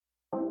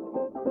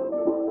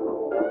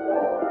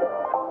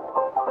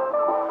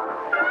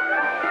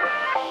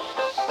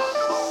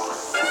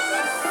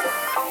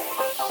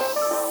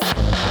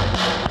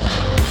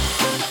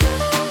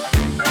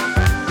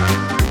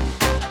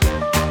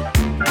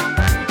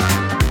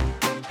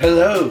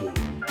Hello,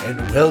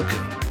 and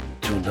welcome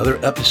to another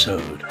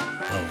episode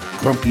of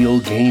Grumpy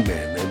Old Gay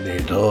Men and Their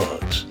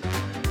Dogs.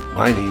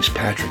 My name's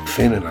Patrick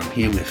Finn, and I'm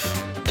here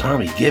with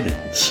Tommy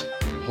Gibbons.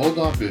 Hold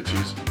on,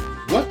 bitches.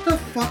 What the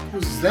fuck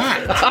was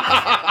that?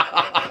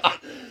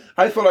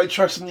 I thought I'd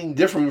try something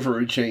different for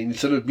a change.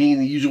 Instead of being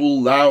the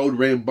usual loud,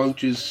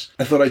 rambunctious,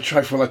 I thought I'd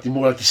try for the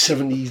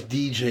 70s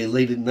DJ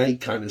late at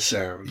night kind of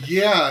sound.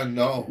 Yeah,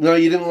 no. No,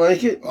 you didn't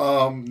like it?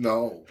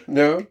 No.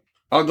 No?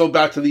 I'll go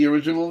back to the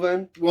original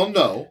then? Well,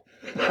 no.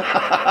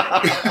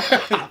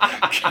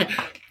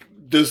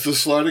 Does the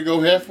slider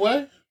go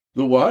halfway?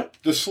 The what?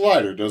 The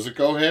slider, does it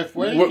go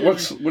halfway? What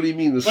do you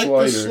mean, the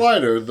slider? The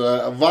slider,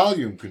 the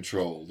volume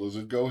control, does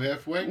it go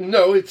halfway?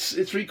 No,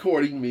 it's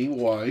recording me.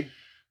 Why?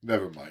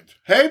 Never mind.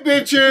 Hey,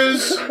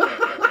 bitches!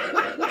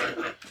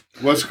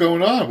 What's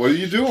going on? What are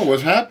you doing?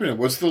 What's happening?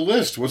 What's the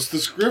list? What's the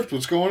script?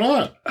 What's going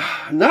on?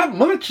 Not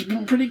much. It's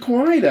been pretty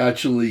quiet,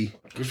 actually.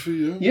 Good for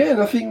you. Yeah,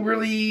 nothing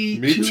really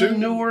too.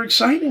 new or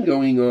exciting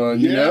going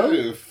on, you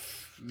know?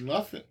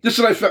 Nothing. Just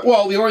that I found,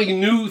 well, the only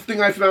new thing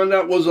I found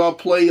out was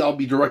I'll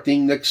be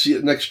directing next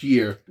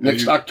year,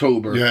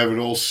 October. You have it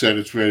all set.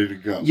 It's ready to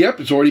go.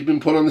 Yep, it's already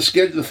been put on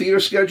the theater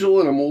schedule,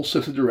 and I'm all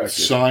set to direct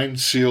it. Signed,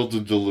 sealed,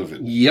 and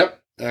delivered. Yep.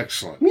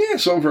 Excellent. Yeah,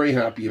 so I'm very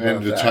happy about that.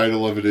 And the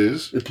title of it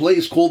is? The play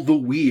is called The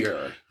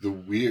Weir. The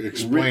Weir.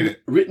 Explain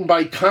it. Written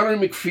by Conor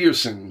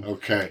McPherson.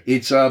 Okay.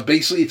 It's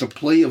basically a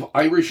play of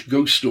Irish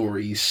ghost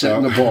stories set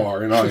in a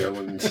bar in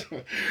Ireland.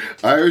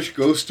 Irish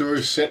ghost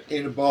stories set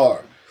in a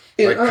bar.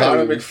 By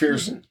Conor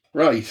McPherson.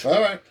 Right. All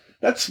right.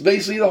 That's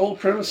basically the whole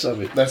premise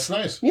of it. That's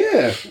nice.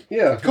 Yeah.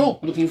 Cool.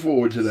 Looking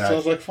forward to that.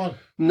 Sounds like fun.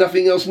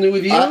 Nothing else new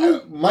with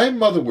you? My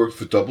mother worked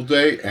for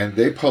Doubleday, and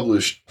they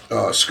published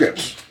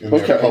scripts in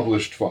their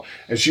published form.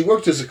 And she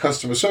worked as a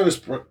customer service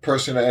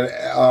person,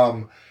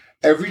 and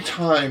every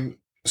time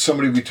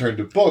somebody returned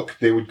a book,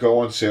 they would go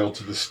on sale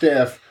to the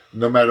staff,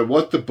 no matter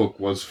what the book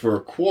was, for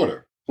a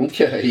quarter.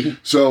 Okay.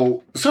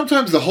 So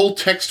sometimes the whole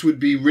text would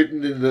be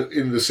written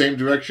in the same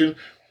direction,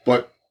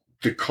 but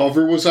the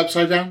cover was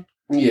upside down.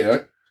 Yeah.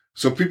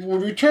 So people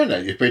would return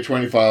that. You pay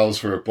 $25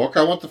 for a book.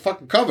 I want the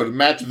fucking cover to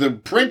match the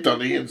print on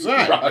the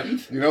inside.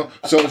 Right. You know?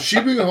 So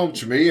she'd bring it home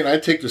to me, and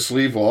I'd take the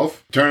sleeve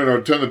off, turn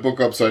the book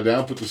upside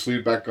down, put the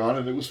sleeve back on,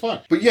 and it was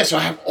fun. But yes, I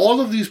have all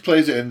of these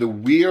plays, and The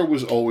Weir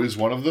was always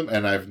one of them,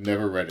 and I've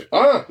never read it.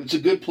 It's a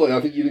good play.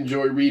 I think you'd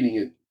enjoy reading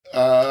it.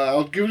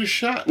 I'll give it a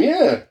shot.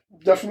 Yeah,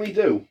 definitely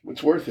do.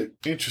 It's worth it.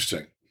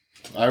 Interesting.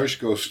 Irish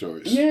ghost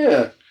stories.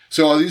 Yeah.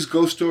 So are these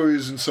ghost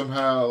stories and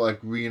somehow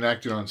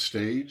reenacted on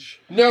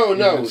stage? No.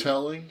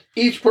 Telling?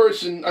 Each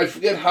person, I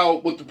forget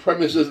what the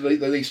premise is that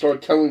they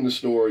start telling the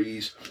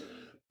stories,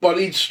 but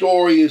each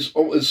story is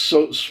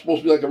supposed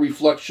to be like a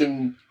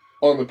reflection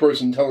on the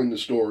person telling the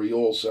story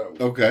also.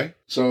 Okay.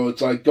 So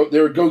it's like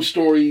there are ghost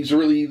stories,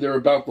 really they're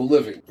about the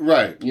living.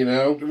 Right. You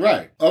know?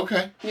 Right.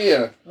 Okay.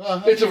 Yeah.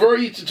 Uh-huh. It's a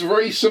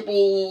very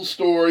simple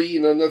story,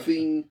 you know,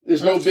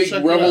 there's no big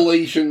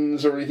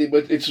revelations or anything,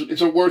 but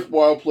it's a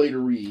worthwhile play to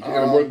read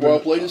and a worthwhile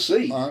play to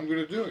see. I'm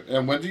going to do it.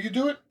 And when do you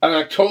do it? In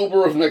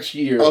October of next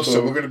year. Oh,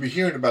 so we're going to be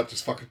hearing about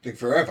this fucking thing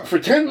forever. For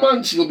 10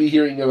 months you'll be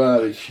hearing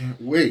about it.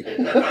 Can't wait.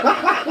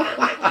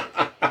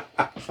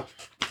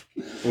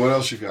 What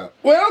else you got?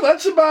 Well,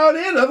 that's about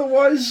it.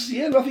 Otherwise,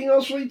 nothing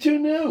else really too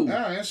new.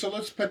 All right, so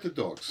let's pet the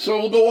dogs. So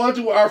we'll go on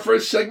to our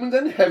first segment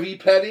then, heavy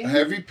petting.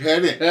 Heavy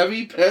petting.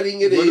 Heavy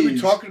petting it is. What are we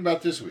talking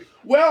about this week?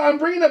 Well, I'm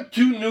bringing up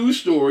 2 news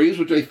stories,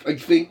 which I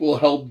think will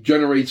help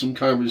generate some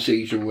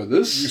conversation with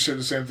us. You said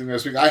the same thing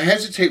last week. I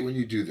hesitate when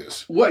you do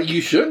this. What, you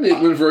shouldn't.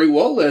 It went very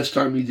well last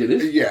time you did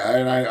it. Yeah,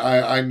 and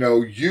I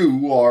know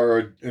you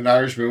are an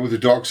Irishman with a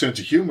dark sense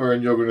of humor,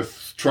 and you're going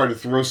to try to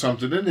throw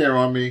something in there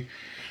on me.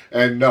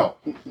 And no,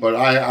 but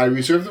I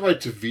reserve the right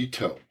to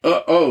veto.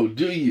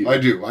 Do you? I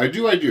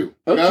do.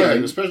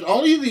 Okay. Especially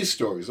only these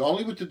stories,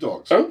 only with the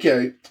dogs.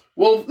 Okay.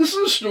 Well, this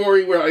is a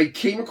story where I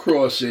came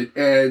across it,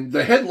 and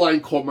the headline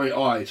caught my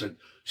eye. It said,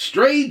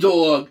 "Stray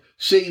dog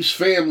saves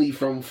family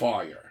from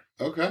fire."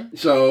 Okay.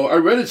 So I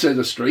read it says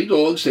a stray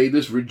dog saved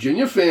this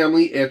Virginia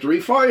family after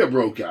a fire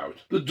broke out.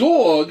 The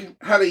dog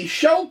had a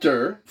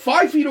shelter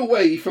 5 feet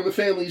away from the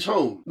family's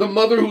home. The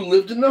mother who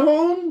lived in the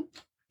home,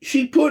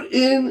 she put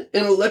in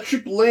an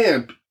electric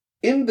lamp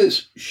in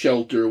this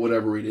shelter,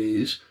 whatever it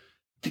is,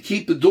 to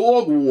keep the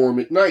dog warm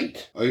at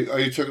night. Are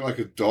you talking like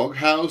a dog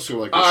house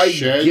or like a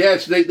shed?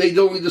 Yes, they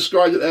only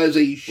described it as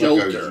a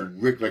shelter.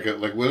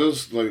 Like what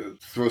else?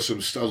 Throw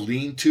a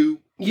lean-to?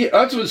 Yeah,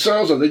 that's what it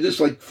sounds like. They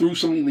just through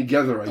something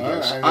together, I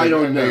guess. I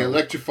don't know. They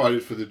electrified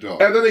it for the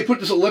dog. And then they put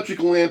this electric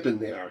lamp in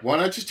there. Why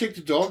not just take the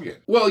dog in?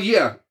 Well,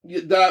 yeah,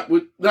 that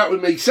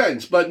would make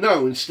sense. But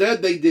no,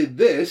 instead they did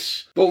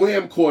this. The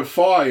lamp caught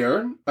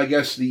fire. I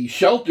guess the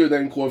shelter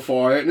then caught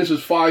fire. And this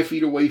is 5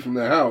 feet away from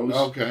the house.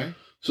 Okay.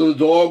 So the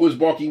dog was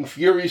barking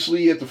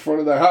furiously at the front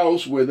of the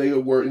house where they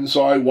were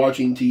inside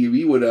watching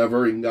TV,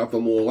 whatever, and got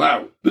them all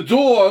out. The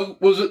dog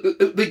was,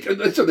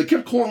 they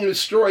kept calling it a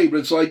stray,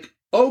 but it's like,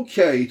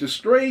 okay, it's a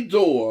stray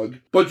dog,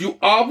 but you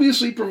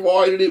obviously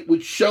provided it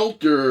with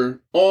shelter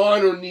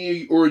on or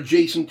near or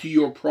adjacent to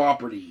your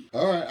property.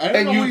 All right.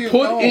 And you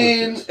put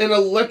in an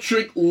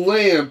electric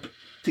lamp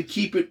to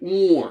keep it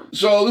warm.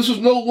 So this is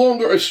no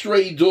longer a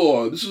stray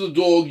dog. This is a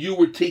dog you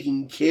were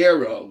taking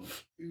care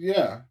of.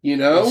 Yeah. You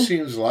know? It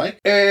seems like.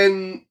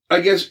 And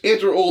I guess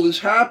after all this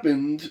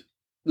happened,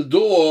 the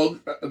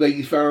dog,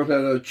 they found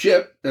had a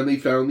chip, and they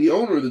found the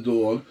owner of the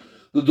dog.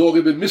 The dog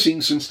had been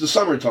missing since the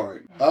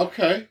summertime.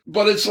 Okay.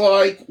 But it's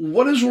like,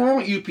 what is wrong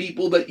with you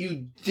people that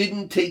you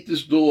didn't take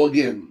this dog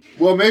in?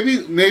 Well,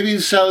 maybe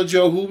Sally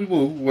Joe Hoo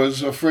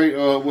was afraid,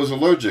 was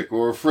allergic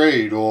or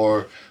afraid,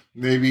 or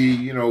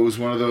maybe, it was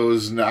one of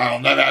those, no, I'll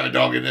never have a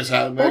dog in this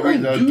house. Maybe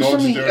the do dog's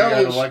something dirty,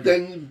 I don't like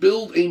than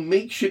build a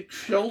makeshift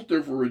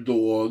shelter for a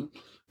dog,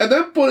 and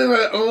then put in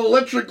an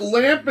electric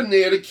lamp in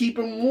there to keep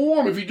him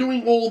warm. If you're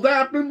doing all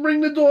that, then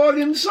bring the dog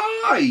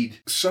inside.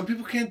 Some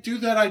people can't do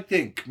that, I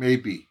think,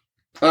 maybe.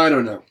 I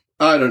don't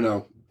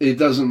know. It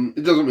doesn't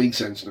make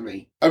sense to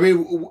me. I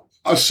mean,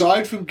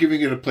 aside from giving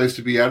it a place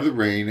to be out of the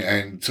rain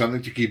and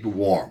something to keep it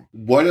warm,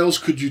 what else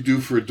could you do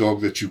for a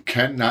dog that you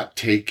cannot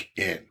take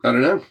in? I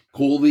don't know.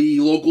 Call the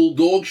local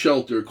dog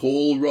shelter.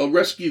 Call a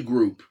rescue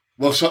group.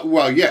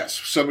 Well,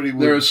 yes. Somebody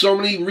would. There are so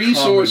many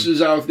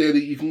resources out there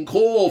that you can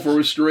call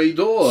for a stray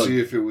dog. See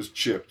if it was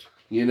chipped.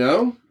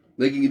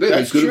 They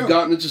could have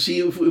gotten it to see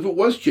if it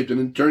was chipped, and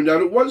it turned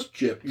out it was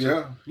chipped.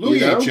 Yeah.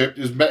 Louis ain't chipped.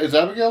 Is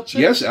Abigail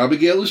chipped? Yes,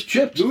 Abigail is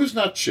chipped. Louis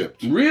not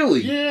chipped.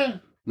 Really? Yeah.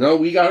 No,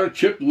 we got her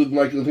chipped with,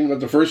 I think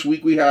about the first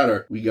week we had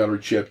her. We got her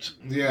chipped.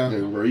 Yeah. And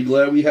I'm very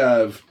glad we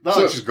have. Not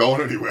like she's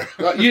going anywhere.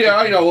 Yeah,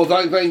 I know. Well,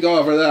 thank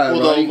God for that.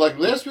 Well, right? like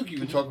last week you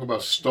were talking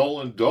about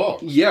stolen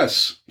dogs.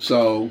 Yes.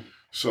 So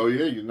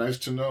yeah, you're nice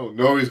to know.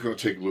 Nobody's going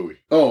to take Louis.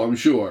 Oh, I'm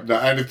sure.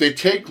 Now, and if they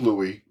take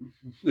Louis,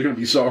 they're going to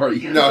be sorry.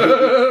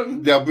 No,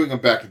 they'll bring him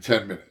back in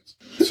 10 minutes.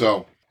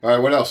 So, all right,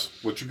 what else?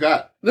 What you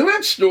got? The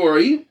next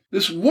story,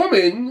 this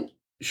woman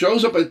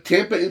shows up at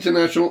Tampa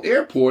International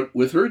Airport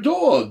with her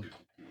dog.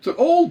 It's an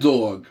old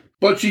dog.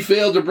 But she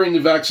failed to bring the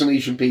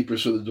vaccination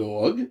papers for the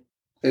dog.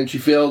 And she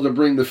failed to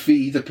bring the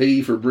fee to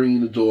pay for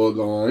bringing the dog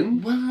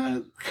on.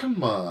 What?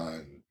 Come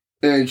on.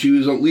 And she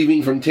was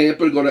leaving from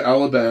Tampa to go to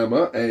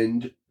Alabama,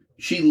 and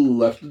she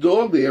left the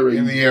dog there.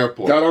 In the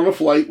airport. Got on a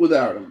flight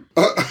without him.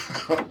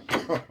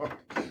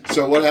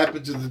 So what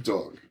happened to the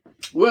dog?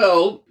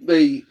 Well,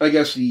 I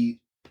guess the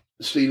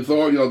state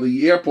authority,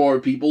 the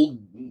airport people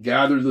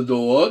gathered the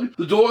dog.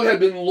 The dog had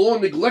been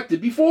long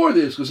neglected before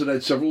this because it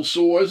had several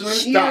sores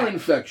and an ear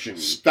infection.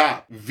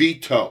 Stop.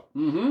 Veto.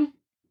 Mm-hmm.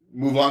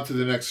 Move on to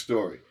the next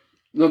story.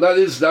 No,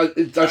 that's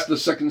the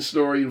second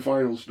story and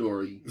final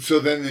story. So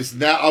then it's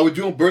now. Are we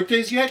doing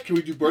birthdays yet? Can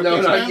we do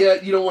birthdays now? No, not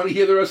yet. You don't want to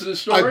hear the rest of the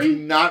story? I do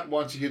not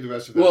want to hear the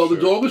rest of the story. Well, the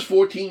dog was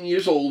 14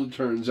 years old, it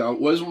turns out.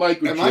 Was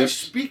microchipped. Am I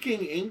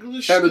speaking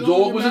English? And the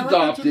dog was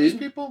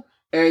adopted.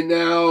 And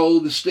now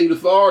the state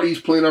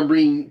authorities plan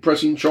on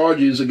pressing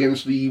charges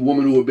against the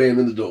woman who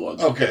abandoned the dog.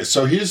 Okay,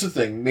 so here's the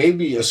thing.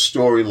 Maybe a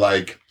story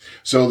like,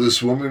 so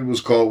this woman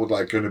was caught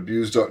with an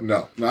abused dog.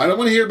 No, I don't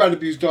want to hear about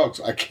abused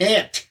dogs. I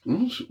can't.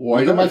 Why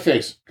Look not? at my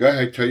face. Go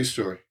ahead, tell your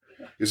story.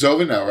 It's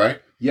over now,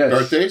 right? Yes.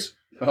 Birthdays?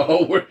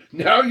 Oh,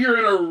 now you're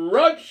in a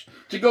rush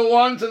to go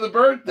on to the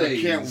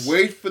birthdays. I can't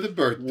wait for the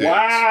birthdays.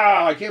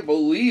 Wow, I can't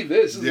believe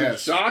this. This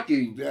is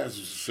shocking.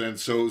 Yes, and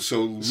so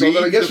then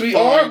I guess we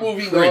are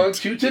moving on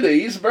to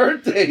today's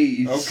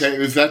birthdays. Okay,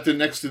 is that the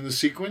next in the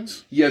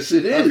sequence? Yes,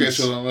 it is. Okay,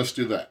 so then let's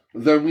do that.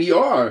 Then we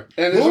are.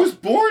 And who was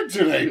born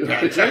today,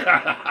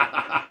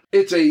 Patrick?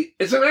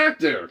 It's an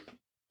actor.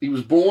 He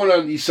was born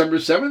on December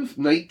 7th,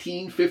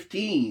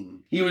 1915.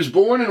 He was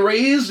born and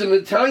raised in an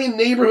Italian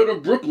neighborhood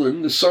of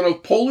Brooklyn, the son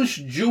of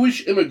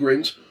Polish-Jewish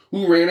immigrants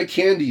who ran a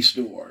candy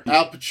store.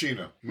 Al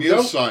Pacino.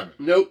 Neil Simon.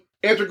 Nope.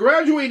 After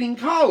graduating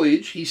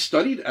college, he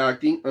studied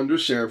acting under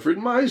Sanford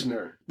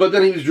Meisner. But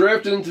then he was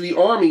drafted into the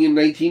Army in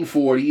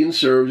 1940 and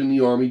served in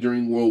the Army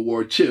during World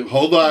War II.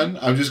 Hold on.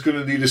 I'm just going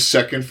to need a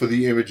second for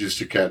the images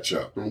to catch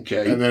up.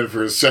 Okay. And then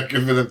for a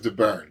second for them to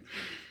burn.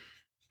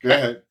 Go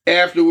ahead.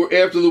 After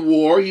the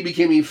war, he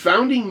became a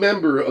founding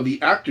member of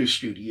the Actors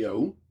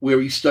Studio,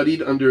 where he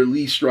studied under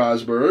Lee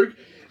Strasberg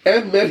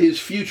and met his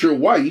future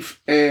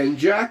wife, Anne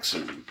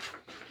Jackson.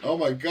 Oh,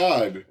 my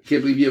God.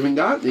 Can't believe you haven't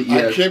gotten it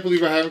yet. I can't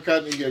believe I haven't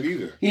gotten it yet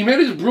either. He made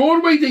his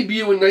Broadway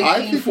debut in 1945. I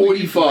think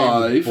we can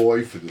blame the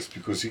boy for this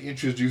because he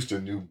introduced a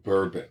new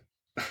bourbon.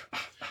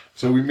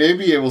 So we may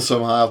be able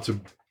somehow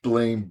to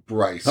blame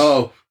Bryce.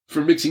 Oh,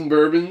 for mixing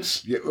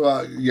bourbons?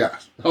 Yeah. Yeah.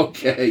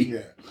 Okay.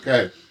 Yeah.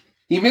 Okay.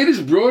 He made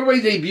his Broadway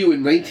debut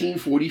in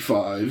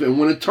 1945 and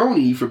won a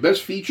Tony for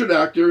Best Featured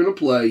Actor in a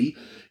Play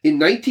in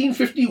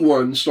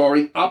 1951,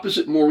 starring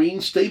opposite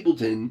Maureen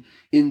Stapleton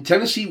in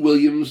Tennessee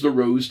Williams' The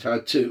Rose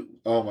Tattoo.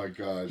 Oh, my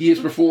God. He has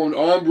performed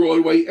on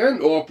Broadway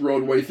and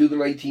off-Broadway through the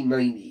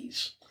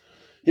 1990s.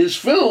 His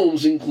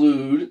films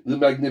include The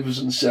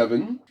Magnificent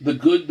Seven, The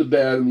Good, the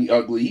Bad, and the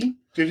Ugly,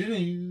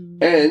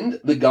 And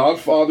The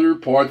Godfather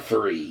Part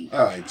 3.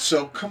 All right,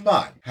 so come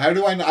on. How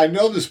do I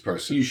know this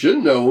person? You should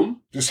know him.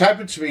 This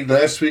happened to me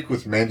last week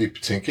with Mandy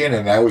Patinkin,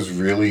 and that was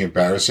really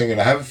embarrassing, and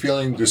I have a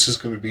feeling this is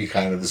going to be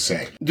kind of the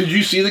same. Did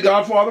you see The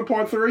Godfather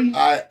Part 3?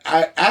 I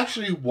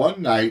actually,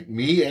 one night,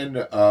 me and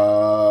an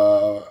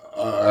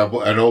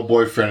old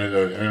boyfriend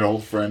and an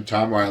old friend,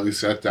 Tom Riley,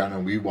 sat down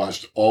and we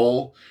watched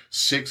all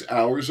 6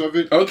 hours of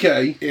it.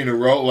 Okay. In a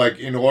row, like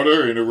in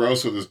order, in a row,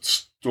 so the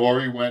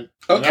story went.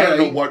 Okay. I don't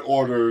know what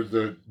order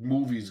the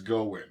movies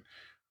go in.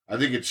 I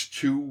think it's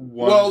 2,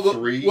 1,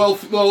 3. Well,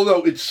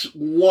 no, it's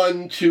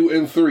 1, 2,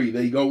 and 3.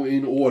 They go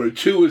in order.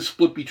 2 is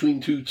split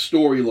between 2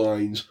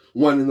 storylines.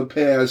 One in the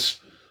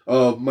past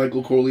of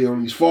Michael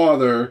Corleone's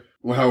father,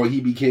 how he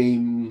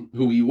became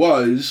who he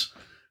was,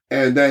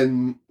 and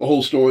then a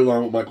whole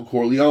storyline with Michael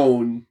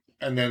Corleone.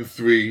 And then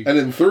 3. And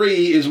then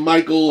 3 is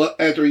Michael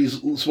after he's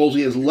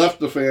supposedly has left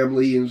the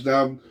family and is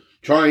now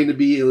trying to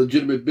be a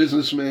legitimate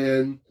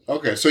businessman.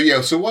 Okay, so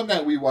yeah, so one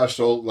night we watched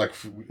all like.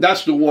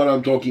 That's the one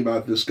I'm talking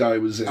about. This guy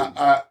was in.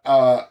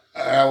 De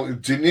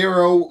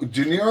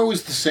Niro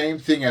is the same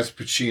thing as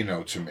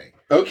Pacino to me.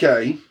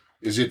 Okay.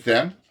 Is it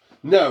them?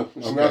 No,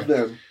 it's not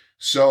them.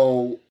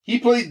 So he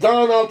played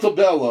Don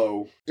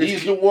Altobello.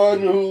 He's the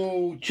one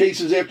who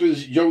chases after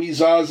Joey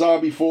Zaza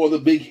before the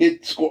big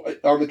hit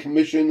on the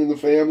commission and the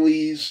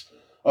families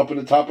up in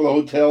the top of the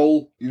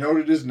hotel. You know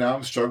what it is? Now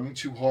I'm struggling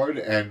too hard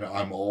and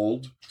I'm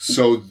old.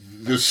 So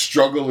the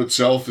struggle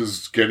itself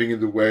is getting in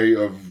the way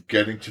of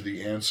getting to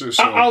the answer.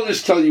 So I'll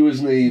just tell you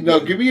his name. No,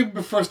 give me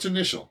the first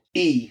initial.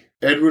 E.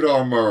 Edward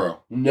R. Murrow.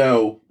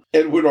 No.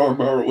 Edward R.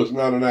 Murrow was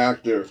not an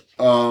actor.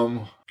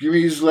 Give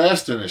me his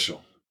last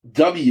initial.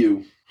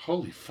 W.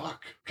 Holy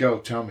fuck. Go,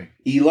 tell me.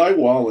 Eli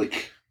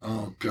Wallach.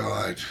 Oh,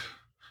 God.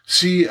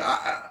 See,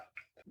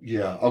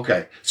 yeah,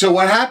 okay. So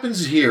what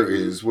happens here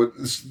is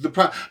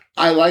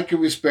I like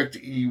and respect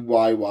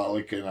E.Y.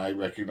 Wallach, and I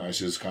recognize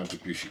his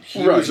contribution.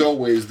 He was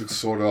always the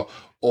sort of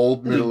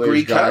old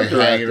middle-aged guy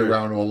hanging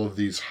around all of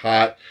these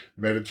hot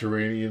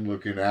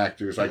Mediterranean-looking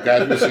actors. Like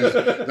that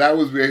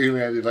was where he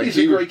landed. Like he's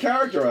a great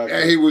character actor.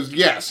 And he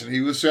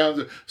was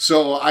sounded.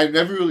 So I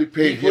never really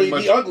paid him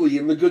much. He played the ugly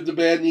and the good, the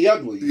bad, and the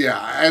ugly.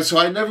 Yeah, and so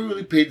I never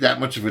really paid that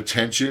much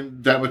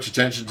attention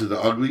to the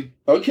ugly.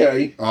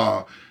 Okay.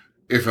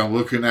 If I'm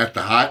looking at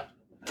the hot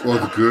or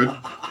the good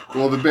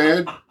or the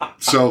bad.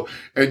 So,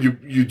 and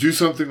you do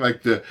something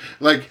like this.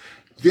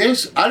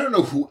 I don't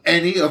know who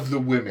any of the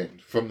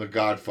women from The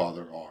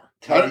Godfather are.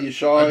 Talia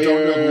Shire, I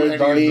don't know who any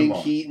Diane of them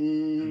are.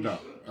 Keaton. No,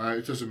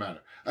 it doesn't matter.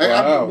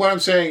 Wow. What I'm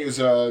saying is,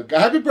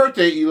 happy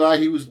birthday, Eli.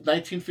 He was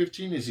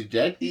 1915. Is he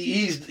dead?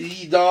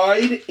 He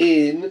died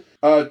in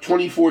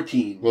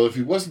 2014. Well, if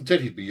he wasn't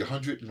dead, he'd be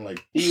 100 and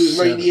like. He was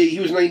 98. He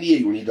was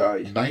 98 when he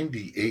died.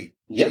 98.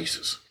 Yep.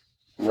 Jesus.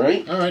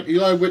 Right. All right,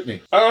 Eli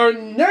Whitney. Our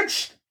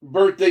next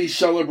birthday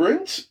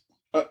celebrant,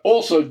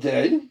 also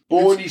dead,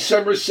 born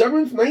December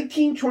 7th,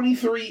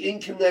 1923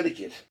 in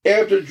Connecticut.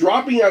 After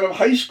dropping out of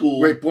high school...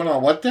 Wait, born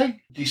on what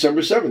day?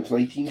 December 7th,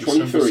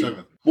 1923.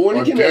 December 7th. Born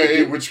in Connecticut.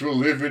 A day which will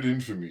live in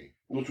infamy.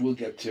 Which we'll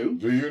get to.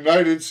 The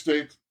United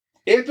States.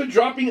 After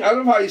dropping out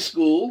of high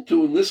school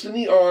to enlist in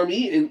the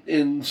Army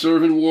and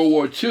serve in World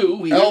War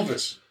II...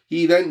 Elvis.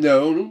 He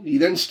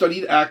then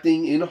studied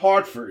acting in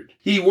Hartford.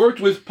 He worked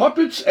with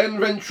puppets and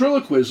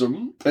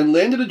ventriloquism and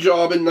landed a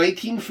job in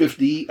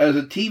 1950 as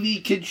a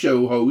TV kid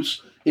show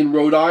host in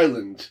Rhode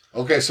Island.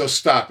 Okay, so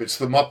stop. It's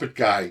the Muppet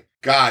guy.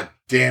 God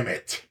damn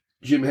it.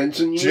 Jim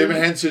Henson? Jim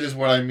Henson is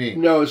what I mean.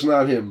 No, it's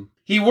not him.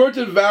 He worked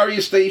at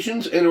various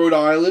stations in Rhode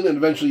Island and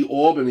eventually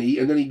Albany,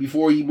 and then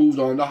before he moved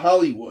on to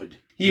Hollywood.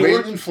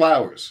 Waylon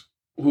Flowers.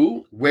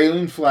 Who?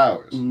 Waylon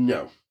Flowers.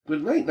 No.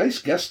 But nice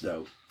guess,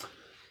 though.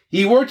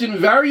 He worked in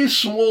various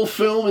small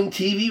film and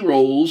TV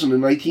roles in the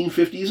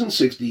 1950s and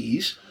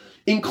 60s,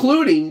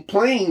 including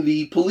playing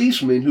the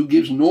policeman who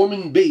gives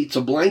Norman Bates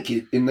a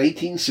blanket in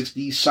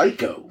 1960's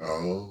Psycho.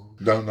 Oh,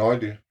 no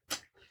idea.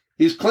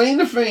 His claim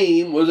to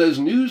fame was as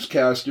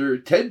newscaster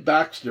Ted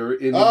Baxter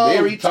in the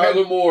Mary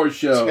Tyler Moore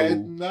Show.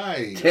 Ted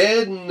Knight.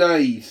 Ted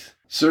Knight.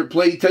 Sir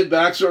played Ted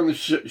Baxter on the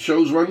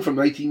show's run from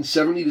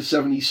 1970 to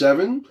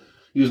 77.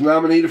 He was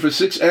nominated for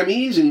 6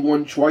 Emmys, and he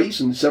won twice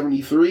in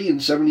 73 and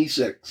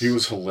 76. He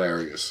was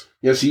hilarious.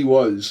 Yes, he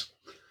was.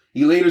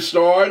 He later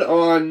starred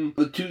on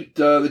the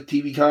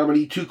TV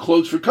comedy Too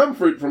Close for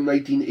Comfort from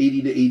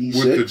 1980 to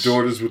 86. With the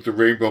daughters with the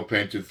rainbow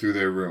painted through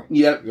their room.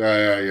 Yep.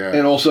 Yeah.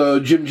 And also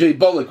Jim J.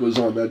 Bullock was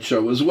on that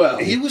show as well.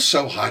 He was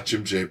so hot,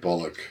 Jim J.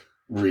 Bullock.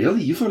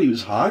 Really? You thought he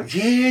was hot?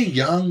 Yeah,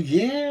 young,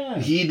 yeah.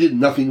 He did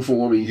nothing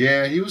for me.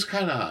 Yeah, he was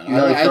kind of hot. You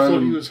know, I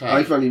thought he was hot.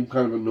 I found him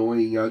kind of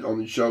annoying on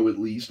the show, at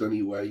least,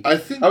 anyway. I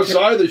think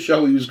outside the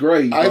show, he was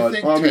great. I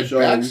think on Ted the show,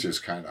 Baxter's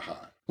kind of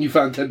hot. You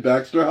found Ted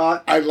Baxter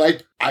hot? I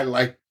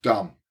like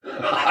dumb.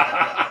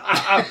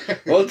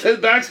 Well,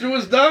 Ted Baxter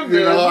was dumb,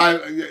 you know,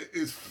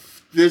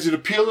 there's an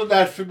appeal in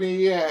that for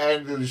me,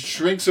 and the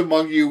shrinks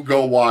among you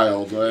go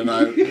wild, and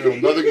nothing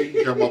you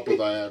can come up with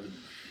I haven't.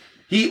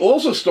 He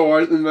also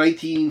starred in the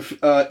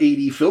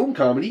 1980 film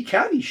comedy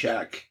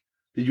Caddyshack.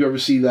 Did you ever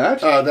see that?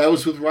 That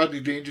was with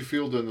Rodney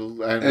Dangerfield and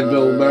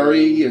Bill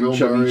Murray and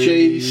Chevy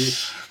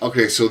Chase.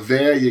 Okay, so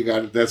there you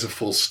got it. That's a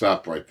full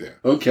stop right there.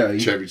 Okay.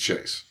 Chevy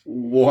Chase.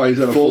 Why is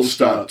that a full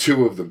stop?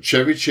 Two of them.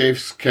 Chevy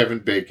Chase, Kevin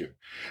Bacon.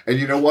 And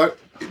you know what?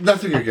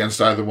 Nothing against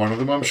either one of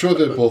them. I'm sure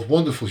they're both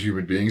wonderful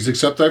human beings,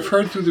 except I've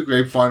heard through the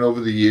grapevine over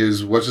the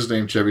years, what's his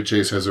name, Chevy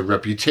Chase, has a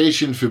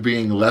reputation for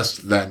being less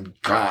than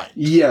kind.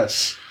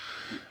 Yes.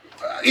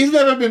 He's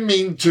never been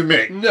mean to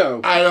me.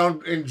 No. I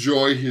don't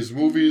enjoy his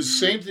movies.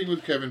 Same thing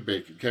with Kevin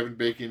Bacon. Kevin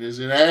Bacon is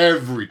in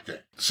everything.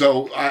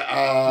 So, but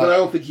I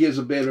don't think he has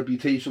a bad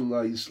reputation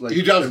like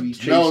he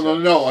doesn't.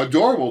 No.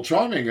 Adorable,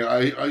 charming.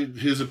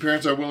 His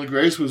appearance on Will and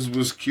Grace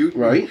was cute.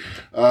 Right.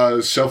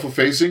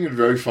 Self-effacing and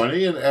very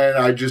funny, and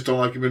I just don't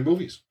like him in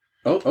movies.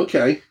 Oh,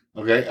 okay.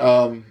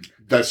 Okay.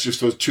 That's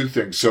just those two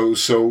things. So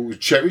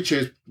Chevy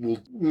Chase will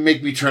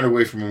make me turn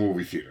away from a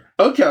movie theater.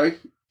 Okay.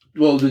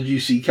 Well, did you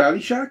see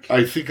Caddyshack?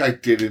 I think I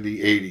did in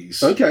the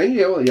 80s. Okay,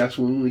 yeah, well, that's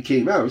when it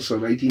came out, so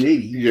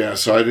 1980. Yeah,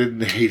 so I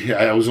didn't hate it.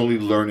 I was only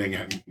learning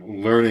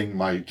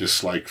my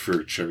dislike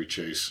for Chevy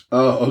Chase.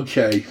 Oh,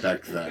 okay.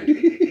 Back then.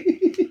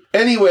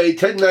 Anyway,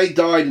 Ted Knight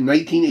died in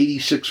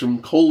 1986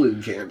 from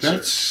colon cancer.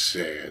 That's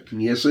sad.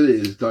 Yes, it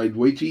is. Died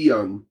way too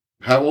young.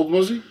 How old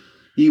was he?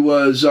 He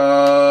was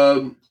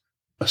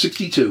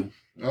 62.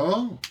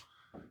 Oh.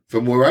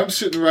 From where I'm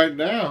sitting right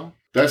now,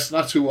 that's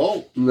not too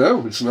old.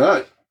 No, it's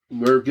not.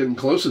 We're getting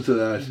closer to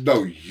that.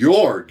 No,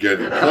 you're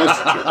getting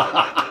closer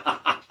to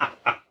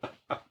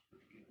it.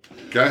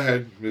 Go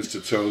ahead,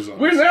 Mr. Toes.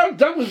 We're now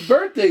done with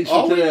birthdays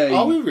for today.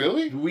 Are we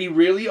really? We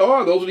really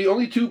are. Those are the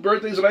only two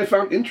birthdays that I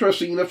found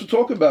interesting enough to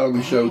talk about on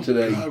the show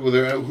today. God.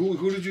 Well,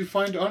 who did you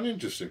find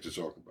uninteresting to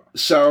talk about?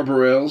 Sarah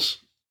Bareilles.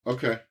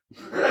 Okay.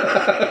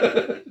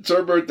 It's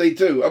her birthday,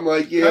 too. I'm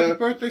like, yeah. Happy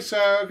birthday,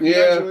 Sarah.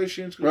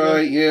 Congratulations. Yeah,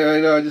 right, yeah,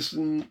 I know. I just,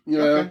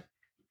 okay.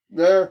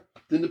 Nah,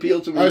 didn't appeal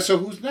to me. All right, so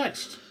who's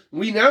next?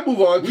 We now move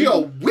on to... We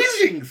are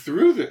whizzing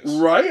through this.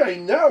 Right, I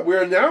know.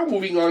 We're now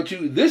moving on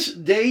to This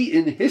Day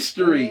in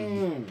History.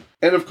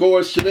 And, of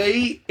course,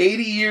 today,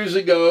 80 years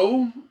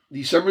ago,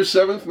 December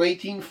 7th,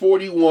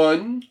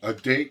 1941... A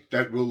date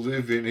that will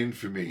live in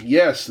infamy.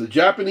 Yes, the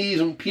Japanese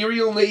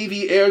Imperial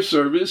Navy Air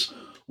Service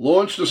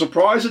launched a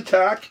surprise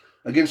attack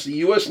against the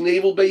U.S.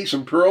 Naval Base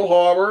in Pearl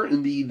Harbor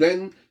in the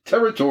then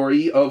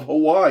territory of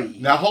Hawaii.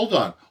 Now, hold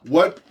on.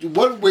 What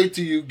weight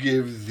do you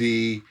give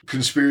the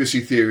conspiracy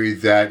theory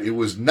that it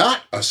was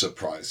not a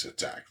surprise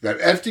attack? That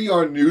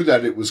FDR knew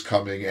that it was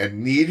coming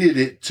and needed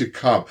it to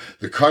come.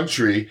 The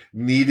country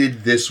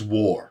needed this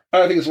war.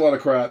 I think it's a lot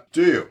of crap.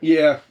 Do you?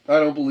 Yeah, I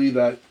don't believe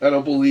that. I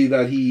don't believe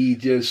that he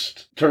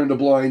just turned a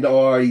blind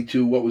eye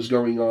to what was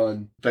going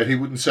on. That he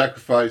wouldn't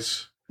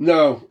sacrifice?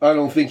 No, I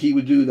don't think he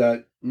would do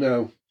that.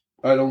 No.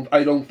 I don't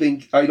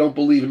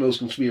believe in those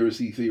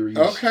conspiracy theories.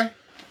 Okay.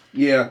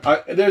 Yeah,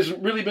 there's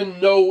really been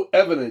no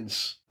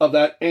evidence of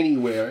that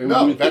anywhere.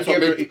 No, you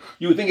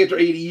would think after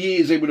 80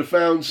 years they would have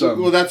found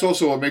some. Well, that's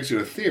also what makes it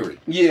a theory.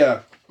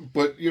 Yeah.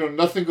 But,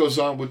 nothing goes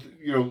on with,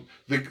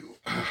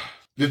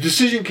 the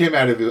decision came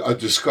out of a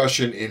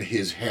discussion in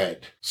his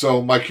head.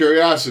 So my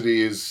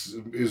curiosity is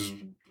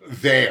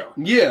there.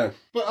 Yeah.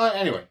 But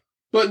anyway.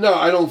 But no,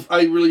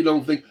 I really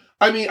don't think...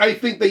 I mean, I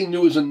think they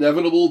knew it was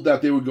inevitable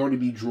that they were going to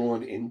be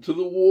drawn into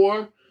the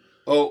war.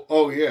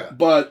 Oh yeah.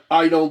 But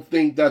I don't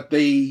think that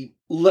they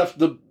left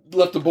the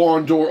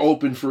barn door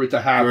open for it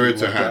to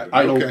happen.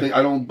 I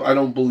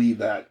don't believe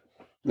that.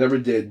 Never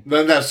did.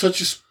 Then that's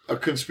such a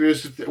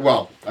conspiracy.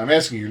 Well, I'm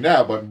asking you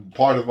now, but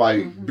part of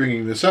my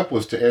bringing this up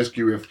was to ask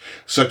you if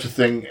such a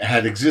thing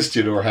had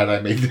existed or had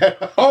I made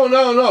that up. Oh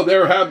no,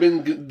 there have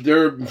been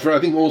I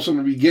think also in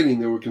the beginning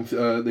there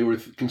were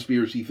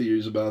conspiracy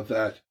theories about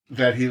that.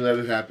 That he let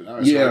it happen.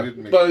 Right, yeah,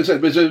 so but I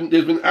said,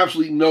 there's been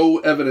absolutely no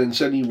evidence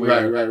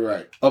anywhere.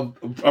 Right. Of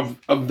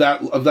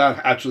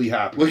that actually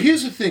happening. Well,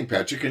 here's the thing,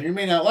 Patrick, and you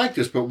may not like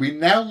this, but we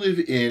now live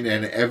in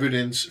an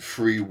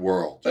evidence-free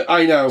world.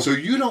 I know. So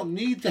you don't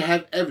need to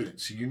have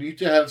evidence. You need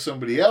to have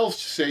somebody else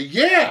to say,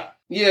 yeah.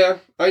 Yeah,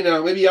 I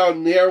know. Maybe out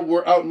in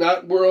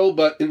that world,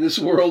 but in this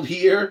world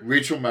here,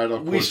 Rachel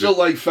Maddow, we still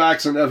like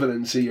facts and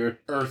evidence here.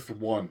 Earth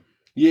 1.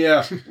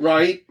 Yeah,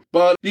 right.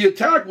 But the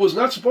attack was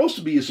not supposed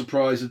to be a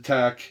surprise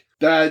attack.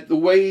 That the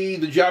way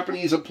the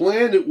Japanese had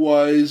planned it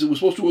was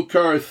supposed to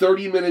occur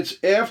 30 minutes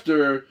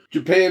after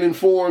Japan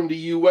informed the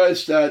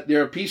U.S. that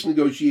their peace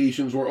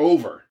negotiations were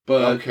over.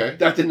 But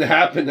that didn't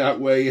happen that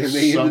way, and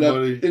they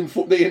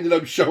ended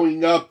up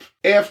showing up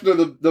after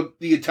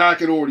the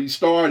attack had already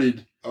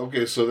started.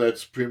 Okay, so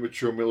that's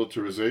premature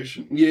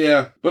militarization.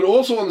 Yeah, but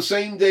also on the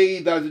same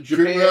day that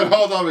Japan...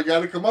 Hold on, we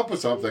got to come up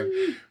with something.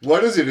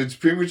 What is it? It's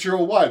premature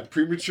what?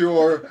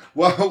 Premature...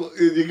 Well,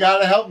 you got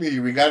to help me.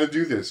 We got to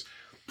do this.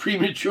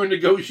 Premature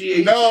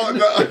negotiation. No.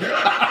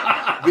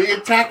 The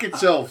attack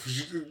itself,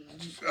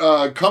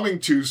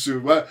 coming too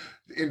soon. What?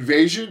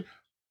 Invasion?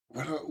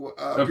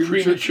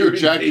 Premature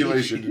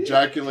ejaculation.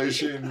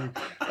 Ejaculation,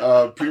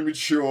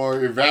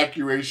 premature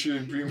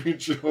evacuation,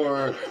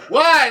 premature...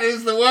 What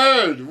is the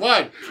word?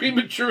 What?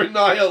 Premature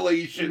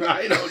annihilation.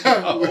 I don't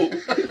know.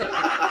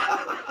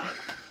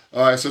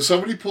 All right, so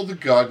somebody pulled the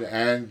gun,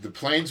 and the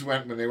planes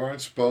went when they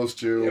weren't supposed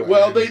to. Yeah,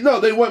 well,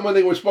 they went when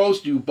they were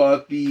supposed to,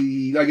 but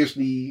I guess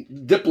the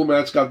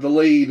diplomats got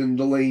delayed in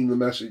delaying the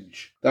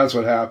message. That's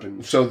what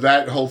happened. So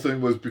that whole thing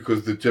was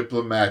because the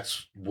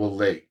diplomats were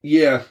late.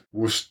 Yeah,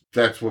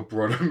 that's what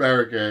brought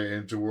America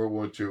into World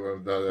War II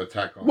and the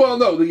attack on. Well,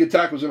 no, the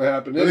attack was going to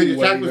happen anyway.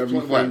 The attack was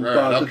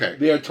right, okay.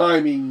 Their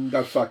timing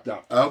got fucked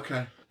up.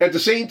 Okay. At the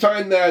same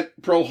time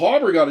that Pearl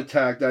Harbor got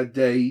attacked that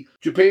day,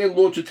 Japan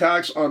launched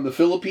attacks on the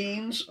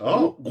Philippines,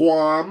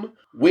 Guam,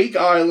 Wake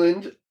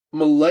Island,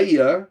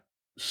 Malaya,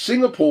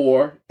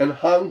 Singapore, and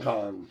Hong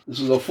Kong. This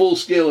is a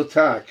full-scale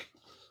attack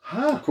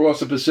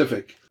across the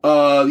Pacific.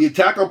 The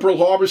attack on Pearl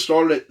Harbor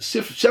started at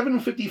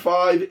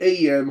 7:55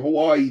 a.m.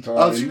 Hawaii time.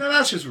 Oh, see, now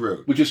that's just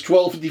rude. Which is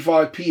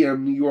 12:55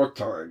 p.m. New York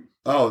time.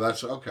 Oh,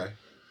 that's okay.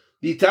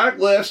 The attack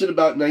lasted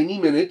about 90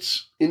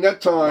 minutes. In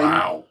that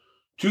time,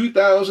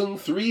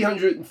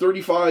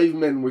 2,335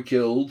 men were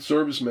killed,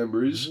 service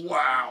members.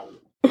 Wow.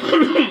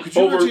 Could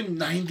you imagine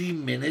 90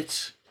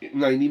 minutes?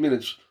 90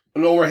 minutes.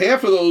 And over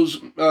half of those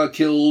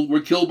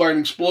were killed by an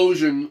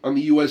explosion on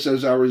the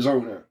USS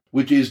Arizona,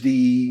 which is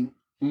the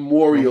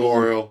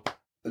memorial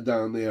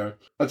down there.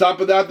 On top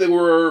of that, there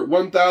were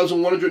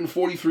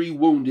 1,143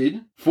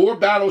 wounded. 4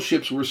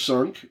 battleships were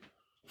sunk.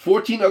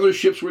 14 other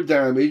ships were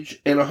damaged,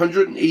 and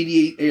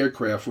 188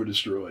 aircraft were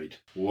destroyed.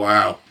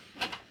 Wow.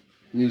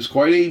 It was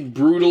quite a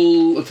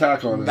brutal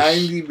attack on us.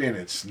 90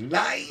 minutes.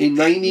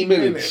 90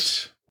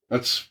 minutes.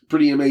 That's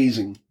pretty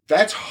amazing.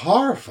 That's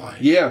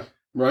horrifying. Yeah,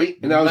 right?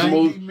 And that was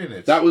 90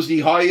 minutes. That was the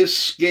highest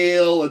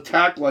scale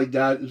attack like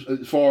that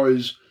as far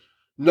as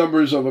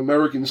numbers of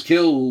Americans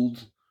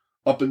killed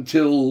up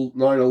until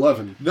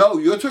 9/11. No,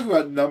 you're talking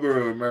about number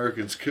of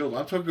Americans killed.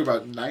 I'm talking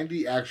about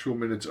 90 actual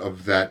minutes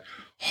of that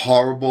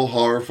horrible,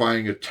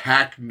 horrifying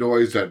attack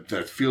noise,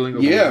 that feeling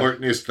of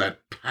alertness, that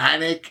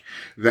panic,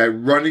 that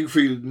running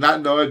for you,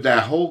 not knowing,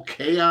 that whole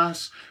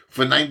chaos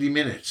for 90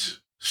 minutes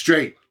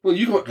straight. Well,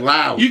 you can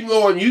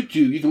go on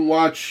YouTube. You can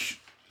watch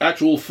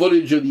actual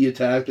footage of the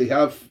attack. They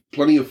have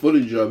plenty of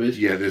footage of it.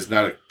 Yeah, there's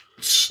not a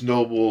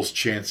snowball's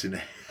chance in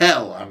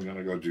hell I'm going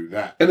to go do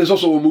that. And there's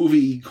also a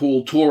movie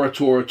called Tora,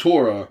 Tora,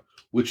 Tora,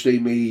 which they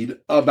made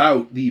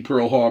about the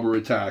Pearl Harbor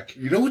attack.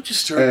 You know what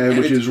just started?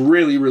 Which is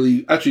really,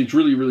 really, actually, it's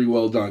really, really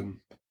well done.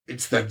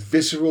 It's that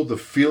visceral, the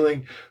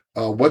feeling.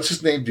 What's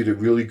his name did it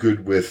really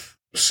good with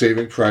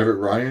Saving Private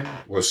Ryan,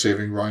 or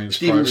Saving Ryan's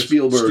Steven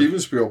Spielberg. Steven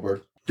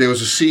Spielberg. There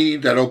was a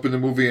scene that opened the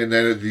movie, and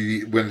then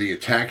when the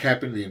attack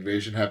happened, the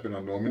invasion happened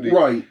on Normandy.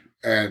 Right.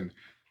 And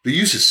the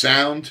use of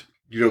sound,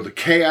 the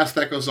chaos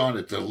that goes on,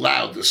 the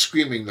loud, the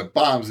screaming, the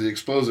bombs, the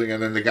exploding,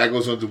 and then the guy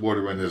goes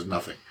underwater and there's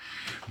nothing.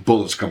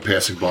 Bullets come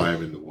passing by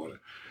him in the water.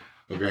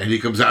 Okay, and he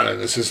comes out and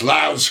there's this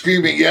loud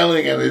screaming,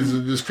 yelling, and there's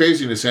this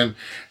craziness, and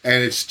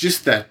it's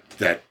just that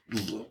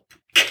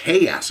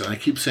chaos. And I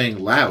keep saying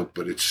loud,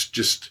 but it's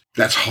just,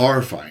 that's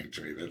horrifying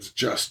to me. That's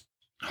just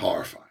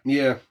horrifying.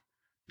 Yeah.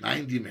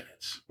 90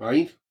 minutes.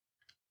 Right?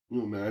 Can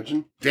you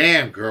imagine?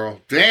 Damn,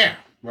 girl. Damn.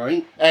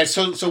 Right? And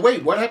so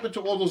wait, what happened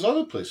to all those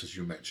other places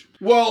you mentioned?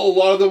 Well, a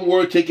lot of them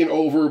were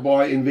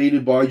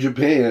invaded by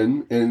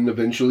Japan, and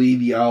eventually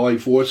the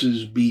Allied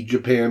forces beat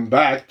Japan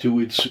back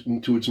to its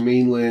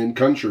mainland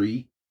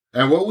country.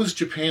 And what was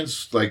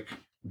Japan's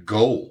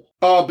goal?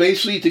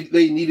 Basically,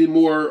 they needed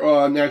more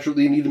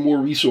they needed more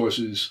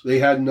resources. They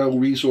had no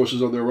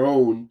resources of their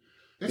own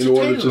in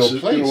order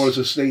to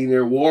sustain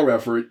their war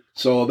effort.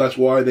 So that's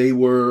why they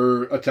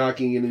were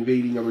attacking and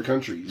invading other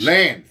countries.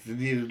 Land. They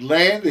needed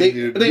land. They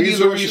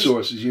needed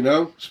resources,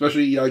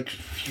 especially like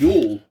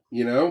fuel,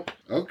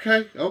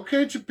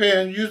 Okay,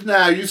 Japan.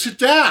 You sit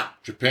down,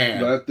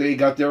 Japan. But they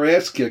got their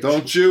ass kicked.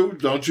 Don't you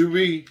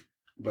be.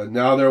 But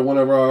now they're one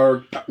of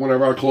our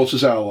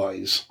closest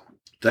allies.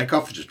 Thank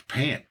God for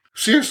Japan.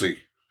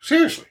 Seriously.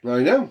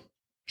 I know.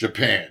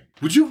 Japan.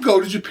 Would you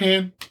go to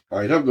Japan?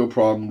 I'd have no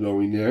problem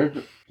going there.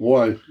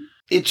 Why?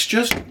 It's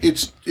just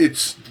it's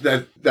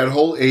that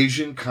whole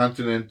Asian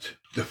continent,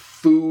 the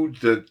food,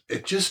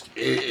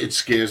 it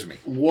scares me.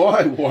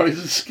 Why? Why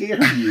does it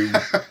scare you?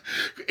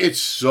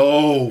 It's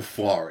so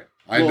foreign.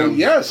 I know.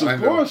 Yes,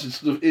 of course.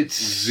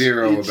 It's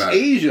zero it's about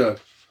Asia.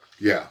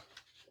 Yeah.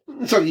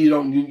 It's something you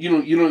don't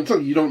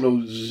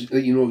know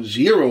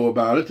zero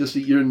about it. Just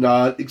that you're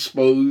not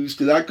exposed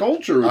to that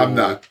culture. I'm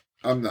not.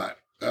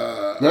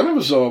 None of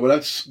us are, but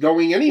that's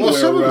going anywhere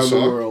around the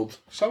world.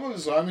 Some of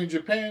us are. I mean,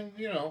 Japan,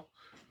 a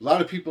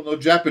lot of people know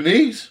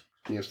Japanese.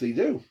 Yes, they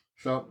do.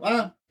 So,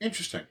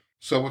 interesting.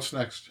 So what's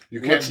next? You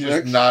can't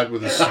just nod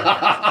with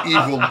a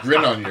evil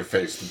grin on your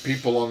face. The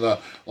people on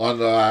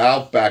the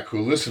Outback who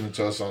listen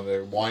to us on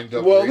their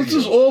wind-up radio. This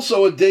is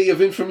also a day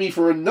of infamy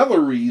for another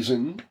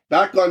reason.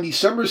 Back on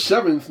December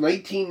 7th,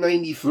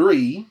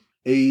 1993,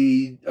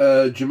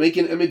 a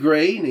Jamaican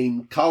emigre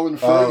named Colin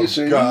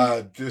Ferguson. Oh,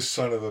 God, this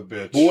son of a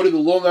bitch. Boarded the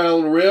Long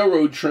Island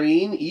Railroad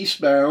train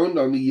eastbound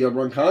on the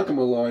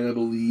Ronkonkoma line, I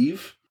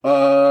believe.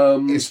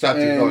 It stopped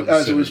and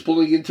as it was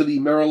pulling into the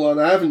Maryland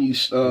Avenue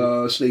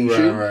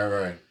station,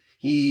 right.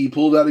 He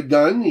pulled out a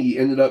gun. He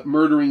ended up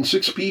murdering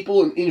 6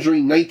 people and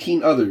injuring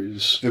 19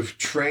 others. The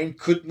train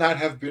could not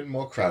have been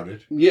more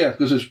crowded. Yeah,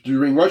 because it's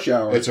during rush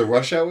hour. It's a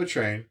rush hour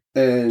train.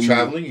 And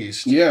traveling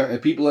east. Yeah,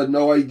 and people had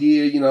no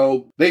idea,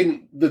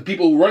 the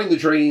people running the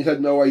trains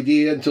had no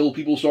idea until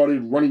people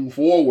started running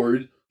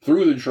forward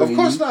through the train. Of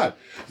course not.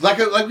 Like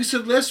we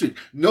said last week,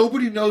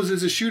 nobody knows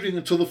there's a shooting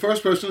until the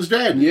first person is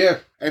dead. Yeah.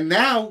 And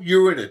now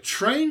you're in a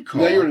train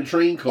car. Now you're in a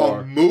train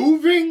car. A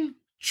moving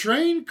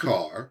train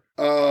car.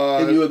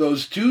 And you have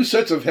those 2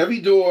 sets of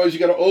heavy doors you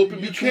got to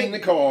open between the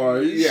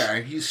cars. Yeah,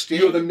 and he's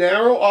standing. You have the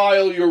narrow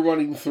aisle you're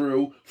running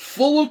through,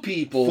 full of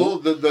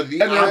people. And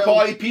there are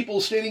probably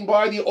people standing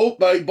by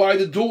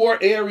the door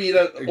area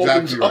that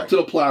opens up to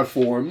the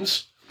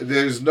platforms.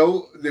 There is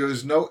no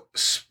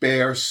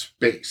spare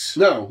space.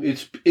 No,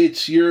 it's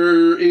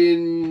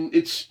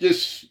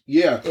just,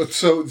 yeah.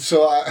 So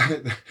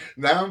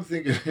now I'm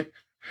thinking,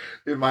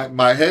 in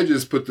my head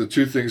just put the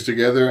 2 things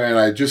together, and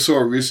I just saw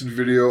a recent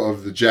video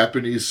of the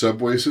Japanese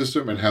subway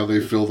system and how they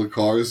fill the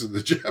cars in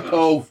the Japanese.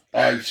 Oh,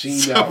 I've seen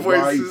that.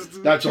 Right.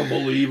 That's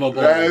unbelievable.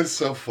 That is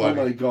so funny.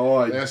 Oh my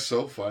God, that's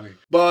so funny.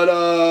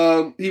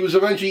 But he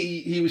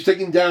was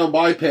taken down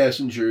by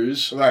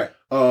passengers. Right.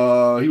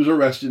 He was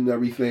arrested and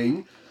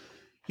everything.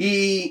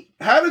 He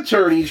had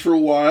attorneys for a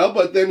while,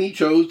 but then he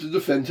chose to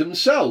defend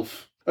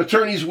himself.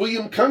 Attorneys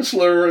William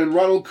Kunstler and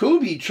Ronald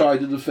Coby tried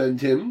to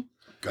defend him.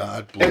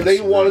 God bless. And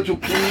they wanted to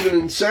plead an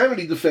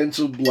insanity defense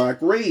of black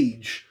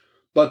rage.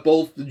 But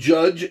both the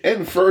judge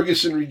and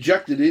Ferguson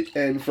rejected it,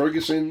 and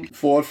Ferguson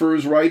fought for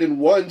his right and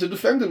won to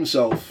defend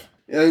himself.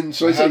 And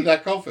so how did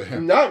that go for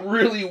him? Not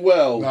really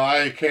well. No,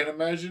 I can't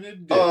imagine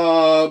it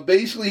did.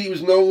 Basically, he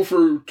was known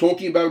for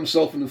talking about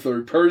himself in the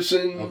third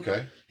person.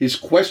 Okay. His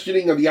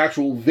questioning of the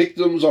actual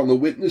victims on the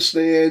witness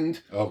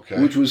stand.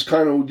 Okay. Which was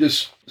kind of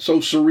just so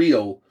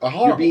surreal.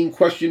 You're being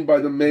questioned by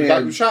the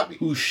man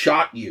who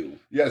shot you.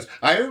 Yes.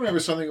 I remember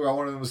something about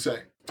one of them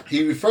saying,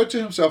 he referred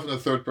to himself in the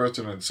third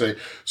person and say,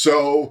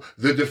 so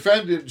the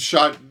defendant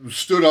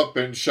stood up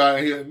and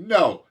shot.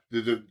 No.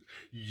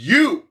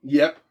 You.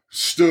 Yep.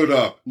 Stood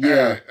up.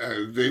 Yeah.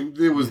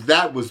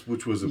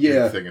 Which was a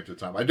big thing at the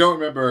time. I don't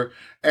remember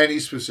any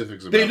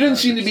specifics about There didn't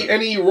seem to be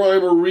any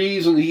rhyme or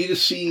reason. He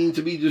just seemed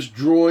to be just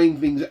drawing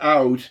things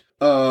out.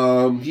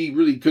 He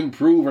really couldn't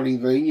prove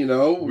anything,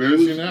 Where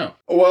is he now?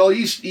 Well,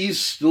 he's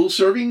still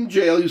serving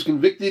jail. He was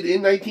convicted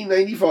in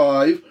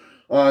 1995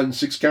 on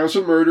 6 counts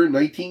of murder,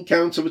 19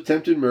 counts of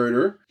attempted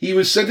murder. He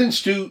was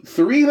sentenced to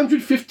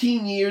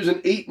 315 years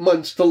and 8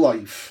 months to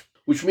life,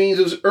 which means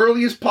his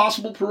earliest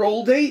possible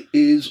parole date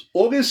is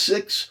August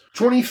 6,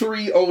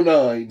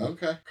 2309.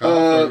 Okay.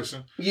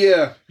 Ferguson.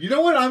 Yeah. You know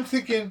what I'm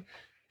thinking?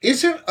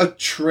 Isn't a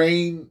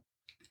train,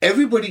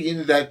 everybody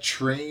in that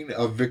train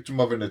a victim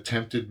of an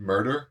attempted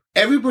murder?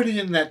 Everybody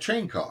in that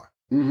train car.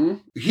 Mm-hmm.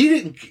 He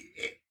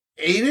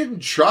didn't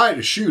try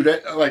to shoot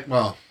it.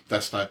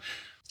 That's not,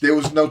 there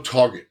was no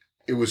target.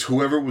 It was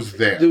whoever was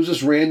there. There was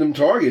just random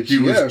targets. He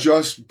was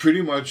just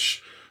pretty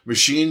much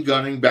machine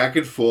gunning back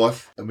and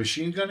forth. A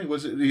machine gunning?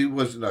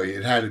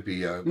 It had to be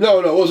No,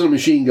 it wasn't a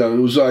machine gun.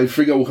 It was, I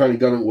forget what kind of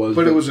gun it was.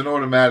 But it was an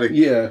automatic,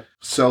 yeah,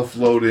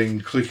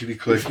 self-loading,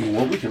 clickety-clicky.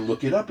 Well, we can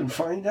look it up and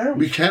find out.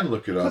 We can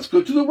look it up. Let's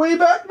go to the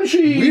Wayback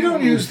Machine. We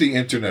don't use the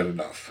internet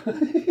enough.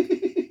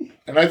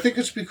 And I think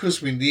it's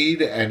because we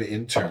need an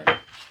intern.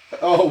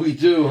 Oh, we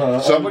do,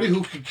 huh? Somebody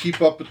who can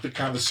keep up with the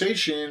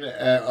conversation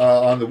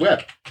on the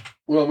web.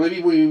 Well,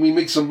 maybe when we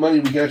make some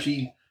money, we can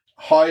actually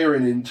hire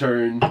an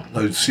intern.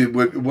 Let's see,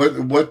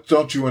 what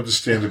don't you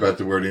understand about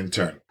the word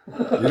intern?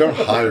 You don't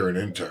hire an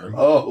intern.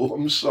 Oh,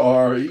 I'm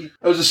sorry.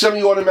 It was a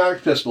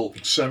semi-automatic pistol.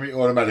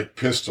 Semi-automatic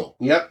pistol.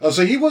 Yep. Oh,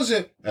 so he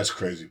wasn't... That's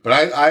crazy.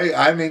 But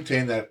I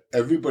maintain that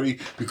everybody,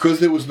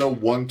 because there was no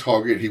one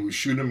target, he was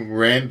shooting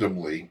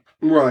randomly.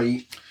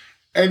 Right.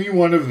 Any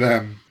one of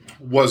them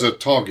was a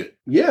target.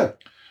 Yeah.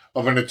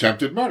 Of an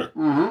attempted murder.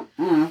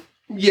 Mm-hmm. Mm-hmm.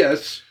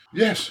 Yes.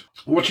 Yes.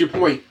 What's your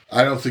point?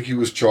 I don't think he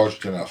was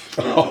charged enough.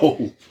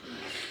 Oh.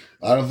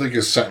 I don't think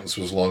his sentence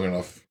was long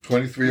enough.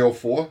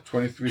 2304?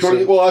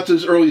 23... Well, that's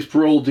his earliest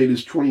parole date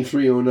is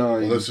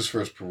 2309. Well, that's his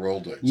first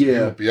parole date. So yeah. He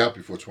won't be out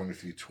before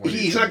 2320.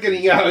 He's not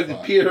getting out of the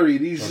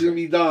period. He's going to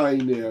be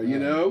dying there, you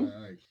know?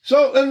 Right.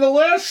 So, and the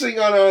last thing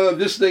on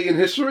this day in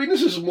history,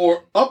 this is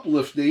more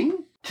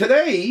uplifting.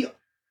 Today...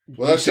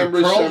 Well, that's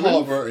Pearl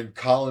Harbor and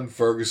Colin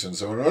Ferguson.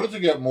 So in order to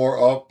get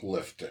more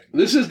uplifting...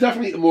 This is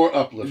definitely more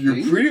uplifting.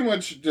 You pretty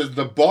much...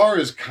 The bar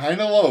is kind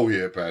of low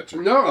here,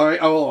 Patrick. No,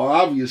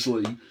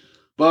 obviously.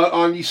 But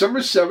on December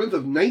 7th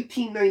of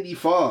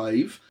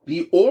 1995,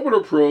 the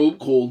orbiter probe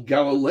called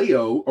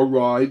Galileo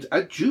arrived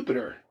at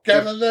Jupiter.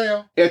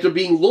 Galileo. After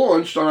being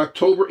launched on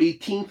October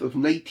 18th of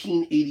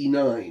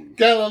 1989.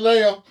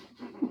 Galileo.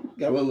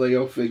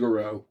 Galileo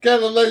Figaro.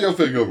 Galileo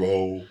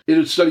Figaro. It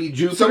had studied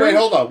Jupiter. So wait,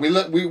 hold on.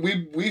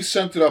 We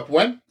sent it up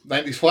when?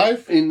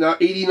 95? In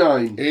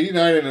 89.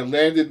 89 and it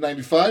landed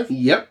 95?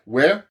 Yep.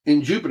 Where?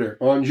 In Jupiter.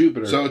 On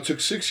Jupiter. So it took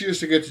 6 years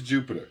to get to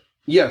Jupiter.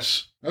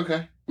 Yes.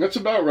 Okay. That's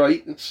about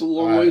right. It's a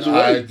long ways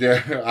away.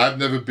 I've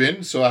never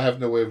been, so I have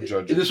no way of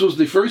judging. This was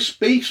the first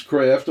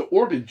spacecraft to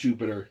orbit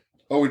Jupiter.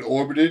 Oh, it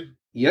orbited?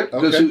 Yep,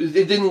 because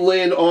it didn't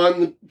land on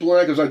the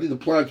planet, because I think the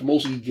planet's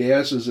mostly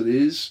gas as it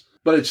is.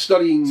 But it's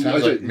studying...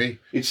 Sounds like me.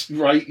 It's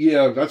right,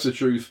 yeah, that's the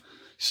truth.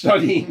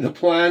 Studying the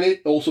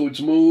planet, also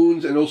its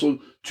moons, and also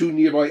 2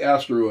 nearby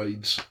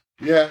asteroids.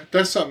 Yeah,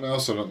 that's something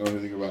else I don't know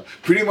anything about.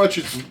 Pretty much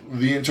it's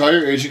the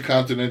entire Asian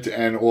continent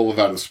and all of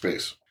outer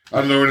space. I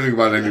don't know anything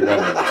about any one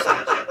of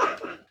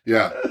those.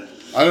 Yeah.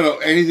 I don't know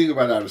anything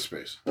about outer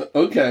space.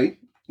 Okay.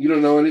 You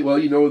don't know any... Well,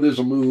 you know there's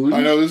a moon.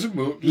 I know there's a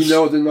moon. You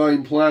know what the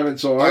 9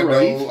 planets are,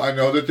 right? I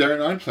know that there are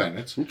 9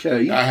 planets.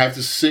 Okay. I have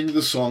to sing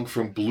the song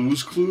from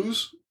Blue's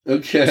Clues.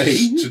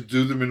 Okay. To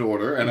do them in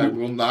order, and I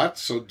will not,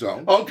 so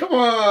don't. Oh, come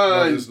on!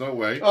 No, there's no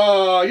way.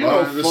 Oh, you're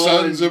no The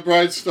sun's a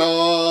bright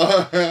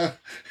star.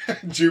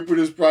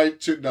 Jupiter's bright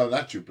too. No,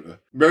 not Jupiter.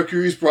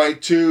 Mercury's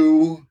bright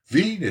too.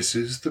 Venus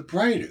is the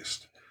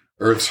brightest.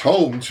 Earth's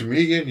home to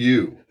me and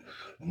you.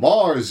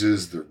 Mars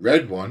is the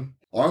red one.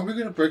 Aren't we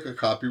going to break a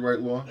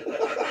copyright law?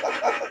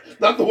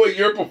 Not the way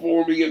you're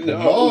performing it, no.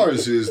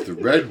 Mars is the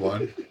red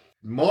one.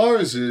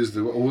 Mars is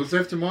the... What's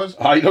after Mars?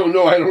 I don't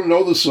know. I don't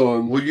know the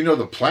song. Well, you know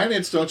the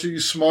planets, don't you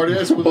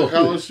smartass with a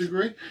college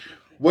degree?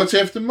 What's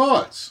after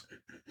Mars?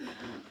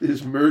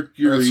 It's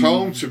Mercury. Earth's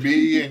home to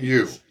me and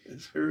you.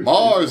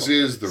 Mars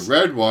is the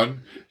red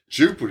one.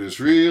 Jupiter's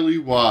really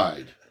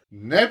wide.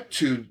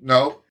 Neptune...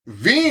 No.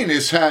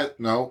 Venus had...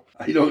 No.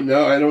 I don't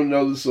know. I don't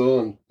know the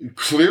song.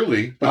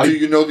 Clearly. But do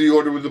you know the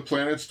order of the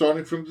planets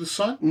starting from the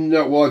sun?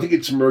 No. Well, I think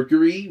it's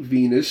Mercury,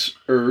 Venus,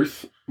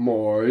 Earth,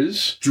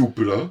 Mars...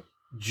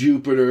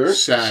 Jupiter,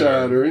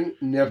 Saturn,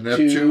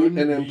 Neptune,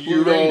 and then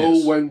Pluto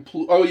Uranus.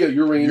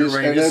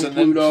 Uranus, and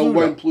then Pluto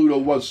when Pluto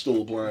was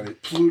still a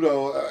planet.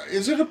 Pluto,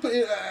 is it a...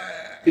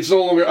 it's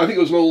no longer, I think it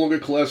was no longer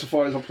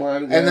classified as a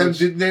planet. And then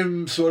didn't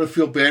they sort of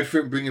feel bad for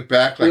it and bring it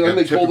back? Like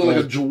they called it like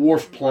a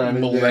dwarf planet.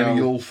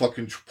 Millennial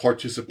fucking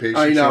participation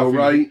I know, trophy.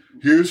 Right?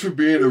 Here's for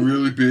being a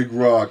really big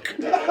rock.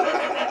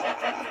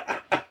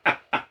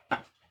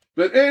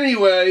 But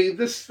anyway,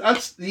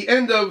 that's the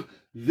end of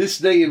this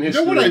day in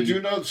history. You know what I do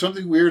know?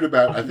 Something weird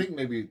about, I think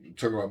maybe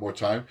talking about more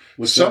time,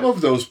 some of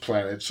those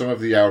planets, some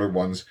of the outer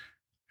ones,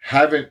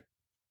 haven't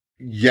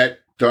yet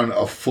done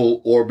a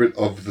full orbit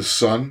of the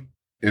sun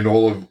in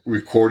all of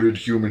recorded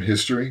human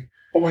history.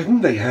 Oh, I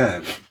think they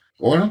have.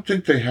 Oh, I don't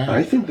think they have.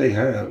 I think they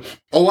have.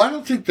 Oh, I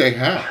don't think they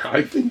have.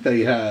 I think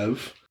they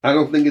have. I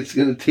don't think it's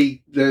going to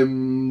take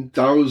them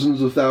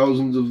thousands of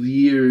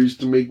years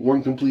to make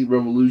one complete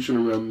revolution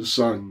around the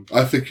sun.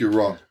 I think you're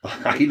wrong.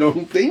 I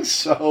don't think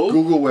so.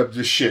 Google Web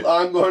this shit.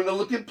 I'm going to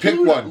look at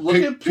Pluto. Pick one. Look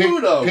at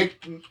Pluto.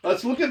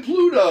 Let's look at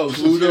Pluto.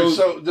 Pluto's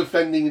so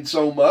defending it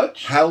so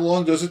much. How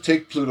long does it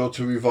take Pluto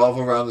to revolve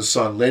around the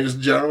sun? Ladies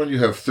and gentlemen, you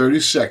have 30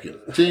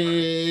 seconds.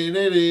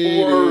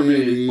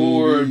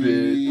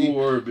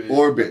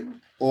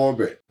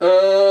 Orbit.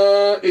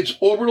 Its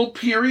orbital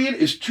period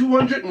is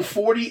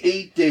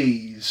 248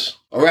 days.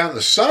 Around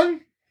the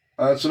sun?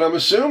 That's what I'm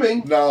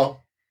assuming. No,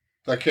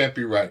 that can't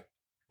be right.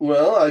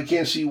 Well, I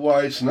can't see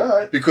why it's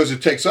not. Because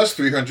it takes us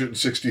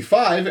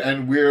 365,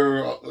 and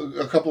we're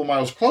a couple of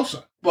miles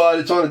closer. But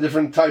it's on a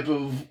different type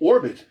of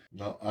orbit.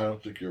 No, I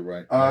don't think you're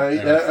right.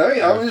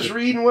 I'm just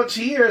reading what's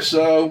here,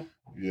 so...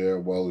 Yeah,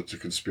 well, it's a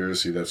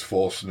conspiracy. That's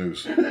false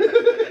news.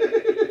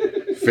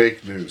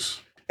 Fake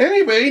news.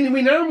 Anyway,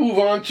 we now move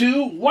on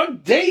to,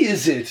 what day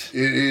is it?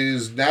 It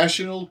is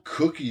National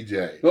Cookie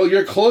Day. Well,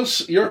 you're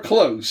close. You're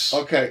close.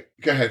 Okay,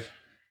 go ahead.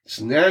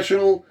 It's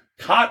National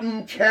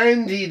Cotton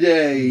Candy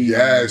Day.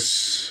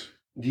 Yes.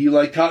 Do you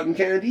like cotton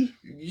candy?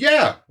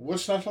 Yeah.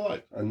 What's not to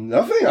like?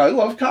 Nothing. I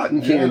love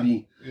cotton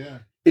candy. Yeah.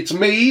 It's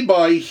made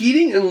by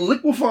heating and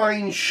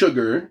liquefying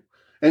sugar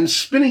and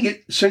spinning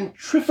it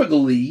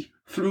centrifugally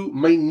through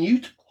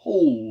minute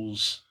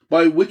holes,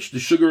 by which the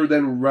sugar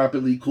then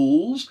rapidly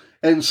cools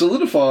and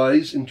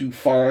solidifies into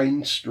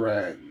fine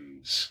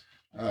strands.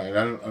 All right,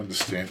 I don't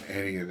understand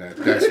any of that.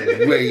 That's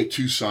way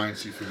too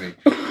sciencey for me.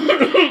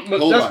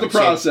 That's the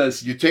process.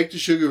 So you take the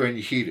sugar and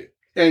you heat it.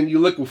 And you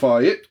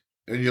liquefy it.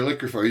 And you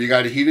liquefy it. You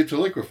got to heat it to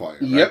liquefy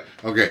it, right? Yep.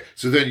 Okay,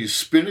 so then you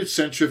spin it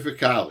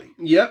centrifugally.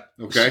 Yep.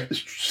 Okay.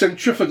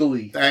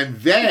 Centrifugally. And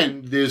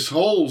then there's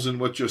holes in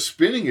what you're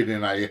spinning it in.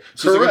 So Correct.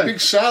 It's like a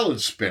big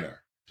salad spinner.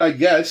 I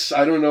guess.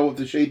 I don't know what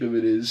the shape of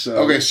it is. So.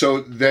 Okay,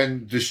 so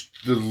then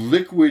the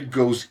liquid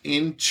goes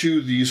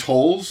into these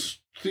holes,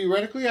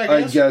 theoretically,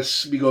 I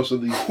guess, because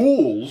of the...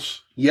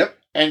 Cools. Yep.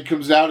 And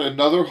comes out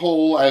another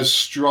hole as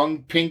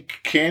strung pink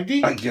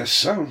candy? I guess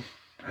so.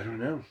 I don't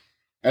know.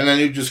 And then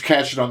you just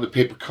catch it on the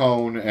paper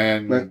cone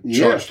and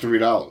charge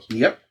 $3.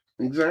 Yep,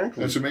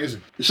 exactly. That's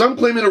amazing. Some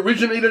claim it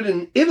originated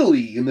in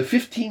Italy in the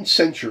 15th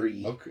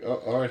century. Okay,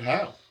 all right,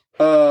 how?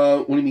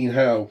 What do you mean,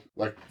 how?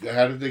 Like,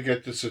 how did they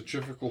get the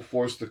centrifugal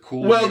force to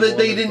cool? Well,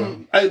 they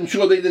didn't. I'm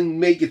sure they didn't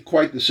make it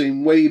quite the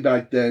same way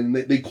back then.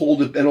 They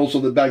called it, and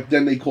also back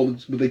then they called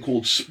it what they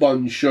called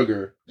spun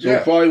sugar. So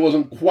it probably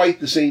wasn't quite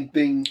the same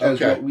thing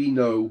as what we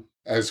know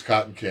as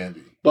cotton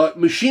candy. But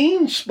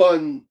machine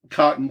spun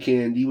cotton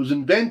candy was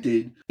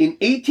invented in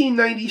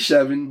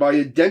 1897 by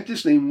a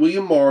dentist named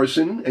William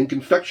Morrison and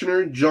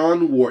confectioner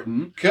John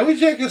Wharton. Can we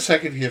take a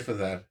second here for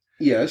that?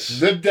 Yes.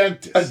 The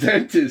dentist. A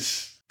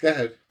dentist. Go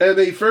ahead. And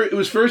it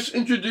was first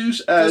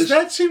introduced as... Does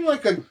that seem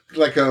like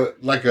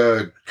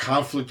a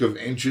conflict of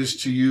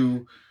interest to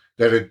you,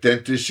 that a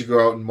dentist should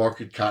go out and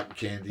market cotton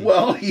candy?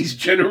 Well, he's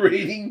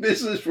generating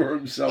business for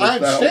himself. I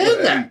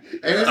understand that.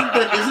 And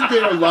isn't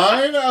there a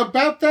line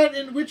about that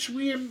in which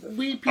we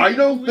people... I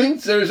don't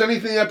think there's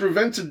anything that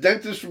prevents a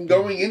dentist from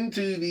going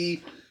into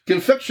the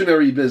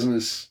confectionery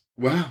business.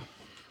 Wow.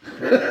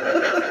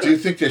 Do you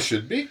think there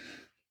should be?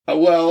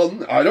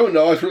 Well, I don't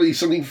know. It's really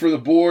something for the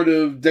board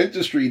of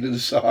dentistry to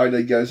decide,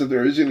 I guess, if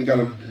there is any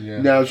kind of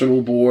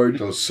national board.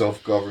 Those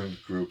self-governed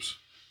groups.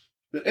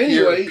 But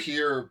anyway...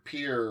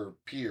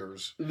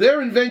 Peers.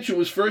 Their invention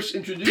was first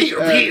introduced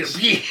as...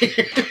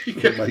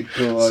 Oh my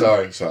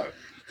God. Sorry.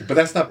 But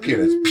that's not peer,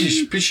 that's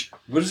pish, pish.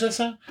 What does that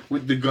sound?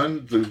 With the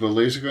gun, the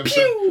laser gun?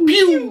 Pew,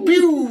 pew,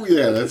 pew.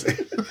 Yeah, that's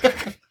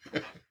it.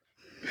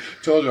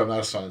 Told you I'm not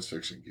a science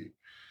fiction geek.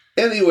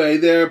 Anyway,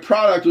 their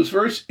product was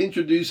first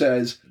introduced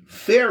as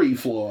Fairy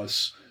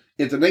Floss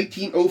at the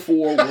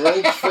 1904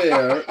 World's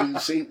Fair in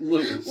St.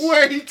 Louis.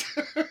 Wait!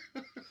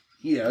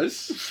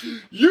 Yes?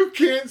 You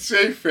can't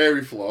say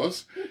Fairy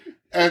Floss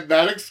and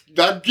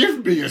not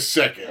give me a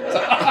second.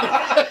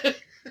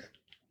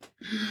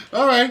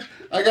 All right,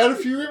 I got a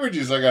few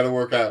images I got to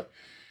work out.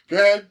 Go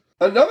ahead.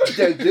 Another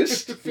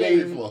dentist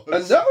named...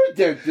 Another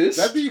dentist...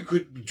 That'd be a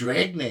good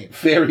drag name.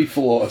 Fairy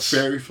Floss.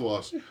 Fairy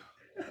Floss.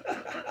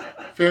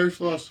 Fairy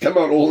Floss. Come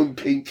on, all in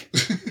pink.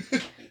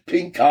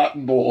 Pink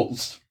cotton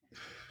balls.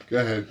 Go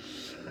ahead.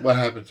 What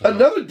happened to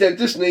Another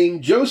dentist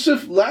named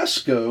Joseph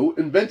Lasco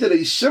invented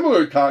a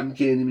similar cotton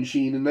candy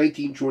machine in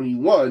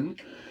 1921,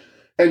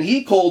 and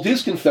he called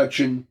his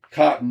confection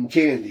cotton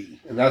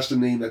candy, and that's the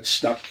name that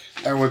stuck.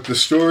 And what the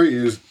story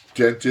is,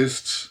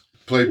 dentists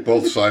played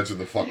both sides of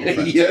the fucking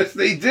fence. Yes,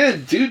 they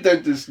did. 2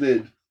 dentists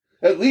did.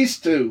 At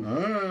least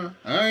 2.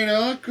 I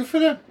know. Good for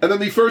them. And then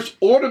the first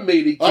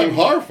automated... I'm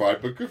horrified,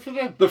 but good for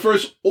them. The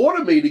first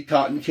automated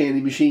cotton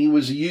candy machine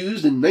was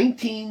used in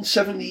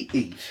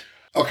 1978.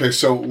 Okay,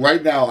 so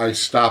right now I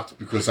stopped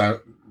because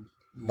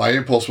my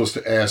impulse was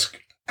to ask,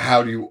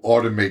 how do you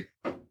automate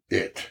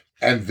it?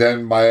 And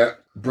then my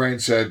brain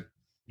said,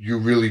 you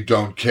really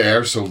don't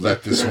care, so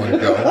let this one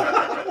go.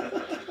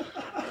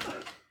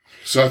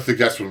 So I think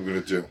that's what I'm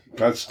going to do.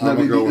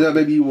 That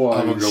may be wise.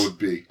 I'm going to go with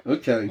B.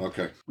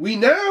 Okay. We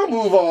now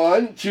move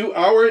on to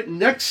our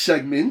next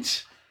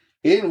segment,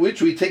 in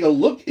which we take a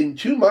look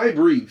into my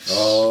briefs.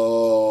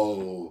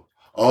 Oh,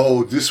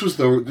 this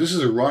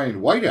is a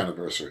Ryan White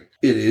anniversary.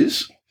 It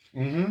is.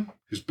 Mm-hmm.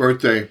 His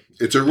birthday.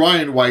 It's a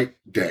Ryan White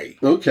day.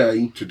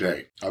 Okay.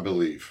 Today, I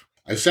believe.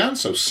 I sound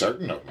so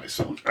certain of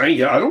myself. I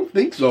don't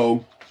think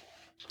so.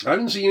 I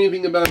didn't see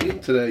anything about him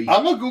today.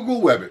 I'm going to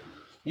Google Web it.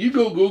 You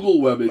go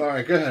Google Web it. All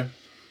right, go ahead.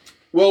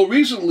 Well,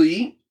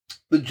 recently,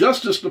 the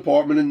Justice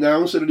Department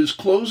announced that it is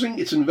closing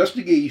its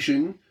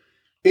investigation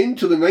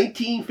into the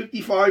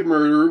 1955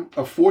 murder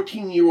of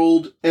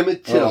 14-year-old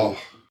Emmett Till. Oh,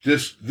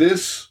 this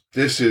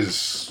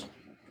is...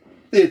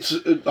 It's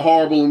a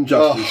horrible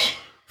injustice.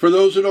 For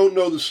those who don't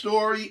know the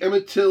story,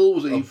 Emmett Till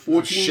was a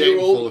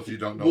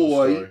 14-year-old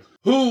boy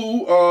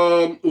who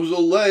was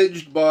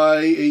alleged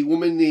by a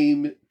woman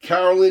named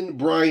Carolyn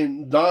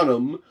Bryant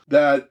Donham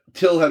that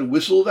Till had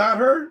whistled at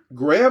her,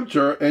 grabbed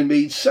her, and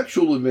made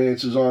sexual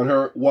advances on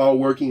her while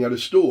working at a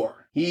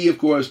store. He, of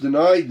course,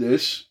 denied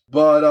this,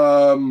 but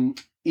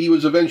he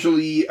was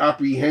eventually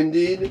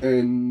apprehended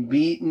and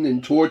beaten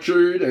and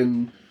tortured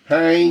and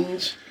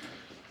hanged.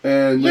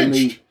 And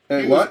lynched.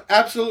 Then he was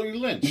absolutely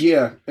lynched.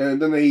 Yeah,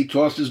 and then they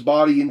tossed his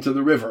body into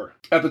the river.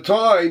 At the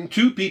time,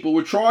 2 people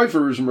were tried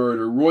for his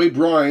murder. Roy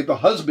Bryant, the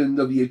husband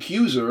of the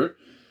accuser,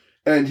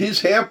 and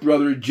his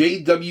half-brother,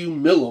 J.W.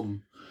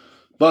 Millam.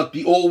 But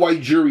the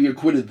all-white jury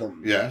acquitted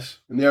them. Yes.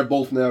 And they're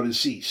both now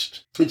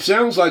deceased. It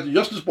sounds like the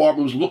Justice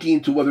Department was looking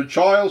into whether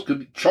charges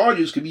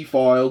could be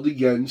filed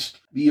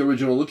against the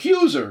original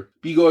accuser.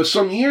 Because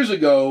some years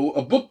ago,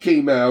 a book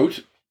came out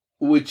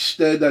which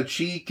said that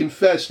she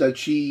confessed that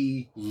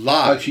she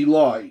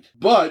lied.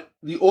 But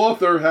the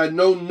author had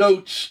no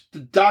notes to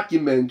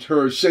document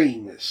her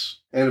saying this.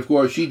 And of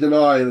course, she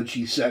denied that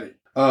she said it.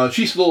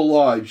 She's still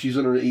alive. She's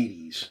in her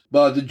 80s.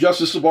 But the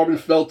Justice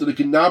Department felt that it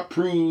could not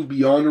prove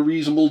beyond a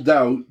reasonable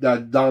doubt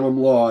that Donham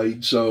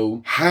lied,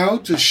 so... How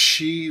does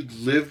she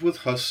live with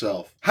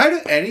herself? How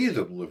do any of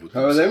them live with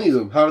themselves? How do any of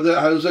them? How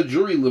does that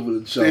jury live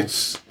with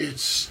itself?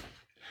 It's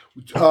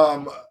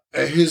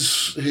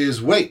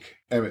his wake,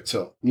 Emmett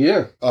Till.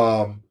 Yeah.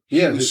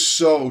 He was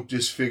so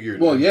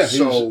disfigured. Well, yeah.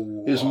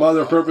 His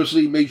mother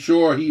purposely made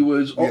sure he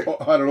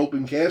had an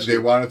open casket. They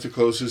wanted to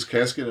close his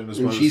casket, and his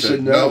mother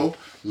said, no,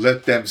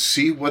 let them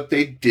see what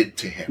they did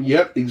to him.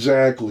 Yep,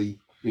 exactly.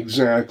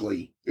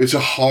 It's a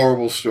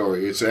horrible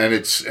story.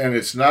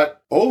 It's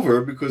not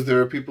over because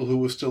there are people who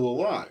were still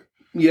alive.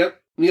 Yep.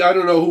 Yeah, I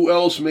don't know who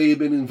else may have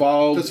been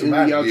involved in the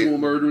actual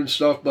murder and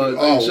stuff, but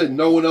like I said,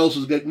 no one else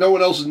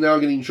is now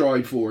getting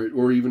tried for it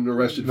or even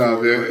arrested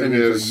for it or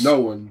anything. No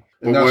one.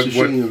 And that's the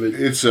shame of it.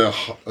 It's a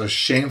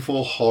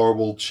shameful,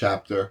 horrible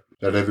chapter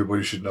that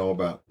everybody should know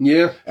about.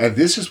 Yeah. And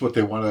this is what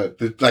they want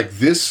to, like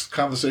this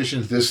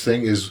conversation, this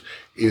thing is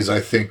I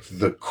think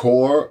the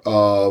core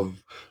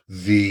of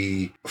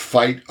the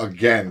fight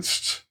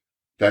against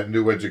that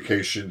new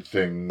education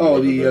thing. Oh,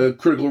 the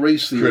critical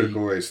race theory.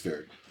 Critical race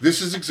theory.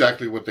 This is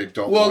exactly what they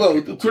don't well,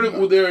 want. No,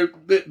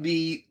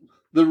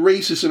 the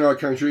racists in our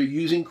country are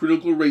using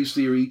critical race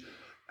theory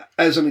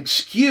as an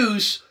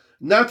excuse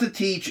not to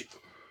teach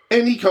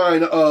any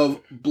kind of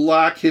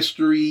black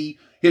history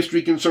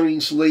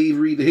concerning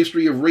slavery, the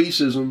history of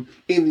racism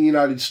in the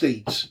United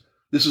States.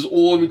 This is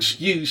all an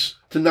excuse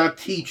to not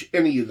teach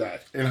any of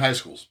that. In high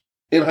schools.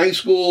 In high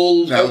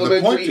schools, now,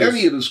 elementary,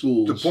 any of the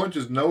schools. The point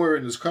is, nowhere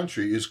in this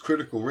country is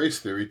critical race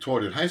theory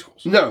taught in high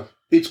schools. No.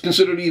 It's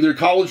considered either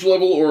college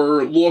level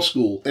or law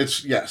school.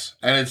 Yes.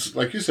 And it's,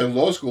 like you said,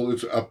 law school,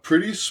 it's a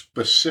pretty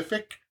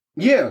specific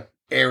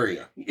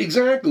area.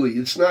 Exactly.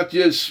 It's not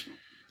just...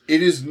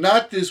 It is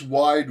not this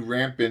wide,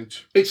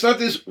 rampant... It's not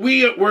this,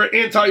 we're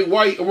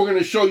anti-white and we're going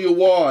to show you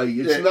why.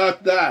 It's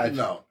not that.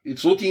 No.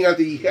 It's looking at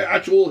the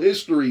actual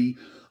history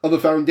of the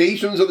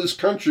foundations of this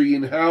country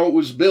and how it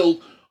was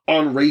built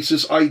on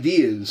racist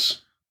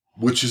ideas.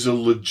 Which is a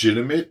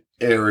legitimate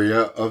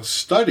area of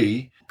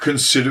study,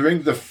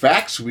 considering the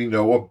facts we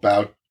know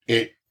about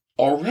it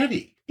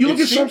already. You look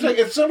at something like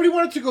if somebody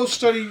wanted to go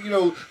study,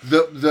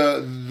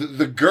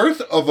 the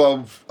girth of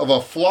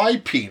a fly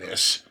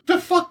penis, the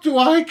fuck do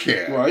I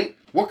care? Right.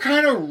 What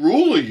kind of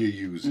rule are you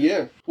using?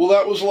 Yeah. Well,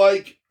 that was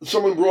like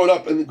someone brought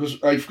up, and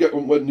because I forget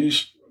what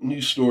news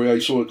story I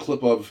saw a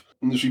clip of,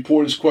 and this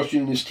reporter is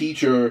questioning his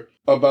teacher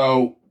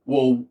about,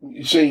 well,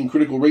 saying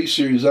critical race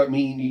theory, does that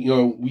mean,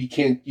 you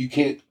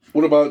can't,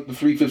 what about the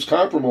 3/5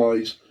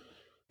 compromise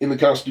in the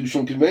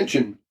Constitutional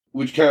Convention,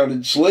 which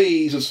counted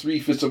slaves as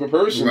 3/5 of a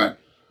person? Right.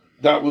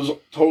 That was a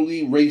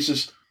totally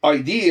racist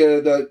idea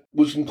that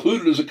was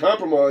included as a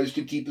compromise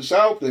to keep the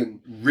South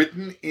in.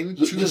 Written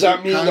into the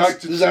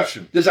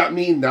Constitution. Does that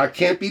mean that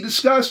can't be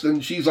discussed?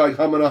 And she's like,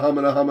 humana.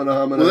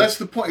 Well, that's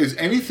the point, is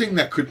anything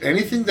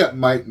that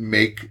might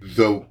make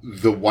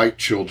the white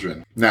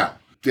children. Now,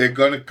 they're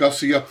going to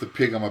gussy up the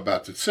pig I'm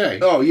about to say.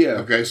 Oh, yeah.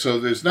 Okay,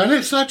 so it's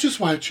not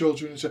just white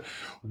children.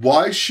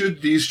 Why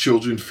should these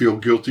children feel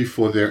guilty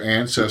for their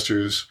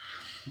ancestors'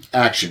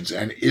 actions?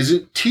 And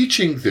isn't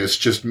teaching this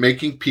just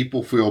making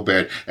people feel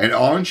bad? And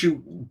aren't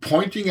you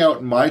pointing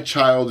out my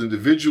child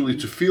individually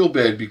to feel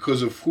bad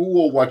because of who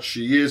or what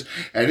she is?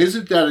 And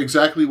isn't that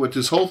exactly what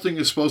this whole thing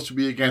is supposed to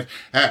be against?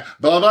 Blah,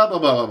 blah, blah,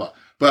 blah, blah.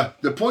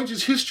 But the point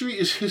is, history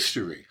is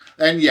history.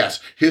 And yes,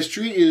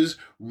 history is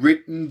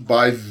written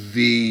by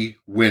the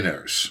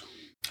winners.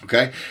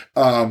 Okay?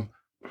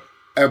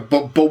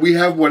 But we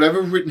have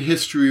whatever written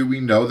history we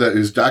know, that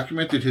is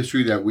documented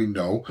history that we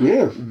know.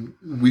 Yeah.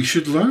 We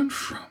should learn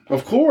from.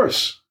 Of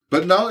course.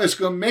 But no, it's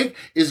gonna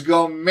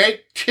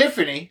make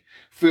Tiffany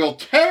feel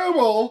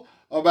terrible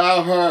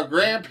about her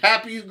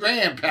grandpappy's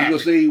grandpappy.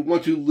 Because they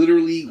want to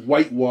literally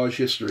whitewash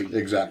history.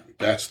 Exactly.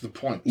 That's the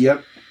point.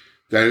 Yep.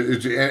 That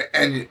is,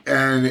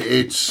 and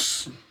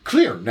it's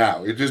clear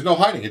now. There's no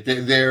hiding it.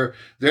 They're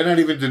not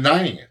even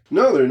denying it.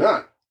 No, they're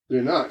not.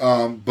 They're not.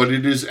 But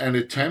it is an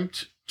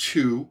attempt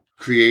to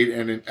create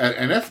an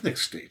ethnic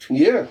state.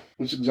 Yeah,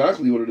 that's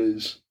exactly what it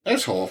is.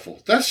 That's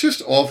awful. That's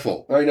just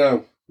awful. I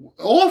know.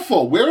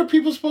 Awful. Where are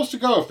people supposed to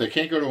go if they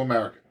can't go to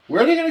America?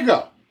 Where are they going to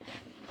go?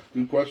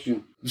 Good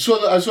question.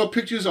 So I saw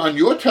pictures on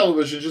your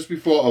television just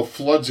before of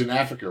floods in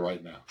Africa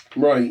right now.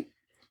 Right.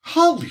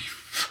 Holy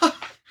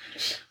fuck.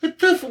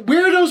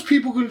 Where are those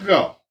people going to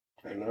go?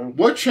 I know.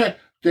 What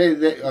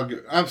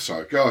I'm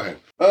sorry. Go ahead.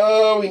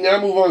 We now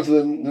move on to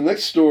the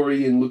next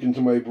story and look into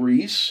my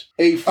briefs.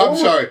 I'm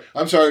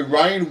sorry.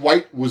 Ryan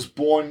White was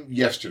born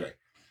yesterday,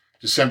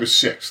 December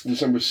 6th.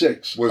 December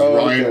 6th. Was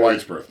Ryan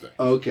White's birthday.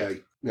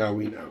 Okay. Now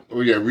we know.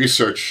 Oh, yeah.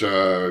 Research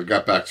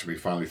got back to me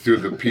finally through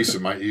the piece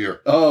in my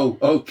ear. Oh,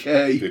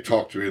 okay. They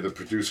talked to me, the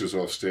producers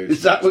off stage.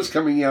 Is that what's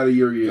coming out of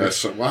your ear?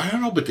 Well, I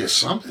don't know, but there's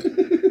something.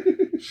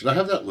 Should I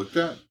have that looked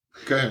at?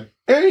 Go ahead.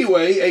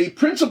 Anyway, a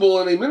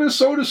principal in a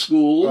Minnesota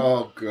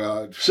school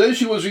says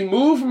she was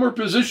removed from her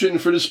position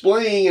for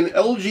displaying an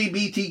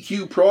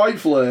LGBTQ pride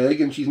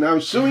flag, and she's now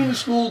suing the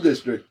school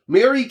district.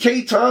 Mary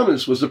Kay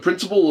Thomas was the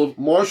principal of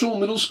Marshall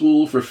Middle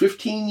School for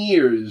 15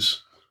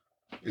 years.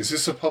 Is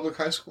this a public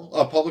high school?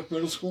 A public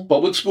middle school?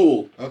 Public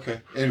school.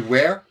 Okay. And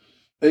where?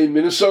 In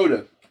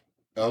Minnesota.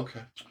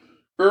 Okay.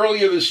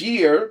 Earlier this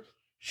year,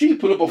 she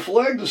put up a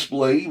flag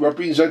display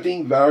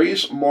representing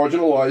various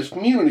marginalized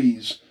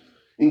communities,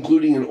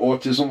 including an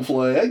autism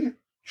flag,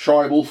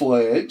 tribal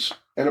flags,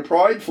 and a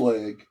pride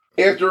flag.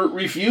 After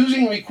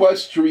refusing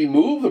requests to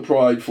remove the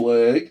pride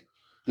flag,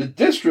 the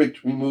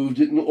district removed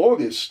it in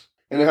August,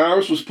 and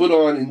Harris was put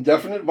on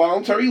indefinite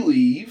voluntary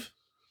leave,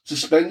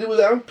 suspended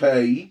without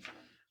pay,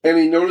 and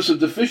a notice of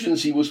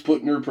deficiency was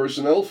put in her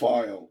personnel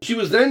file. She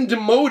was then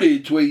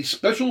demoted to a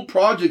special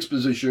projects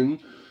position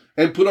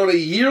and put on a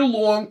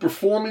year-long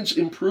performance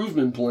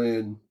improvement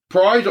plan.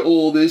 Prior to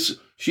all this,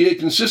 she had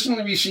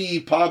consistently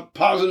received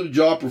positive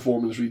job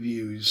performance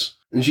reviews,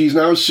 and she's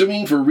now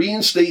suing for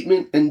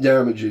reinstatement and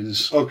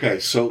damages. Okay,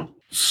 so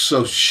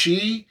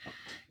she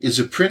is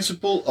a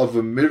principal of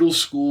a middle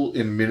school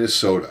in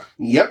Minnesota.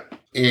 Yep.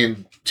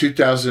 In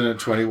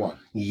 2021.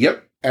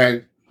 Yep.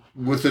 And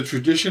with the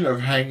tradition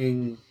of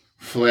hanging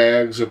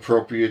flags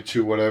appropriate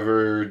to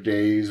whatever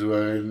days,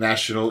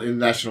 National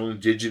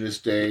Indigenous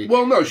Day.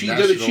 Well, no, she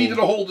did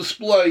a whole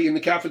display in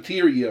the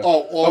cafeteria of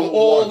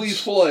all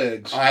these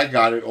flags. I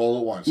got it all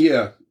at once.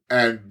 Yeah.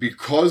 And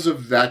because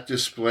of that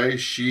display,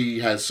 she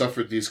has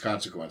suffered these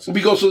consequences.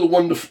 Because of the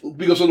one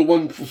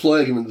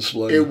flag in the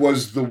display. It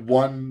was the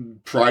one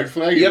pride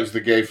flag. Yep. It was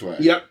the gay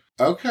flag. Yep.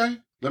 Okay.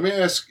 Let me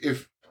ask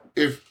if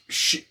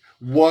she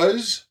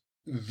was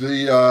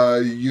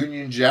the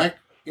Union Jack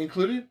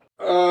included.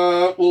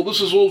 Well, this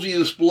is also a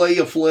display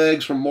of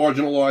flags from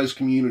marginalized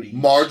communities.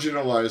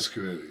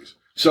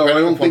 So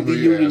I don't think the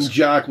Union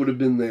Jack would have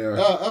been there.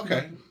 Oh,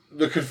 okay.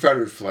 The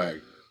Confederate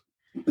flag.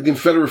 The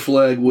Confederate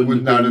flag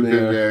would not have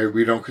been there.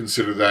 We don't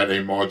consider that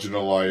a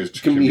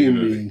marginalized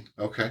community.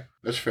 Okay,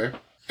 that's fair.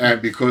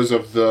 And because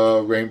of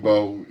the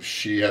rainbow,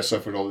 she has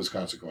suffered all these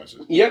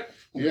consequences. Yep.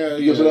 Yeah,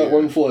 because of that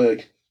one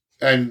flag.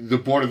 And the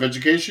Board of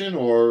Education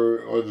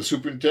or the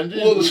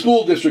superintendent? Well, the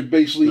school district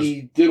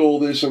basically did all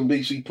this and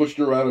basically pushed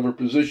her out of her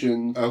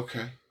position.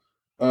 Okay.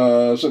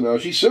 So now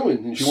she's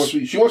suing and she wants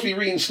to be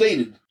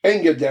reinstated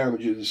and get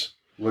damages.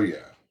 Well,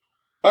 yeah.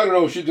 I don't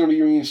know if she's going to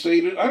be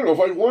reinstated. I don't know if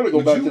I'd want to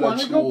go back to that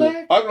school.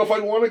 I don't know if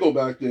I'd want to go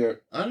back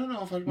there. I don't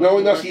know if I'd want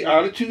knowing that's the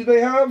attitude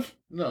they have.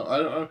 No, I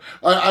don't.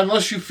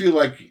 Unless you feel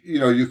like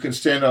you can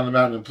stand on the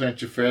mountain and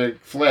plant your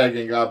flag,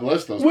 and God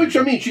bless those. Which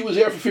people. I mean, she was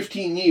there for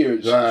 15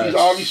 years. She's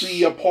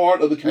obviously a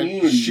part of the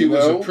community. And she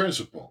was a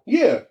principal.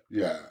 Yeah.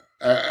 Yeah.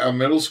 A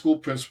middle school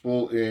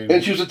principal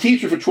and she was a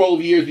teacher for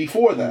 12 years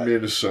before that.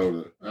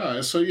 Minnesota. All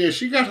right, so yeah,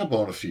 she got her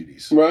bona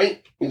fides.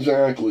 Right?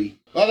 Exactly.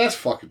 Oh, that's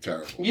fucking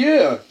terrible.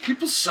 Yeah.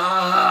 People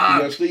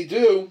suck. Yes, they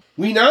do.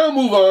 We now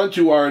move on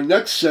to our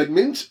next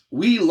segment,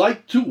 We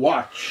Like to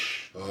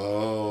Watch.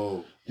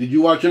 Oh. Did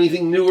you watch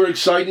anything new or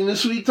exciting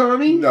this week,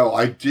 Tommy? No,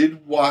 I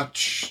did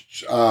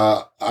watch,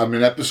 I'm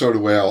an episode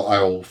away,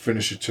 I'll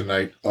finish it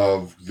tonight,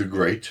 of The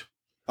Great.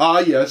 Ah,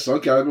 yes.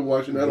 Okay, I've been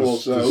watching that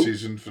also. The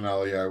season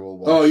finale I will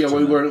watch. Oh, yeah,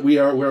 we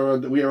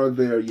aren't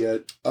there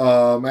yet.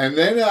 And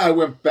then I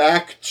went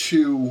back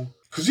to,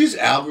 because these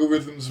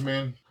algorithms,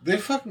 man, they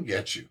fucking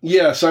get you.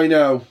 Yes, I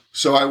know.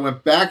 So I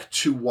went back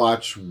to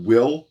watch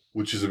Will,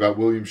 which is about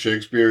William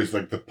Shakespeare. It's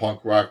like the punk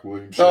rock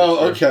William Shakespeare.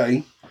 Oh,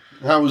 okay.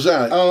 How was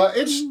that?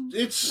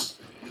 It's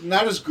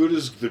not as good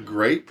as The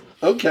Great.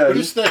 Okay. But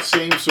it's that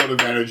same sort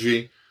of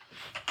energy,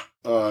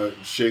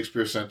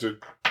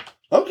 Shakespeare-centered.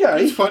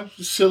 Okay. It's fun.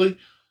 It's silly.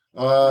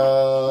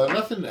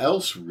 Nothing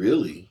else,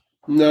 really.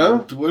 No?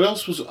 What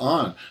else was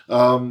on?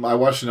 I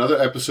watched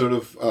another episode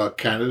of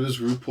Canada's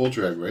RuPaul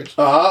Drag Race.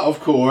 Of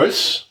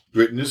course.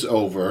 Britain is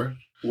over.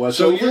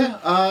 What's over?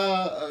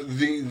 Yeah,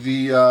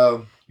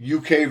 the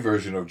UK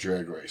version of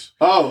Drag Race.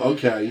 Oh,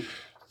 okay.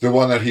 The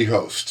one that he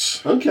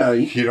hosts.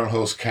 Okay. He don't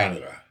host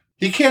Canada.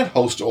 He can't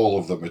host all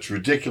of them. It's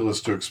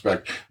ridiculous to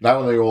expect. Not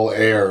when they all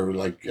air,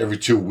 like every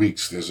 2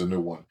 weeks there's a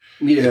new one.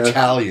 Yeah.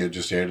 Italia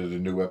just added a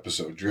new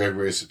episode. Drag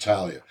Race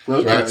Italia.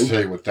 Okay. So I have to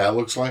tell you what that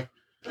looks like.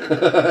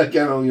 I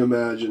can only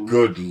imagine.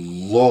 Good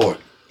Lord.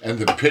 And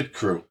the pit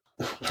crew.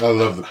 I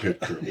love the pit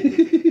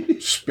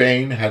crew.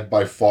 Spain had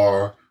by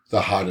far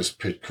the hottest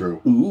pit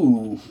crew.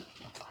 Ooh.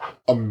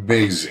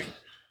 Amazing.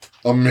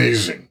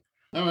 Amazing.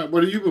 All right,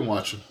 what have you been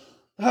watching?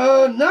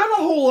 Not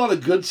a whole lot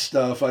of good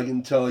stuff, I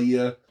can tell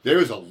you. There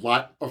is a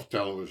lot of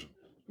television.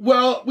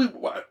 Well,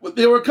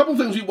 there were a couple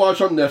things we watched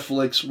on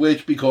Netflix,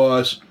 which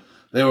because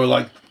they were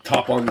like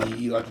top on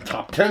the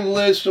top 10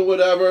 list or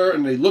whatever,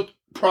 and they looked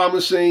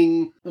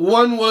promising.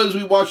 One was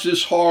we watched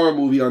this horror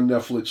movie on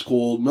Netflix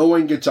called No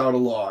One Gets Out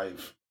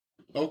Alive.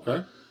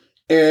 Okay.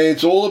 And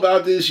it's all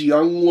about this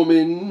young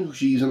woman.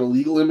 She's an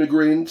illegal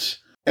immigrant.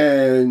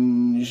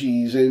 And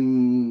she's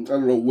in, I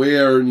don't know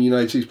where in the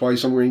United States, probably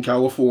somewhere in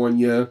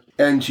California.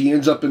 And she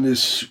ends up in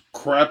this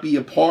crappy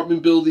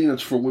apartment building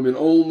that's for women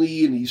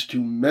only, and these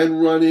two men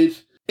run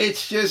it.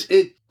 It's just,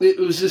 it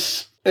was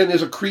just, and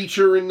there's a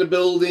creature in the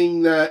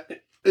building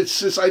that, it's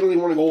just, I don't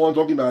even want to go on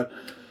talking about it.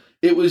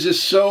 It was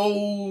just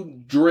so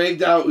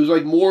dragged out. It was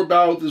like more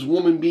about this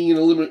woman being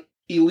an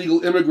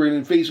illegal immigrant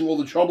and facing all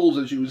the troubles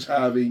that she was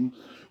having,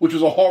 which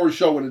was a horror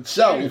show in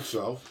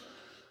itself.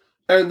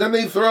 And then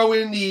they throw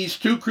in these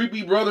two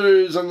creepy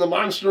brothers and the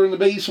monster in the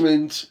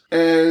basement,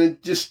 and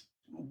it just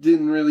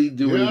didn't really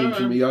do anything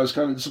for me. I was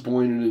kind of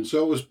disappointed.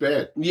 So it was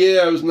bad.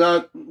 Yeah, it was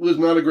not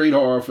a great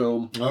horror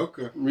film.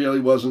 Okay. It really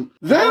wasn't.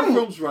 Horror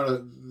films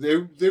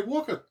they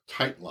walk a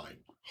tight line,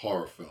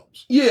 horror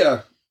films.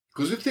 Yeah.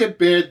 Because if they're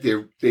bad,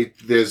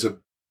 there's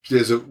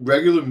a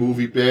regular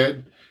movie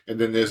bad, and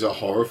then there's a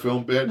horror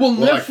film bad. Well,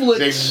 Netflix...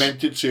 they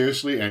meant it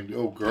seriously, and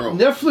oh, girl.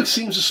 Netflix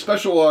seems to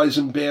specialize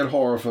in bad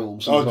horror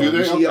films. Sometimes. Oh, do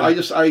they?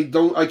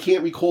 Okay. I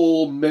can't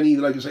recall many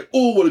that I can say,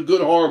 oh, what a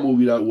good horror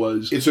movie that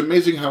was. It's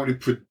amazing how many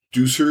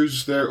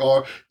producers there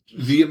are.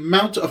 The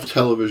amount of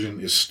television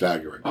is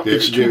staggering.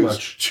 It's too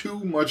much.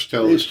 Too much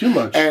television. It's too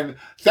much. And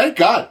thank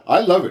God.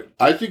 I love it.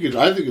 I think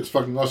it's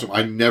fucking awesome.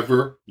 I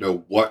never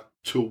know what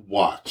to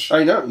watch.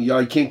 I know. Yeah,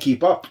 I can't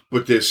keep up.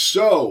 But there's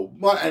so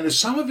much, and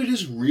some of it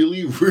is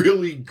really,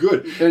 really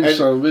good. And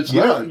some of it's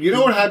not. You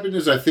know what happened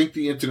is I think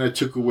the internet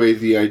took away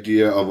the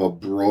idea of a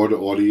broad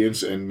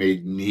audience and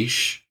made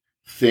niche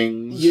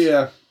things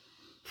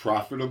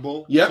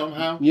profitable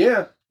somehow.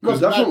 Yeah. No,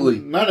 definitely.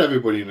 Not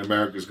everybody in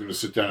America is going to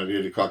sit down at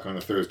 8 o'clock on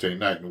a Thursday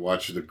night and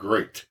watch The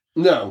Great.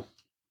 No,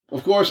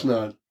 of course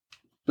not.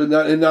 But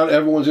not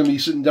everyone's going to be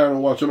sitting down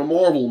and watching a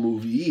Marvel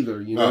movie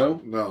either, you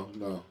know?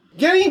 No.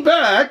 Getting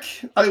back,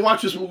 I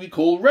watched this movie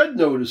called Red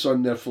Notice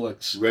on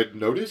Netflix. Red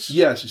Notice?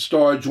 Yes, it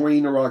starred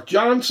Dwayne "The Rock"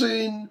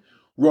 Johnson,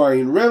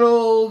 Ryan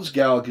Reynolds,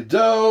 Gal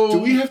Gadot. Do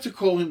we have to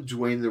call him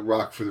Dwayne "The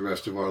Rock" for the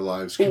rest of our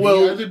lives? Can he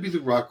either be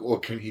The Rock or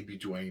can he be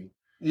Dwayne?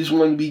 You just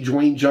want to be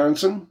Dwayne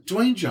Johnson?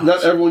 Dwayne Johnson.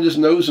 Not everyone just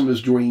knows him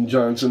as Dwayne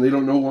Johnson. They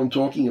don't know who I'm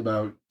talking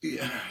about.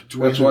 Yeah,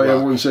 That's why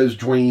everyone says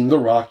Dwayne "The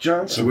Rock"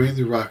 Johnson. Dwayne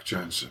 "The Rock"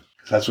 Johnson.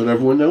 That's what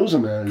everyone knows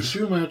him as. Could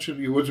you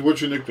imagine?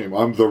 What's your nickname?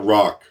 I'm The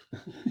Rock.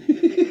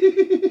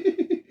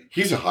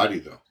 He's a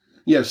hottie, though.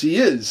 Yes, he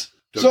is.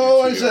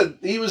 So I said,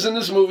 he was in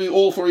this movie.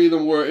 All three of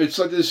them were. It's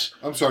like this.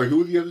 I'm sorry, who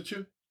were the other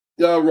two?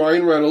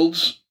 Ryan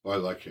Reynolds. Oh, I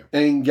like him.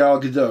 And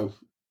Gal Gadot.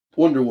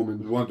 Wonder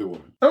Woman.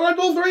 I like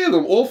all three of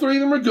them. All three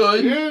of them are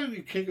good. Yeah,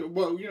 you can't.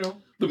 Well, you know.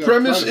 The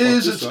premise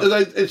is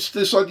it's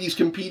this like these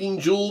competing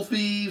jewel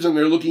thieves, and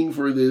they're looking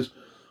for this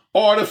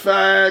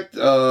artifact.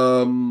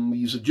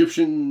 These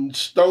Egyptian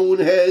stone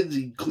heads.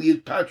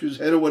 Cleopatra's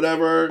head or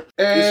whatever.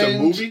 And it's a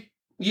movie.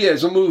 Yeah,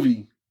 it's a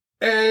movie,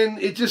 and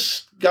it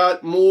just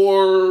got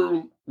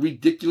more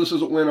ridiculous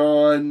as it went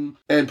on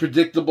and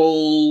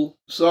predictable.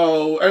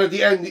 So, and at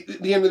the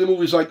end of the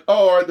movie is like,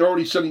 oh, all right, they're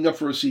already setting up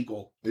for a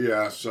sequel.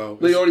 Yeah, so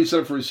they already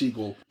set up for a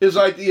sequel. It's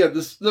like,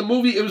 the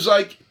movie. It was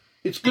like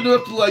it's good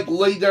enough to like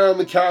lay down on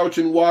the couch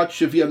and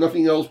watch if you have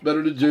nothing else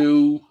better to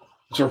do.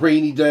 It's a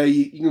rainy day.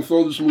 You can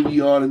throw this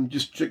movie on and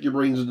just check your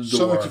brains at the door.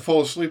 Something to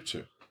fall asleep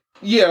to.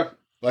 Yeah,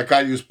 like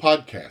I use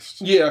podcasts.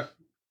 Yeah,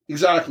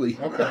 exactly.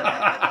 Okay.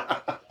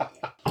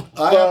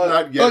 I have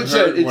not yet. Like I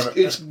said,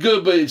 it's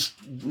good, but it's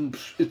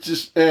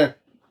just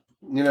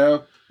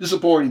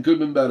disappointing. Could have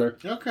been better.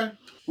 Okay.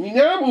 We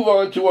now move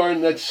on to our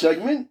next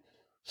segment: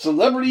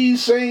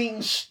 celebrities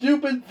saying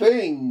stupid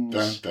things.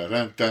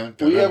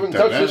 We haven't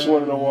touched this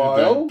one in a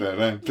while.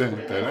 And I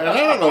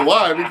don't know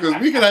why,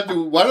 because we could have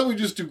to. Why don't we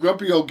just do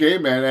Grumpy Old Gay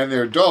Men and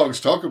their dogs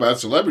talk about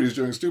celebrities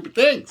doing stupid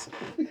things?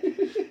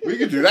 We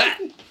could do that,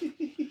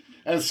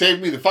 and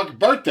save me the fucking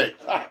birthday.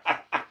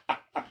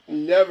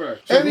 Never.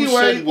 So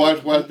anyway,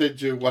 what they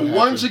do? What happened?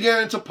 Once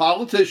again, it's a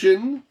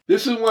politician.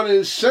 This one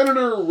is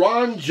Senator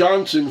Ron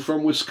Johnson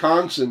from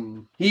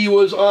Wisconsin. He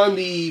was on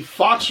the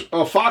Fox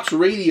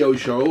radio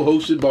show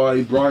hosted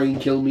by Brian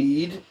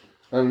Kilmeade.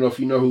 I don't know if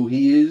you know who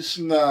he is.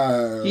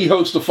 No. He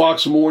hosts the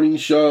Fox Morning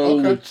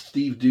Show with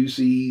Steve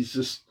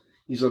Doocy.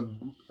 He's a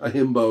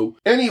himbo.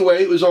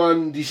 Anyway, it was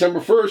on December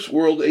 1st,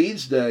 World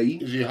AIDS Day.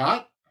 Is he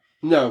hot?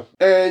 No.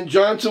 And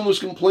Johnson was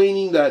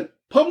complaining that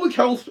public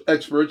health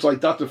experts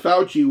like Dr.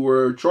 Fauci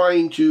were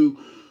trying to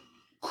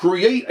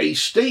create a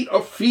state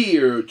of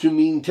fear to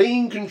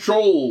maintain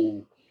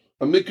control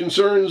amid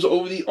concerns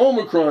over the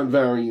Omicron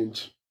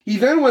variant. He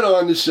then went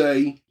on to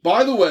say,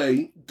 by the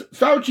way,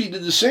 Fauci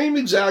did the same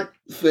exact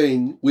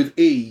thing with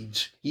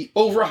AIDS. He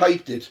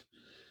overhyped it.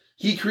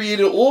 He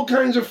created all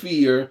kinds of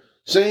fear,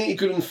 saying it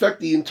could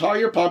infect the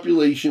entire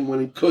population when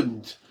it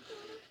couldn't.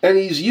 And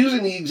he's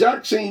using the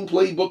exact same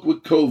playbook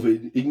with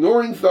COVID,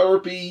 ignoring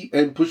therapy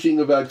and pushing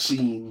a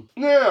vaccine.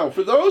 Now,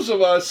 for those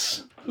of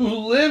us who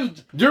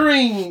lived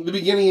during the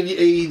beginning of the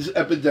AIDS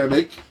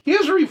epidemic,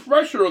 here's a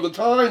refresher of the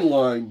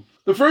timeline.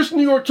 The first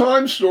New York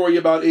Times story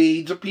about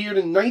AIDS appeared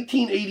in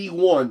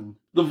 1981.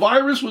 The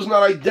virus was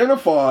not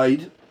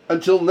identified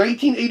until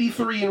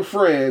 1983 in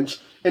France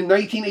and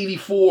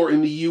 1984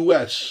 in the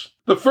U.S.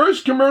 The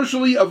first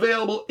commercially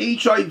available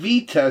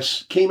HIV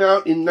tests came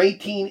out in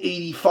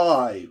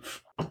 1985.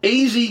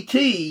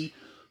 AZT,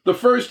 the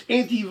first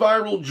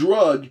antiviral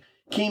drug,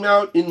 came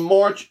out in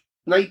March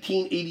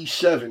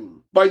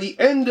 1987. By the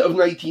end of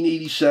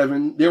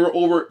 1987, there were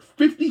over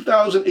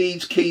 50,000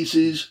 AIDS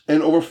cases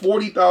and over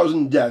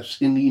 40,000 deaths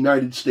in the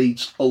United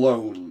States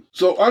alone.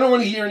 So I don't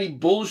want to hear any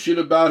bullshit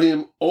about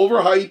him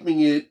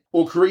overhyping it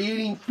or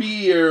creating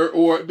fear,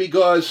 or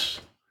because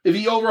if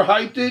he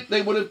overhyped it,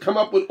 they would have come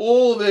up with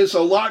all of this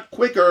a lot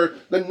quicker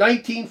than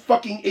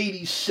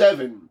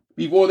 1987.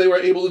 Before they were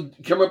able to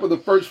come up with the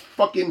first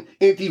fucking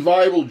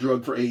antiviral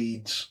drug for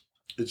AIDS.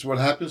 It's what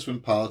happens when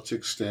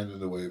politics stand in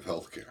the way of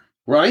healthcare.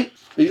 Right?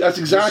 That's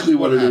exactly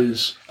what it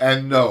is.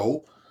 And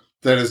no,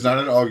 that is not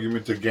an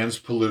argument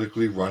against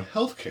politically run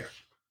healthcare.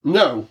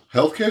 No.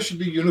 Healthcare should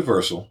be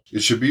universal.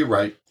 It should be a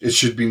right. It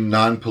should be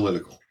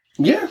non-political.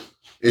 Yeah.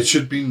 It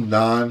should be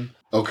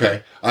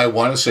okay, I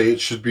want to say it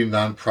should be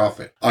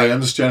non-profit. I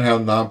understand how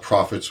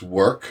non-profits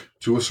work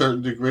to a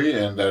certain degree,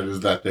 and that is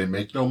that they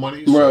make no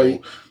money. So,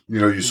 right.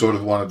 You sort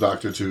of want a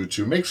doctor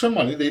to make some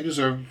money. They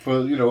deserve,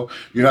 you're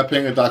not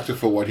paying a doctor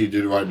for what he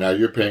did right now.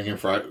 You're paying him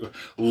for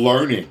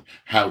learning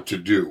how to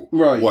do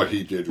what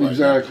he did right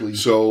exactly. now.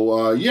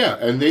 So,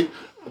 and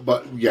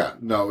But yeah,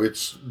 no,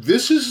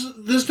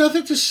 there's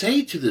nothing to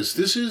say to this.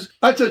 This is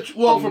for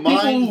mind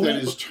people that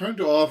is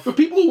turned off. For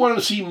people who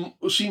want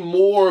to see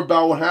more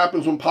about what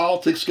happens when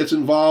politics gets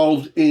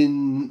involved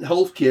in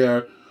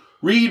healthcare,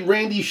 read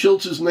Randy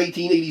Schultz's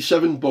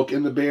 1987 book,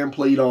 And the Band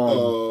Played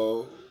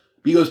On.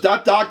 Because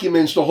that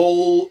documents the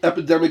whole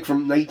epidemic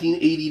from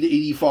 1980 to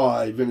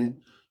 85, and it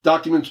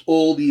documents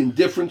all the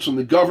indifference from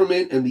the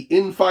government and the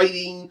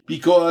infighting,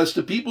 because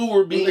the people who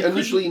were being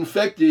initially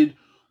infected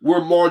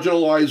were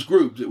marginalized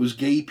groups. It was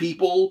gay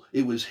people,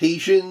 it was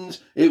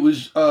Haitians, it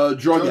was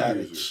drug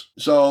addicts.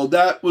 So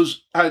that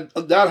had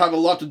a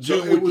lot to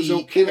do with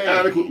the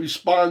inadequate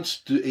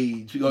response to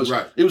AIDS, because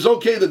it was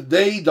okay that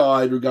they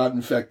died or got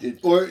infected.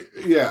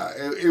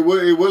 It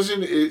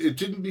wasn't. It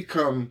didn't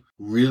become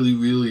really,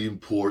 really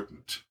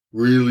important.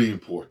 Really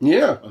important.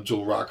 Yeah.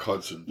 Until Rock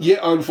Hudson died. Yeah,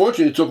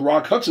 unfortunately, it took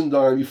Rock Hudson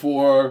dying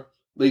before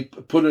they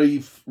put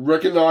a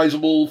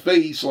recognizable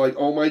face like,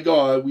 oh my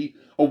God,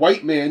 a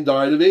white man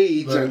died of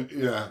AIDS. And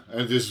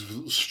this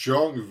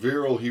strong,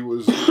 virile, he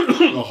was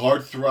the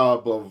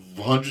heartthrob of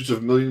hundreds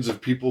of millions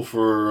of people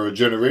for a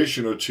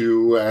generation or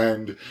two.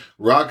 And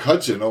Rock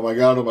Hudson, oh my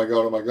God,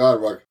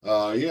 Rock.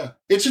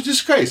 It's a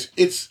disgrace.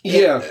 It's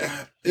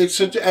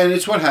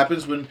what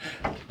happens when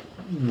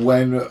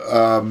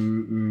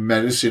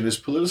medicine is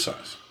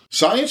politicized.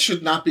 Science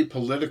should not be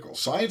political.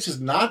 Science is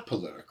not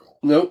political.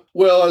 No.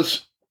 Well,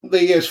 as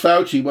they asked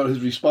Fauci what his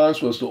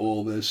response was to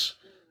all this,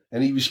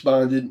 and he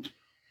responded,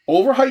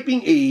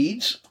 overhyping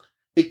AIDS,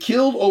 it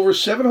killed over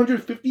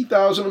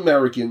 750,000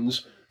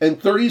 Americans and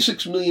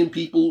 36 million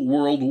people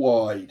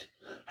worldwide.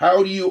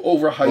 How do you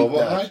overhype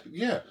that?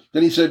 Yeah.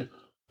 Then he said,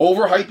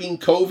 overhyping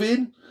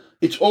COVID,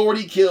 it's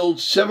already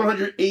killed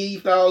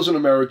 780,000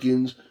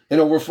 Americans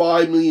and over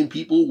 5 million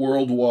people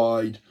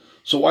worldwide.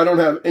 So I don't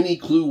have any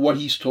clue what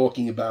he's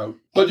talking about.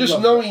 But just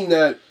knowing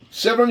that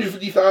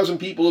 750,000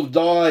 people have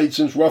died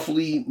since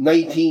roughly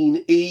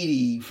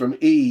 1980 from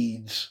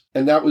AIDS,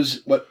 and that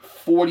was,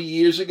 40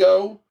 years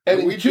ago?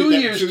 And in 2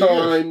 years'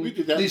 time,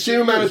 the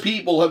same amount of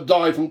people have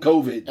died from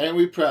COVID. And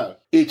we're proud.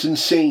 It's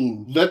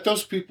insane. Let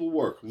those people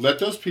work. Let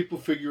those people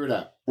figure it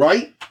out.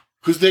 Right?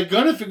 Because they're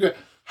going to figure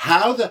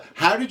out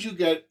how did you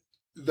get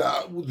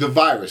the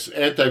virus,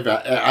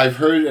 I've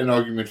heard an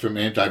argument from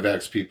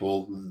anti-vax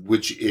people,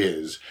 which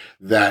is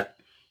that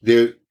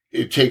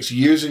it takes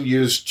years and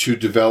years to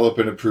develop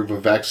and approve a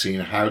vaccine.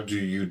 How do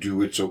you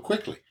do it so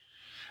quickly?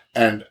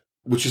 And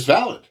which is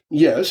valid.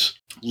 Yes.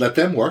 Let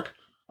them work.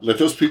 Let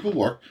those people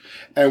work.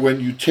 And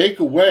when you take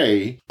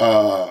away,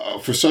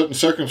 for certain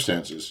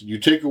circumstances, you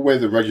take away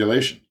the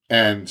regulation.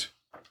 And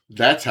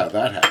that's how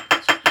that happens.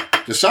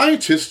 The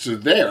scientists are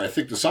there. I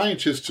think the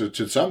scientists are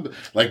to some,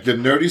 like the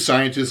nerdy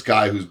scientist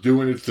guy who's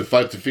doing it to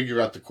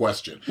figure out the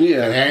question.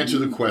 Yeah. And answer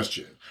the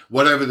question.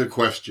 Whatever the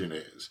question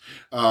is.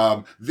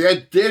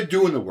 They're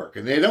doing the work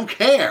and they don't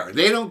care.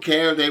 They don't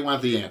care. They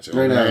want the answer.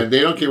 Right. And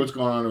they don't care what's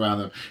going on around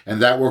them.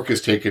 And that work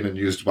is taken and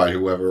used by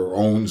whoever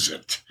owns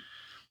it.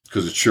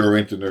 Because it sure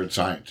ain't the nerd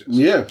scientist.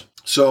 Yeah.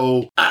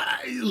 So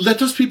let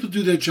those people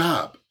do their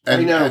job.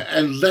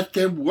 And let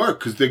them work.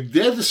 Because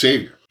they're the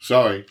savior.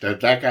 Sorry, that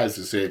guy's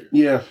the savior.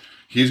 Yeah.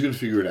 He's going to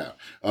figure it out.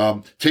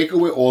 Take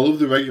away all of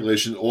the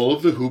regulations, all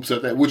of the hoops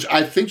which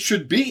I think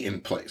should be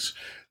in place.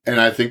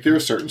 And I think there are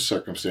certain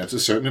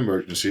circumstances, certain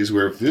emergencies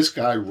where if this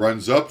guy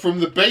runs up from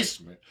the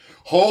basement,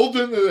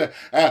 holding the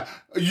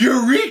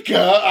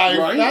Eureka,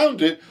 I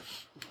found it,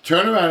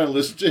 turn around and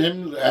listen to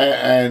him,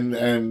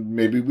 and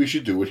maybe we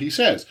should do what he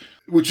says.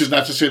 Which is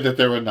not to say that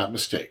there are not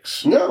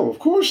mistakes. No, of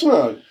course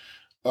not.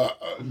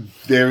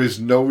 There is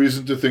no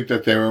reason to think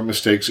that there are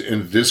mistakes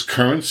in this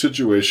current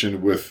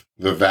situation with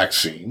the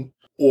vaccine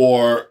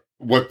or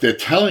what they're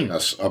telling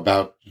us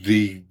about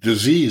the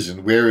disease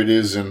and where it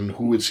is and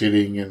who it's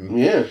hitting. And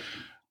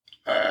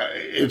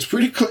it's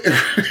pretty clear.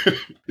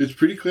 It's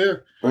pretty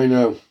clear. I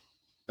know.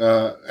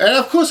 And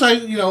of course,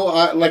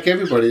 like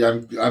everybody,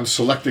 I'm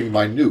selecting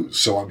my news,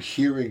 so I'm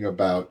hearing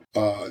about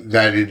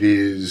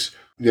that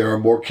there are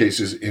more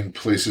cases in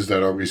places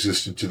that are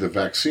resistant to the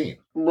vaccine.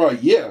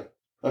 Right. Yeah.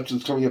 That's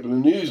what's coming up in the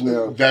news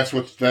now. That's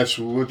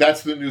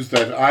the news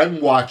that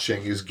I'm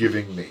watching is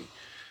giving me.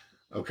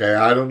 Okay,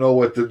 I don't know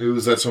what the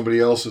news that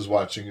somebody else is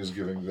watching is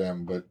giving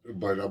them, but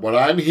what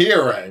I'm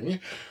hearing,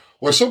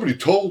 or somebody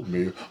told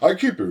me, I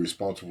can't be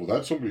responsible for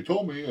that. Somebody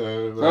told me.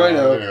 I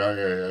know.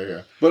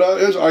 Yeah. But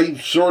I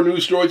saw a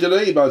news story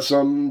today about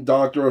some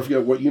doctor, I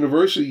forget what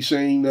university,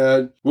 saying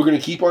that we're going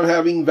to keep on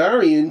having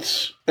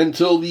variants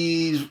until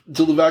the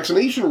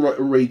vaccination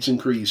rates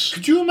increase.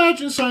 Could you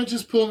imagine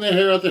scientists pulling their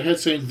hair out their head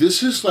saying,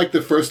 this is like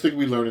the first thing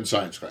we learn in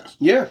science class?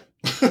 Yeah.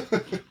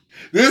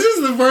 This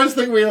is the first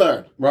thing we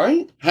learned.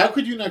 Right? How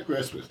could you not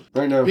grasp it?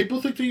 I know.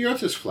 People think the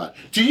earth is flat.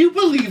 Do you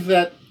believe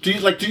that? Do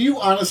you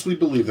honestly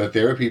believe that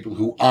there are people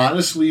who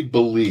honestly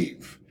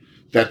believe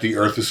that the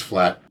Earth is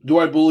flat? Do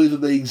I believe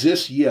that they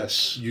exist?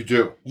 Yes. You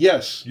do.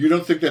 Yes. You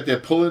don't think that they're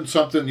pulling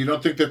something. You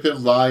don't think that they're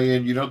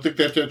lying. You don't think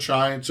that they're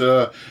trying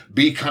to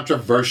be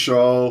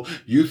controversial.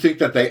 You think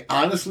that they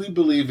honestly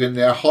believe in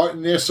their heart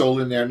and their soul,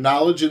 in their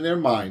knowledge and their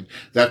mind,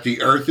 that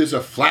the Earth is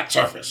a flat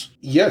surface.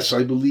 Yes,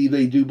 I believe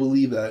they do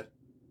believe that.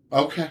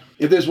 Okay.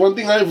 If there's one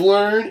thing I've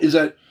learned is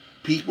that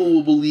people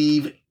will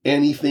believe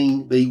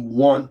anything they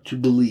want to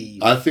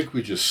believe. I think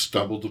we just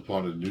stumbled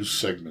upon a new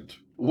segment.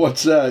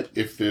 What's that?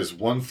 If there's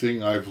one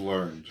thing I've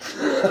learned.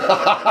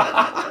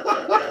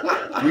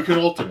 We can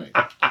alternate.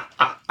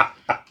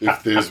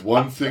 If there's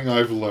one thing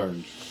I've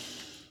learned.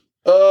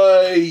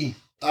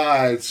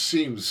 It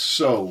seems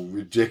so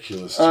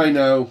ridiculous. I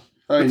know.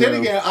 But then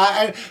again,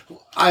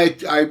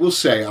 I will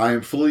say I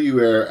am fully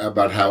aware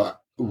about how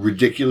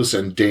ridiculous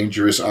and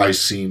dangerous I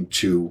seem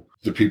to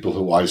the people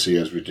who I see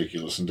as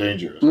ridiculous and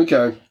dangerous.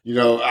 Okay.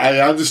 I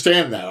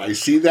understand that. I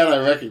see that. I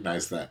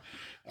recognize that.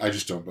 I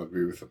just don't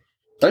agree with them.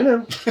 I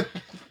know.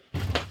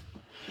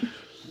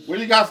 What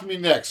do you got for me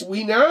next?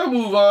 We now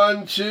move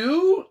on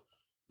to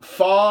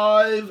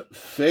 5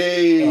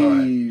 faves. All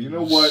right. You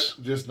know what?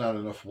 There's not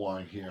enough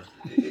wine here.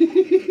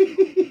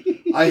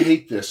 I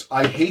hate this.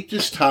 I hate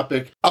this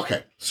topic.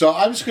 Okay, so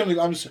I'm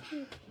just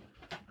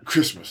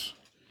Christmas.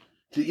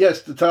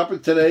 Yes, the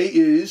topic today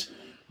is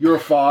your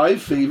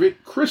 5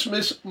 favorite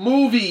Christmas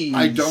movies.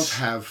 I don't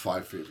have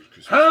 5 favorite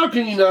Christmas movies. How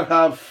can you not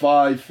have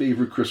 5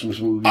 favorite Christmas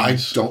movies? I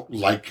don't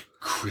like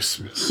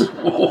Christmas.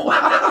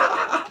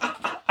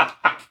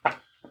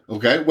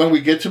 Okay, when we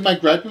get to my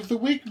gripe of the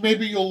week,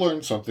 maybe you'll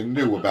learn something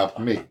new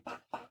about me.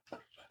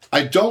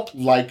 I don't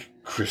like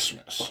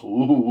Christmas.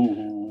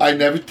 Ooh. I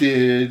never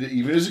did.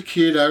 Even as a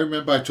kid, I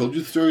remember I told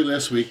you the story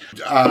last week.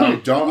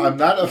 I'm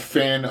not a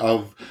fan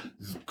of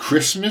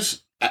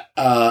Christmas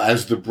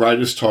as the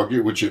brightest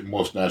target, which it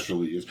most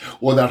naturally is,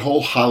 or that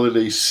whole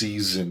holiday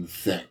season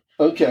thing.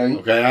 Okay.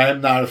 Okay, I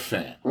am not a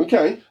fan.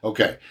 Okay.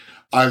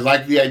 I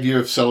like the idea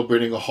of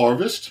celebrating a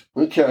harvest.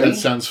 Okay. That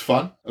sounds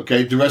fun.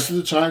 Okay, the rest of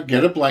the time,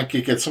 get a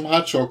blanket, get some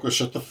hot chocolate,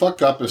 shut the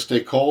fuck up, and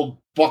stay cold.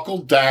 Buckle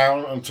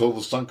down until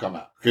the sun come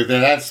out. Okay,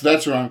 that's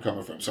where I'm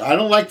coming from. So I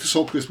don't like this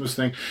whole Christmas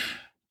thing.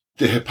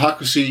 The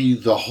hypocrisy,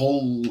 the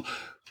whole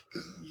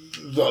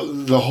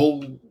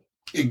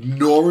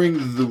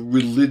ignoring the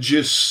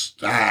religious.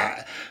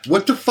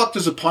 What the fuck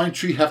does a pine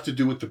tree have to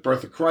do with the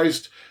birth of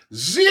Christ?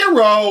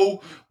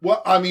 Zero.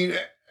 Well, I mean,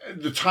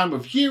 the time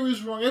of year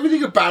is wrong.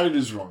 Everything about it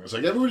is wrong. It's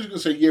like everybody's going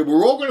to say, yeah,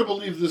 we're all going to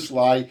believe this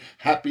lie,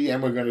 happy,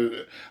 and we're going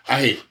to... I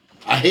hate it.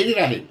 I hate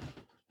it.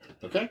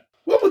 Okay?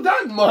 Well, with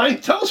that in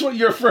mind, tell us what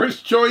your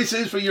first choice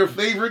is for your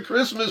favorite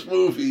Christmas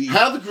movie.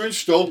 How the Grinch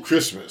Stole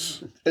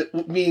Christmas.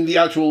 Meaning the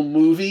actual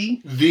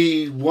movie?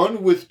 The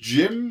one with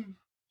Jim...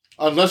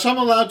 Unless I'm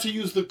allowed to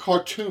use the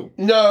cartoon.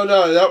 No,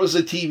 that was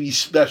a TV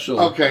special.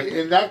 Okay,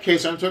 in that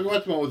case, I'm talking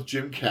about the one with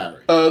Jim Carrey.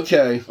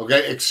 Okay.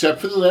 Okay,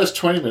 except for the last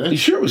 20 minutes. You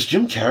sure it was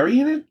Jim Carrey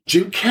in it?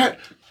 Jim Carrey.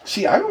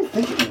 See, I don't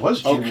think it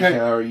was Jim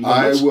Carrey.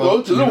 Let's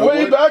go to the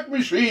Wayback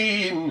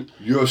Machine.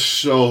 You're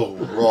so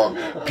wrong.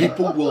 If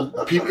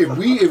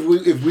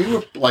we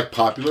were like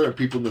popular and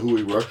people knew who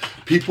we were,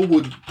 people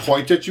would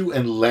point at you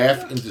and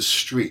laugh in the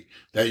street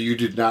that you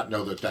did not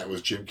know that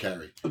was Jim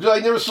Carrey. Because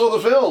I never saw the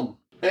film.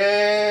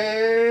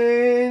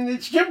 And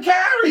it's Jim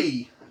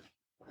Carrey.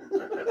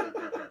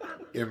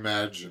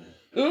 Imagine.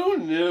 Who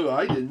knew?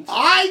 I didn't.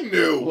 I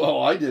knew.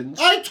 Well, I didn't.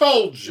 I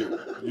told you.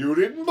 You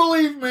didn't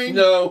believe me.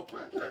 No.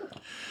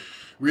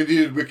 We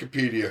needed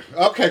Wikipedia.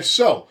 Okay,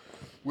 so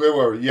where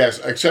were we? Yes,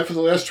 except for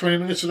the last 20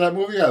 minutes of that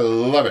movie, I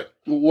love it.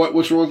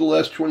 What's wrong with the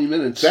last 20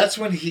 minutes? That's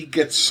when he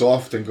gets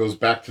soft and goes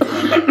back to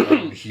them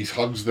and he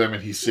hugs them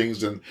and he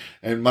sings and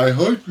my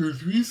heart grew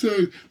 3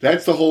 sides.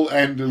 That's the whole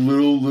end. The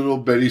little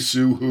Betty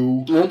Sue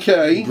who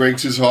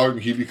breaks his heart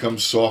and he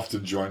becomes soft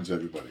and joins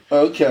everybody.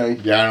 Okay.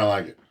 Yeah, I don't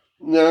like it.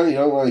 No, you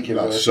don't like it.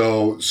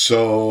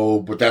 No,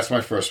 but that's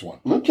my first one.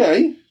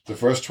 Okay. The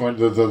first one,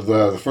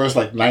 the first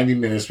like 90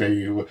 minutes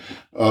maybe of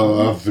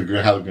How the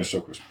Grinch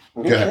Stole Christmas.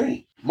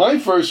 Okay. My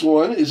first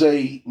one is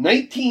a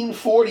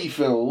 1940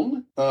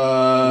 film.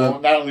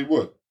 Natalie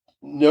Wood.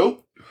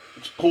 Nope.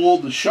 It's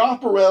called The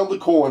Shop Around the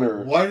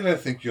Corner. Why did I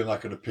think you're not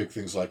going to pick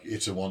things like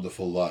It's a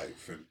Wonderful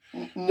Life?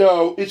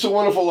 No, It's a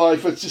Wonderful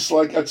Life. It's just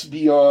like, that's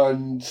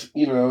beyond,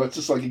 it's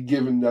just like a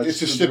given.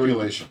 It's a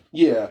stipulation.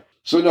 Yeah.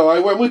 So no, I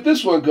went with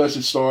this one because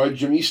it starred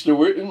Jimmy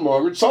Stewart and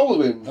Margaret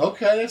Sullivan.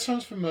 Okay, that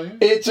sounds familiar.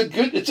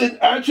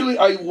 Actually,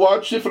 I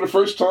watched it for the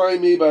first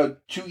time maybe about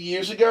 2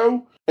 years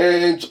ago.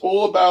 And it's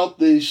all about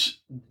this,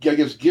 I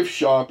guess, gift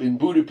shop in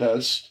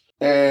Budapest.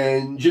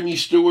 And Jimmy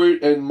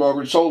Stewart and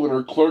Margaret Sullivan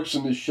are clerks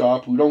in this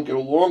shop who don't get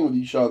along with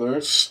each other.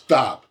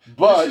 Stop.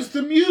 But this is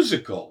the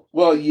musical.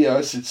 Well,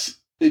 yes,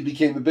 it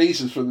became the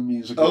basis for the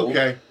musical.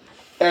 Okay.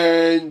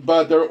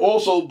 But they're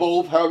also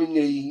both having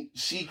a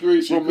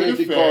secret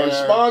romantic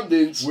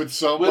correspondence with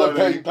somebody. With a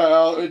pen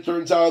pal. And it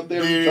turns out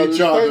they're each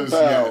other's pen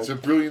pal. Yeah, it's a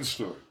brilliant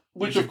story.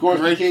 Which, of course,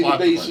 became the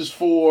basis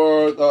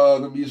for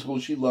the musical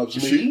She Loves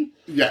Me.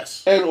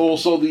 Yes. And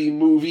also the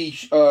movie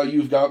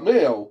You've Got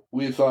Mail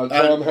with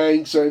Tom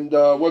Hanks and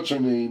what's her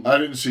name? I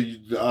didn't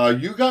see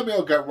You Got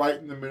Mail got right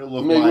in the middle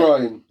of Meg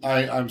Ryan.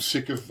 I'm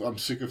sick of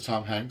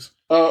Tom Hanks.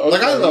 Okay.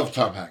 Like, I love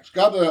Tom Hanks.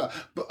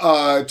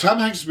 Tom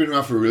Hanks has been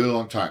around for a really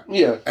long time.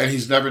 Yeah. And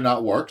he's never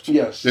not worked.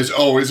 Yes. There's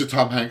always a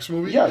Tom Hanks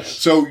movie. Yes.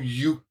 So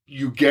you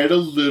get a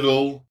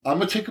little... I'm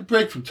going to take a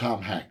break from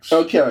Tom Hanks.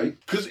 Okay.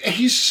 Because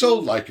he's so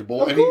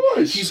likable. Of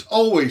course. He's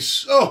always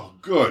so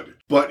good.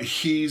 But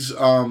he's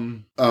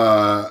always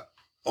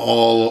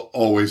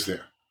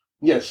there.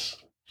 Yes.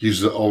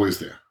 He's always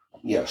there.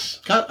 Yes.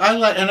 I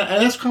like, and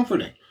that's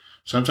comforting.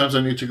 Sometimes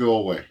I need to go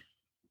away.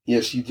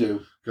 Yes, you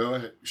do. Go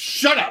ahead.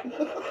 Shut up!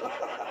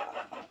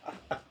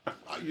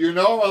 You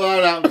know I'm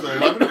allowed out until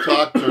 11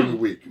 o'clock during the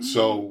week.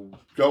 So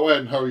go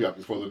ahead and hurry up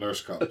before the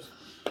nurse comes.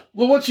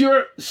 Well, what's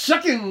your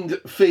second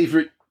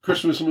favorite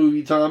Christmas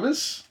movie,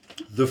 Thomas?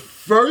 The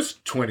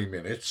first 20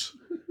 minutes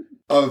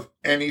of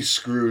any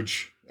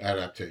Scrooge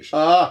adaptation.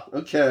 Ah,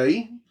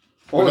 okay.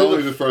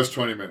 Only the first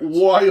 20 minutes.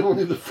 Why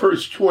only the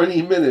first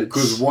 20 minutes?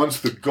 Because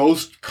once the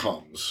ghost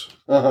comes,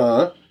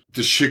 the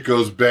shit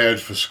goes bad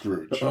for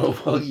Scrooge.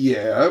 Oh, well,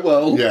 yeah,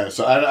 well. Yeah,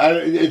 so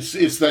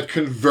it's that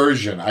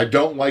conversion. I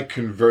don't like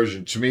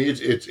conversion. To me,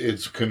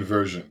 it's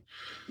conversion.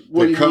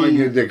 They're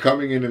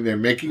coming in and they're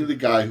making the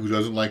guy who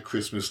doesn't like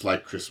Christmas.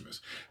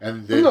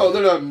 And no,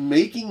 they're not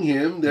making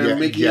him. They're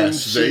making him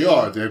they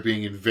are. They're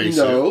being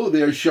invasive. No,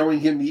 they're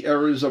showing him the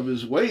errors of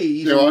his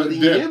ways and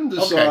letting him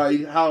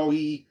decide how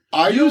he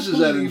uses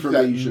that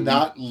information. That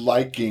not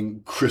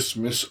liking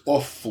Christmas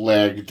or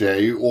Flag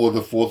Day or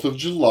the 4th of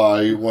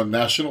July or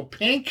National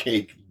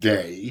Pancake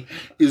Day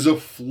is a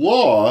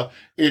flaw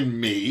in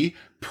me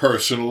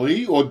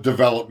personally or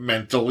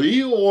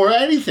developmentally or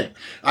anything.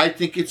 I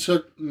think it's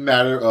a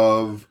matter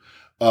of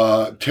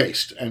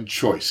taste and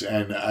choice,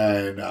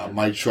 and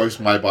my choice,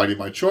 my body,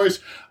 my choice.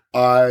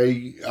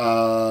 I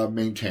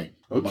maintain.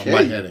 Okay.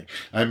 My heading.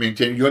 I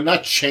maintain. You're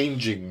not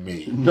changing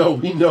me. No,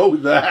 we know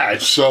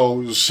that.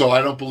 So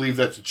I don't believe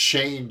that the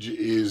change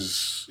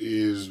is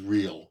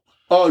real.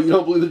 Oh, you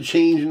don't believe the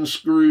change in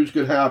Scrooge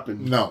could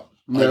happen? No.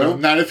 No?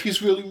 Not if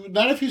he's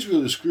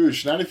really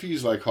Scrooge. Not if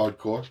he's like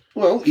hardcore.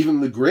 Well,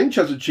 even the Grinch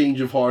has a change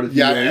of heart at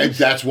the end. Yeah, and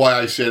that's why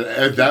I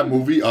said that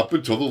movie up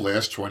until the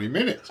last 20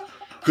 minutes.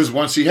 Because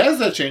once he has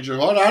that change of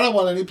heart, I don't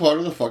want any part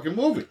of the fucking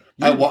movie.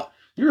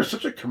 You're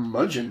such a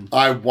curmudgeon.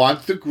 I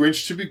want the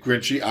Grinch to be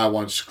Grinchy. I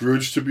want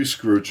Scrooge to be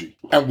Scroogey.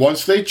 And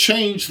once they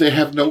change, they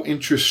have no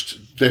interest.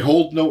 They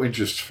hold no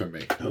interest for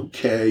me.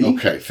 Okay.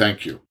 Okay,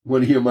 thank you.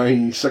 Want to hear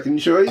my second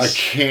choice? I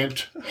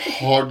can't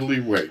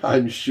hardly wait.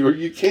 I'm sure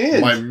you can.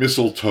 My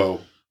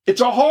mistletoe. It's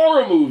a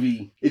horror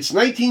movie. It's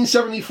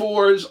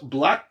 1974's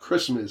Black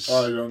Christmas.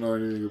 I don't know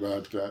anything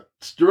about that.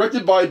 It's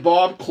directed by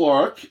Bob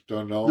Clark.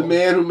 Don't know. The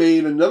man who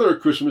made another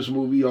Christmas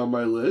movie on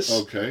my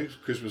list. Okay,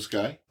 Christmas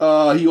guy.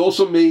 He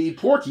also made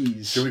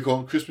Porky's. Can we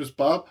call him Christmas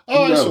Bob?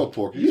 Oh, no. I saw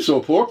Porky's. You saw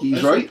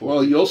Porky's, right?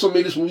 Well, he also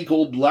made this movie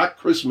called Black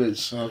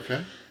Christmas.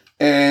 Okay.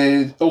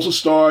 And also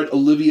starred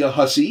Olivia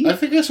Hussey. I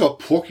think I saw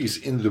Porky's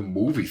in the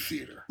movie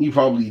theater. You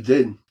probably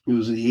did. It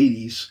was in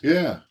the 80s.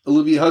 Yeah.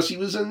 Olivia Hussey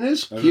was in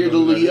this. Keir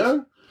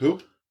Dalia. Who?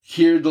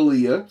 Keir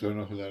Dalia. Don't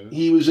know who that is.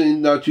 He was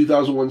in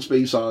 2001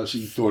 Space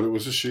Odyssey. Thought it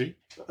was a she.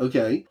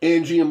 Okay.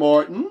 Andrea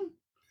Martin.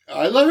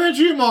 I love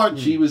Andrea Martin.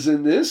 She was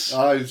in this.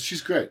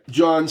 She's great.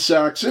 John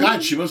Saxon.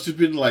 God, she must have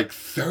been like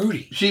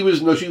 30. She was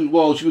in her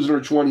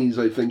 20s,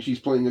 I think. She's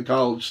playing a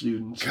college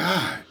student.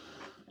 God.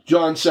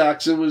 John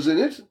Saxon was in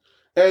it.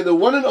 And the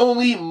one and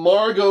only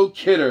Margot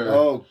Kidder.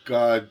 Oh,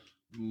 God.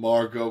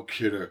 Margot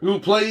Kidder. Who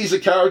plays the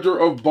character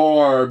of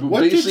Barb,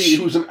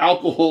 who's an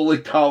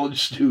alcoholic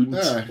college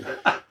student.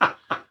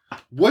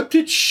 What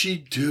did she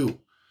do?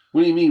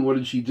 What do you mean, what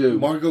did she do?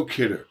 Margot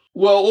Kidder.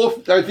 Well,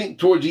 I think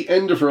towards the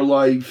end of her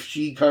life,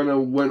 she kind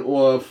of went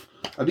off.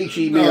 I think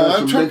she may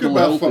have some mental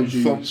health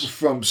issues.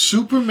 From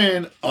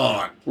Superman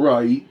on.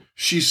 Right.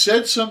 She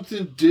said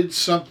something, did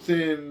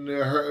something,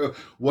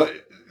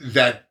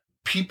 that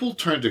people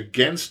turned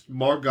against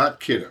Margot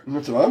Kidder.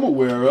 That's what I'm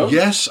aware of.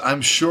 Yes,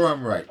 I'm sure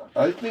I'm right.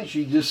 I think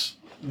she just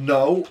was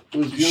dealing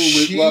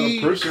with a lot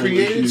of personal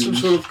created issues. some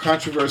sort of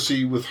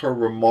controversy with her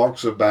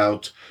remarks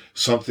about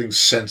something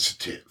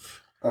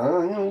sensitive. I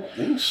don't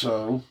think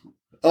so.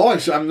 Oh,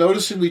 I'm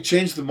noticing we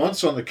changed the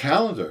months on the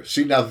calendar.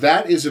 See, now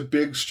that is a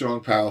big,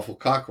 strong, powerful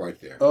cock right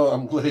there. Oh,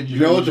 I'm glad you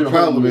know what the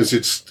problem is?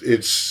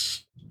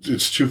 It's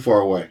too far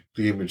away.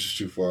 The image is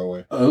too far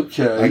away.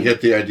 Okay. I get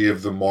the idea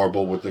of the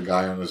marble with the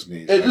guy on his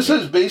knees. And this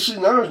is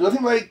basically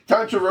nothing like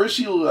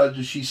controversial,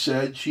 she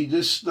said. She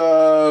just...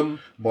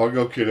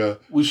 Margot Kidder...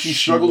 She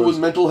struggled with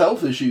mental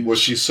health issues. Was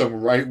she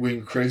some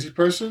right-wing crazy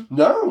person?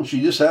 No, she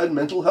just had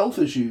mental health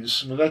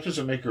issues. Well, that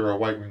doesn't make her a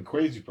right-wing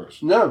crazy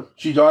person. No,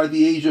 she died at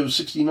the age of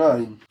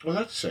 69. Well,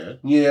 that's sad.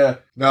 Yeah.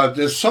 Now,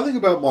 there's something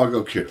about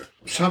Margot Kidder.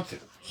 Something.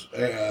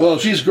 Well,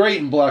 she's great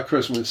in Black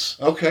Christmas.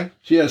 Okay.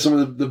 She has some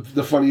of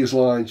the funniest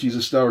lines. She's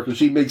hysterical.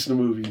 She makes the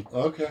movie.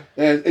 Okay.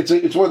 And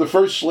it's one of the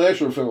first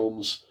slasher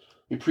films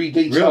It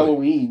predates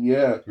Halloween,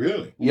 yeah.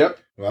 Really? Yep.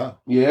 Wow.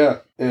 Yeah,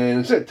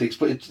 and it takes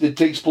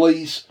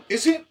place.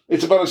 Is it?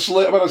 It's about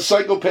a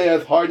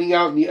psychopath hiding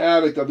out in the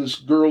attic of this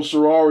girls'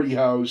 sorority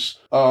house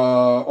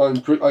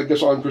on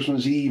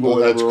Christmas Eve or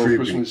whatever. That's creepy.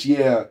 Christmas,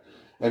 yeah.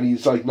 And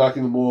he's like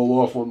knocking them all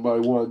off one by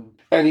one.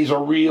 And he's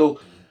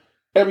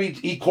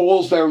he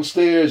calls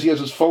downstairs. He has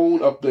his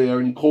phone up there,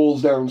 and he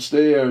calls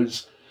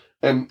downstairs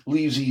and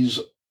leaves these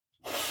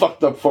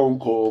fucked up phone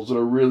calls that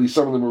are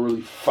some of them are really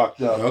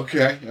fucked up.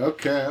 Okay.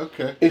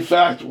 In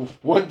fact,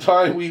 one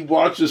time we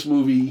watched this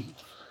movie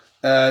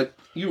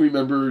you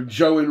remember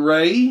Joe and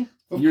Ray?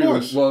 Of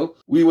course. Well,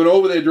 we went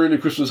over there during the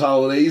Christmas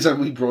holidays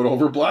and we brought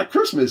over Black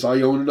Christmas.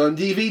 I own it on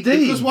DVD.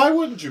 Because why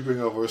wouldn't you bring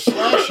over a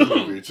slasher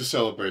movie to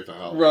celebrate the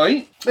holidays?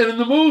 Right. And in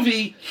the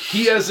movie,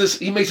 he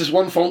makes this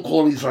one phone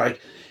call and he's like,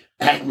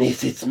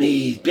 Agnes, it's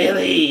me,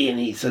 Billy. And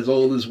he says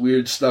all this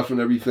weird stuff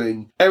and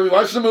everything. And we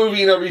watched the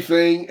movie and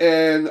everything,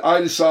 and I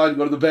decided to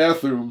go to the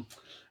bathroom,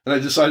 and I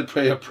decided to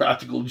play a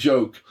practical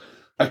joke.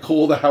 I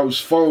call the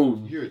house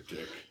phone. You're a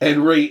dick.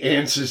 And Ray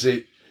answers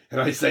it, and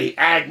I say,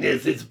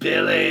 Agnes, it's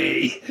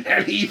Billy.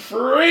 And he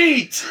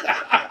freaked.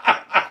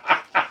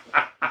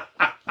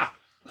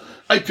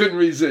 I couldn't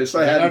resist.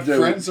 I had to do it. They're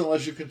not friends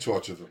unless you can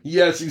torture them.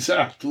 Yes,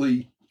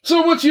 exactly.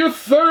 So what's your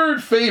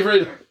third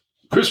favorite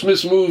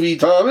Christmas movie,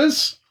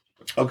 Thomas?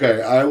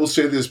 Okay, I will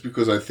say this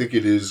because I think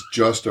it is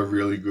just a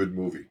really good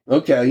movie.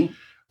 Okay.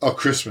 A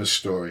Christmas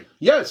Story.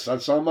 Yes,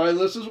 that's on my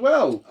list as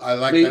well. I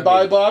like Made that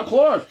by movie. Bob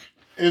Clark.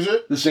 Is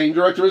it? The same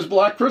director as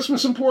Black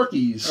Christmas and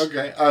Porky's.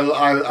 Okay.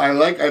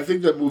 I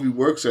think that movie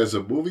works as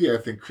a movie. I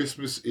think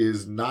Christmas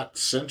is not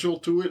central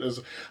to it.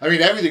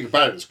 Everything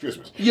about it is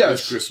Christmas. Yes.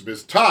 It's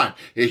Christmas time.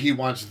 He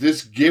wants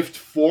this gift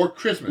for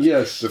Christmas.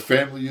 Yes. The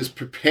family is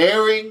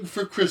preparing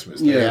for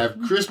Christmas. They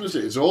have Christmas.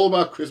 It's all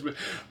about Christmas.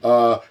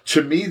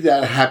 To me,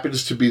 that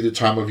happens to be the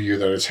time of year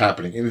that it's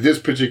happening. In this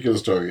particular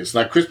story, it's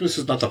not Christmas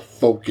is not the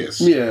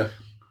focus. Yeah.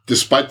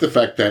 Despite the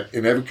fact that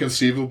in every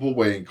conceivable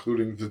way,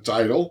 including the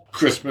title,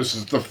 Christmas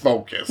is the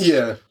focus.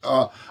 Yeah.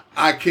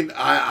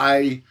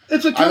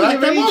 It's a coming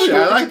of age story.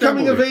 It's a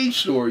coming of age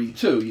story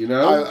too, you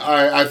know?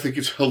 I think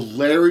it's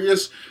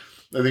hilarious.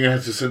 I think it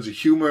has a sense of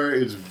humor.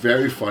 It's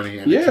very funny,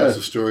 and it tells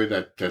a story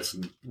that's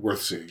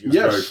worth seeing. It's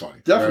very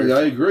funny. Definitely,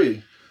 I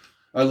agree.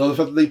 I love the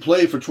fact that they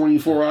play for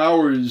 24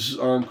 hours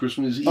on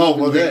Christmas Eve. Oh,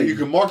 well, you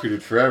can market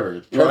it forever.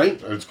 It's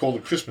right? It's called A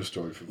Christmas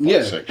Story, for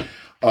fuck's sake.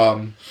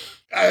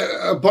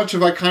 A bunch of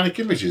iconic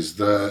images.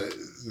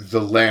 The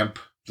lamp,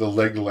 the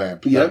leg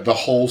lamp, the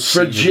whole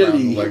scene around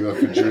the leg lamp,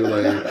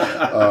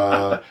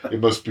 fragile.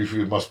 It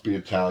must be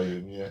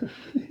Italian, yeah.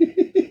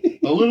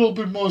 A little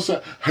bit more.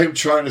 Him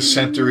trying to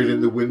center it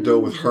in the window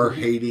with her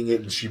hating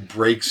it, and she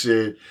breaks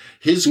it.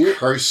 His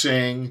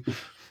cursing.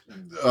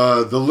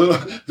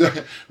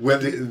 When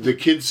the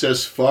kid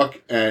says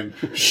fuck and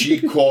she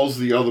calls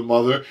the other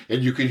mother,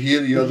 and you can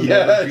hear the other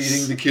mother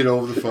beating the kid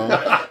over the phone.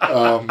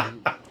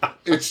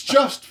 It's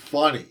just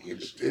funny.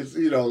 It's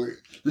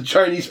the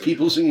Chinese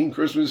people singing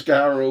Christmas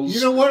carols.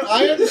 You know what?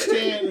 I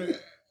understand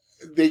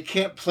they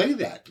can't play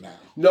that now.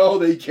 No,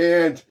 they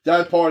can't.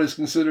 That part is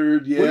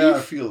considered. Yeah. What do you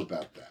feel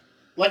about that?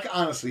 Like,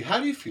 honestly, how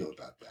do you feel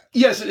about that?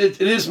 Yes, it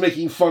is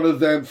making fun of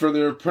them for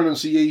their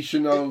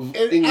pronunciation of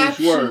English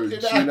words.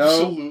 It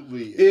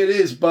absolutely is. It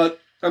is, but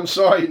I'm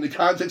sorry, in the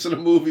context of the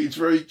movie, it's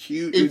very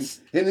cute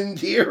and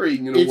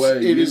endearing in a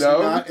way. It is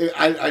not.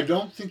 I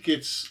don't think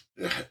it's,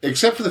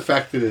 except for the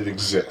fact that it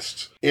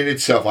exists in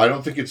itself. I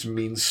don't think it's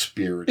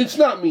mean-spirited. It's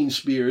not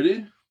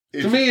mean-spirited.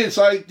 To me, it's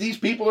like these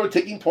people are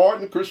taking part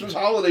in the Christmas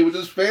holiday with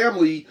this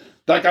family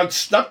that got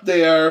stuck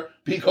there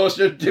because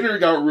their dinner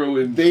got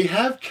ruined. They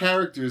have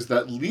characters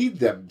that lead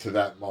them to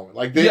that moment.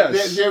 Like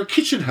they're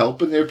kitchen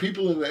help and they're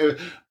people in there,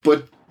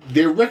 but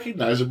they're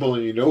recognizable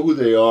and you know who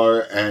they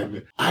are.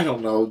 And I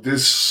don't know.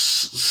 There's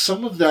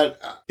some of that.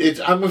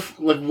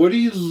 What are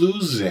you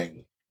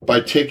losing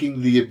by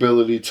taking the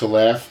ability to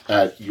laugh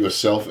at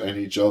yourself and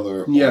each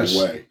other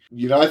away?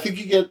 I think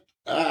you get.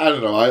 I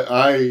don't know.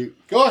 I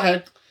go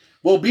ahead.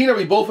 Well, being that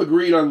we both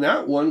agreed on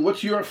that one,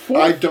 what's your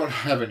fourth? I don't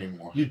have any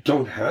more. You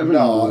don't have any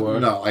more?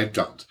 No, I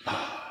don't.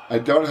 I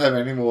don't have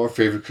any more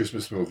favorite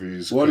Christmas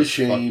movies. What a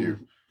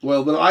shame.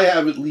 Well, then I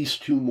have at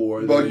least two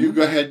more. Well, you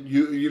go ahead.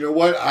 You know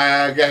what? Go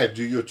ahead.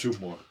 Do your two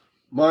more.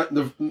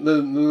 The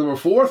number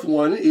fourth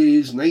one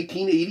is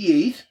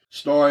 1988.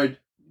 Starred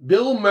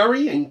Bill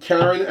Murray and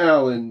Karen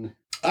Allen.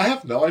 I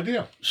have no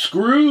idea.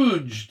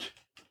 Scrooged.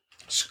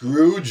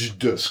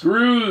 Scrooged.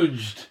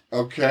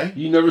 Okay.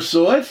 You never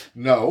saw it?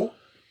 No.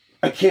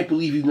 I can't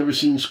believe you've never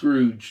seen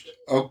Scrooged.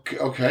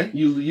 Okay.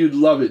 You'd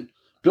love it.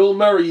 Bill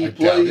Murray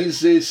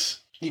plays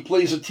he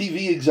plays a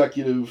TV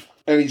executive,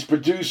 and he's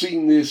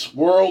producing this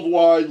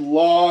worldwide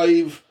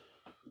live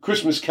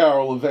Christmas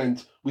Carol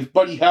event with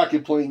Buddy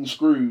Hackett playing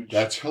Scrooge.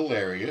 That's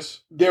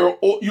hilarious.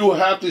 You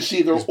have to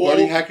see they're Is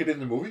Buddy Hackett in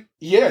the movie?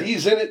 Yeah,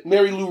 he's in it.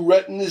 Mary Lou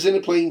Retton is in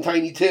it playing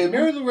Tiny Tim.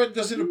 Mary Lou Retton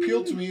doesn't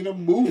appeal to me in a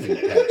movie,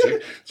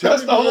 Patrick.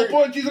 That's the whole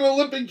point. She's an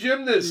Olympic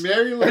gymnast.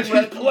 Mary Lou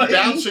Retton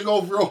bouncing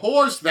over a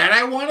horse. That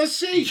I want to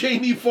see.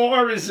 Jamie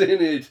Farr is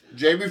in it.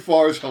 Jamie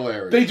Farr is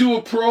hilarious. They do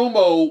a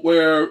promo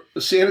where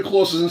Santa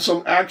Claus is in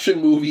some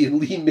action movie and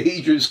Lee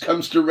Majors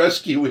comes to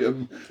rescue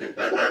him.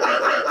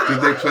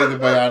 Did they play the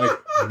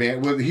Bionic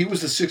Man? Well, he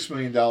was the $6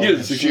 million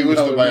man. She was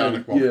the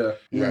Bionic Woman.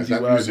 Yeah,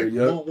 that Wagner, music.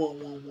 Yeah.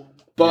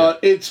 But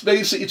it's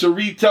basically, it's a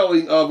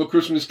retelling of A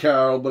Christmas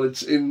Carol, but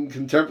it's in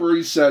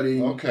contemporary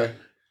setting. Okay.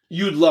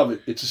 You'd love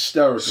it. It's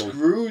hysterical.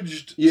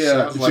 Scrooged.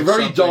 Yeah, it's like a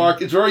very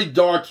dark. It's very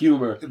dark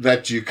humor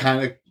that you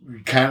kind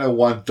of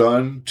want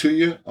done to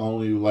you,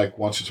 only like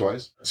once or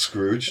twice.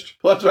 Scrooged.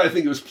 Well, that's what I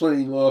think it was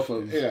playing off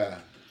of. Yeah.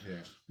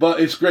 But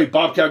it's great.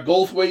 Bobcat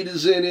Goldthwait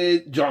is in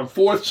it. John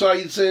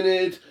Forsythe's in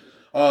it.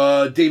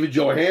 David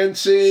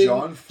Johansen.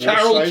 John Forsythe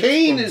Carol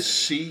Kane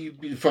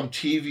from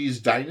TV's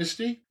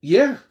Dynasty.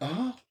 Yeah.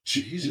 Oh,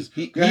 Jesus.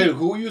 Go ahead.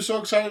 Who are you so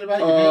excited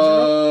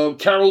about?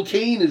 Carol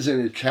Kane is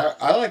in it.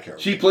 I like Carol.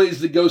 She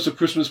plays the ghost of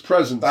Christmas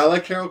Present. I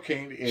like Carol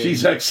Kane.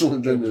 She's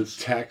excellent in this.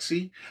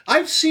 Taxi.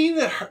 I've seen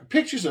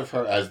pictures of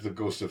her as the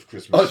ghost of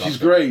Christmas. Oh, she's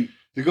great.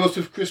 The ghost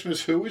of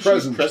Christmas. Who is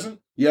Present. she?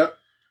 Present. Yep.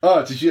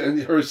 Oh,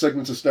 and her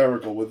segment's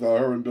hysterical with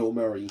her and Bill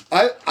Murray.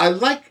 I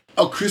like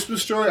A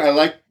Christmas Story. I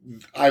like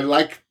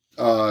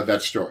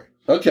that story.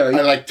 Okay.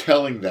 I like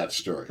telling that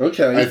story.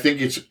 Okay. I think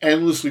it's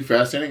endlessly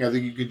fascinating. I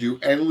think you can do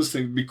endless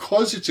things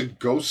because it's a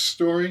ghost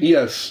story.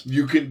 Yes.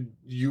 You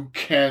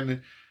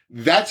can.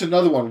 That's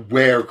another one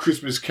where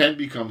Christmas can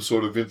become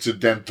sort of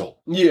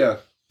incidental. Yeah.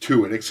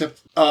 To it,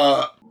 except,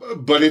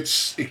 but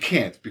it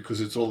can't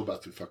because it's all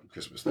about the fucking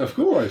Christmas thing. Of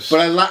course.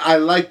 But I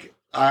like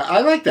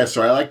that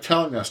story. I like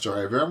telling that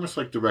story. I very much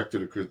like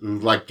directing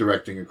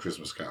A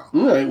Christmas Carol.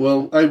 All right.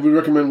 Well, I would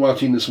recommend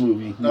watching this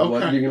movie.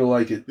 Okay. You're going to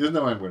like it. There's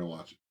no way I'm going to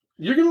watch it.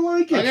 You're going to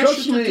like it.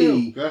 Trust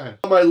me. Go ahead.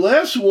 My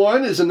last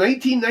one is a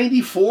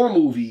 1994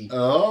 movie.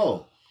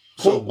 Oh.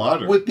 So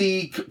modern. With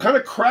the kind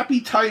of crappy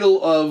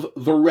title of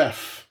The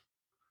Ref.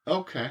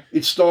 Okay.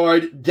 It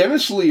starred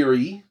Dennis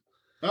Leary.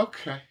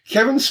 Okay.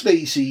 Kevin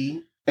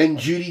Spacey and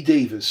Judy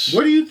Davis.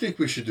 What do you think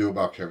we should do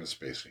about Kevin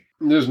Spacey?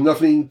 There's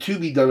nothing to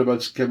be done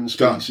about Kevin Spacey.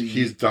 Done.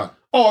 He's done.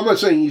 Oh, I'm not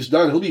saying he's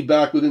done. He'll be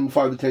back within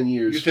 5 to 10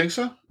 years. You think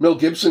so? Mel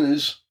Gibson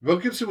is. Mel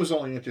Gibson was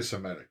only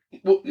anti-Semitic.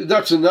 Well,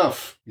 that's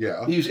enough.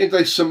 Yeah. He was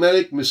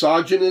anti-Semitic,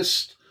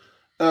 misogynist,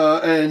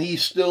 and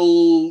he's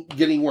still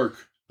getting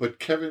work. But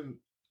Kevin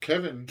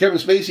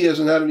Spacey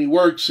hasn't had any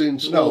work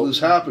since all this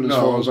happened, as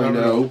far as I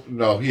know.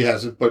 No, he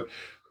hasn't. But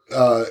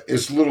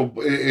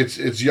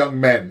it's young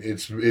men.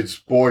 It's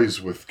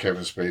boys with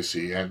Kevin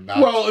Spacey, and not.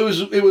 Well,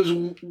 it was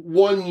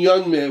one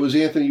young man. It was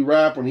Anthony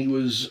Rapp when he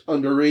was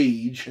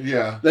underage.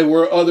 Yeah. There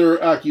were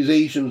other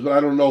accusations, but I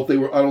don't know if they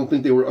were. I don't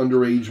think they were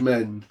underage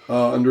men,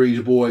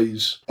 underage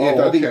boys. Oh,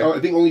 okay. I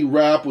think only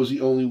Rapp was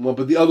the only one,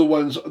 but the other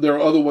ones, there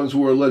are other ones who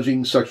were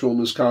alleging sexual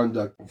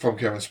misconduct From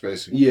Kevin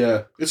Spacey.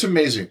 Yeah, it's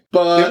amazing.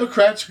 But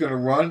Democrats are going to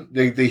run.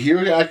 They hear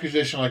an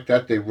accusation like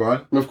that, they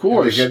run. Of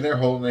course, they get in their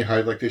hole and they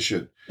hide like they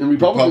should. And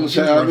Republicans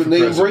have it, and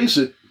they embrace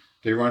it.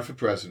 They run for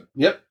president.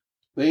 Yep,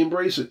 they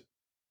embrace it.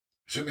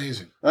 It's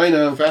amazing. I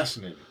know.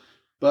 Fascinating.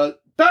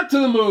 But back to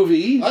the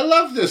movie. I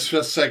love this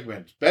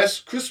segment.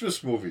 Best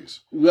Christmas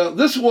movies. Well,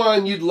 this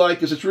one you'd like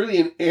because it's really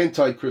an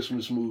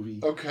anti-Christmas movie.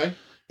 Okay.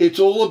 It's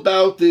all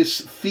about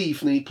this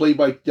thief, and he played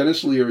by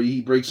Dennis Leary.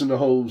 He breaks into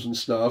homes and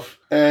stuff,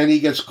 and he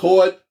gets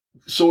caught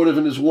sort of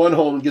in his one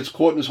home and gets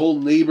caught in his whole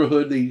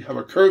neighborhood. They have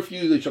a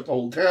curfew. They shut the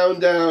whole town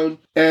down,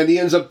 and he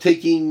ends up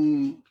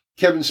taking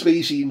Kevin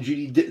Spacey and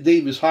Judy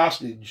Davis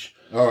hostage.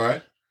 All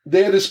right.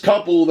 They're this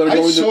couple that are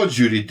I saw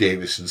Judy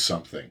Davis in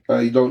something.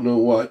 I don't know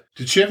what.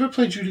 Did she ever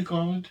play Judy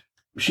Garland?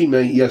 She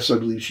may. Yes, I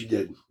believe she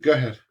did. Go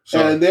ahead.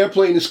 Sorry. And they're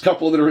playing this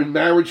couple that are in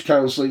marriage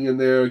counseling, and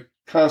they're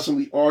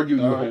constantly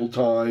arguing the whole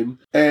time.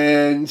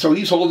 And so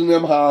he's holding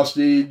them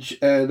hostage,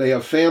 and they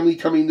have family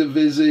coming to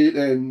visit,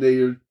 and they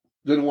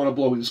don't want to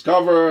blow his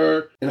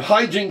cover, and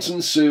hijinks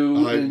ensue.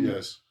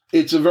 Yes.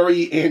 It's a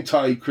very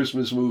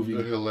anti-Christmas movie.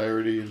 The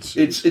hilarity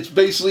ensues. It's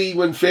basically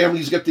when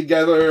families get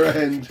together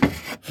and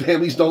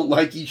families don't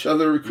like each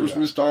other at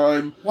Christmas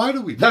time. Why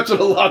do we? That's what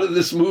a lot of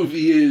this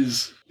movie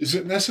is. Is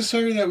it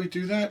necessary that we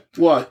do that?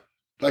 What?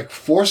 Like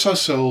force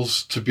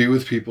ourselves to be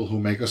with people who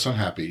make us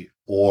unhappy,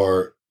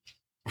 or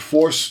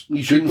force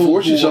you shouldn't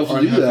force yourself to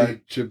do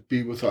that. To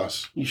be with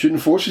us. You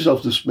shouldn't force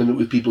yourself to spend it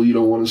with people you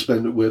don't want to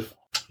spend it with.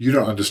 You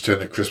don't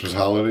understand the Christmas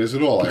holidays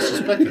at all. I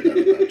suspected that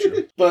about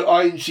you. But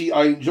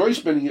I enjoy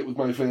spending it with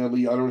my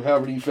family. I don't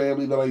have any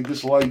family that I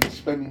dislike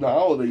spending the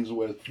holidays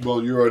with.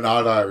 Well, you're an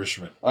odd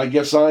Irishman. I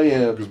guess I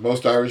am. Because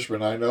most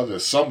Irishmen I know,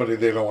 there's somebody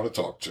they don't want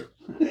to talk to.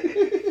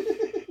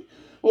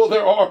 Well,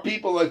 there are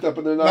people like that,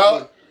 but they're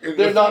not.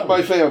 They're not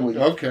my family.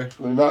 Okay.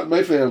 They're not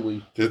my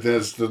family.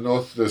 There's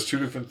there's two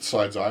different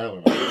sides of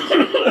Ireland.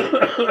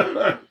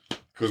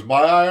 Because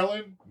my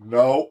Ireland,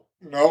 no,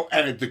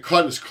 and the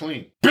cut is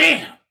clean.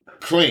 Bam!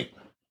 Clean.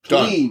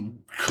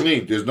 Clean.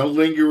 Clean. There's no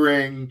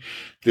lingering.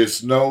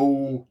 There's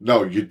no.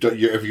 No,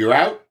 if you're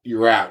out,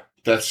 you're out.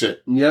 That's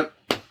it. Yep.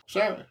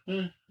 Sorry.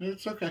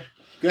 It's okay.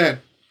 Go ahead.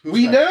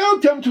 We now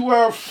come to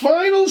our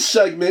final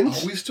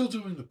segment. Are we still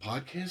doing the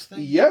podcast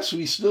thing? Yes,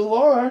 we still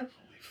are. Holy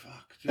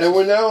fuck. And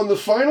we're now on the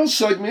final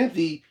segment,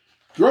 the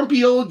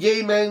Grumpy Old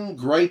Gay Men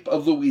Gripe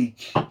of the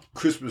Week.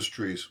 Christmas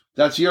trees.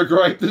 That's your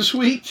gripe this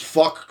week?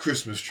 Fuck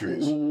Christmas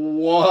trees.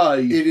 Why?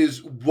 It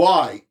is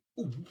why.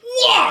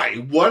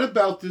 Why? What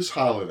about this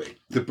holiday?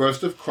 The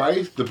birth of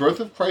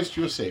Christ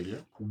your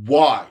Savior.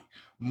 Why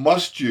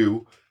must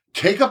you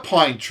take a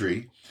pine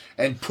tree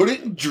and put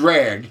it in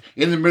drag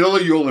in the middle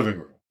of your living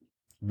room?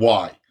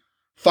 Why?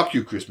 Fuck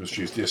you, Christmas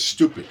trees. They're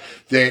stupid.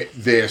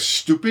 They're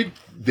stupid.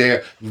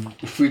 They're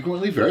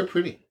frequently very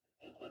pretty.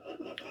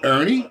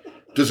 Ernie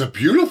does a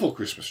beautiful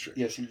Christmas tree.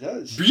 Yes, he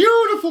does.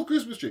 Beautiful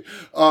Christmas tree.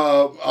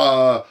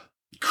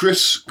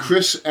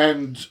 Chris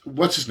and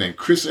what's his name?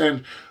 Chris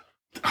and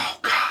oh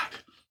God.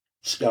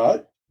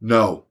 Scott?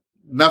 No.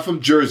 Not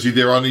from Jersey.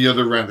 They're on the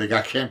other end. They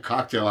got Camp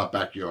Cocktail out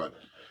backyard.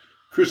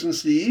 Chris and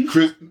Steve?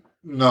 Chris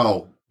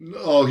no.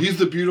 Oh, he's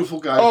the beautiful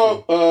guy.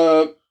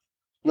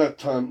 Not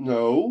Tom.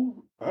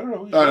 No. I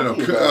don't know. I don't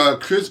know.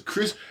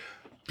 Chris.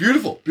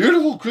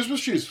 Beautiful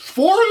Christmas trees.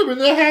 4 of them in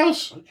their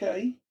house.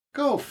 Okay.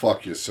 Go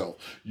fuck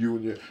yourself. You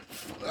and your.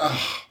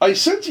 I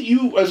sense that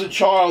you, as a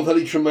child, had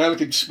a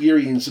traumatic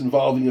experience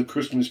involving a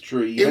Christmas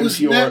tree. It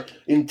was your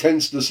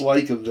intense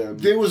dislike of them.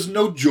 There was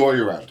no joy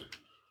around it.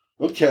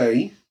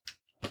 Okay.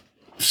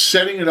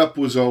 Setting it up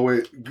was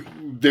always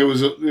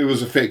it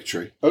was a fake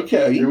tree.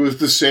 Okay. It was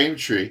the same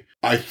tree,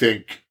 I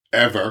think,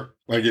 ever.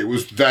 Like it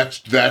was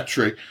that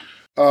tree.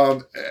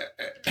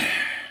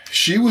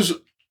 She was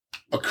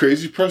a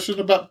crazy person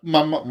about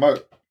my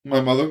mother.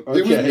 Okay.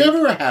 It was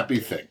never a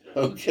happy thing.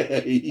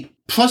 Okay.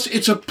 Plus,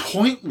 it's a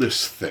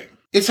pointless thing.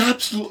 It's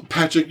absolute,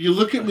 Patrick. You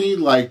look at me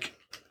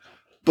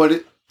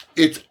but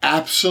it's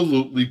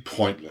absolutely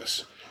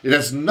pointless. It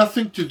has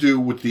nothing to do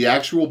with the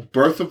actual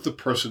birth of the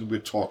person we're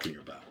talking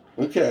about.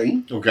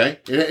 Okay. Okay?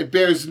 It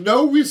bears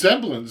no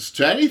resemblance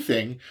to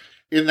anything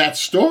in that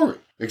story,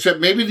 except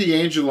maybe the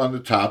angel on the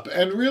top.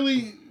 And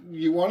really,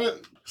 you want to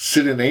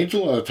sit an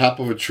angel on the top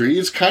of a tree?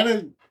 It's kind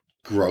of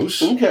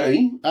gross.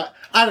 Okay.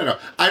 I don't know.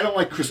 I don't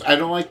like Chris. I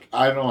don't like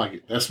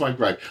it. That's my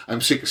gripe.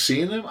 I'm sick of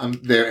seeing them.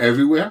 They're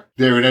everywhere.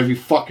 They're in every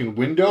fucking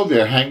window.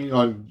 They're hanging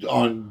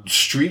on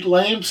street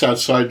lamps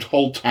outside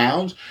whole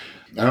towns.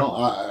 I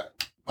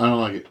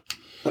don't like it.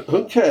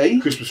 Okay.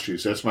 Christmas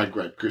trees. That's my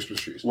gripe. Christmas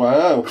trees.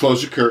 Wow.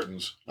 Close your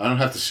curtains. I don't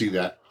have to see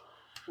that.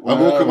 Wow.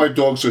 I'm walking my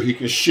dog so he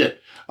can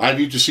shit. I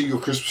need to see your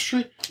Christmas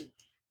tree?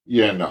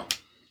 Yeah, no.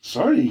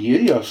 Sorry to hear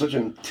you have such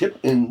a tip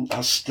and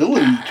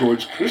hostility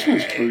towards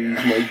Christmas trees.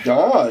 My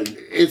God.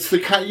 It's the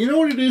kind, you know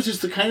what it is? It's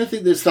the kind of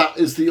thing is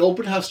the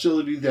open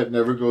hostility that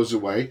never goes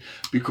away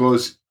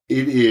because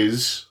it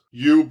is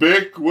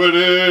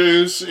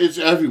ubiquitous. It's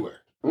everywhere.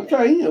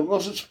 Okay,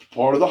 unless it's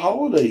part of the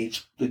holiday.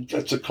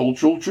 It's a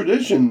cultural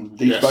tradition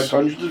dates back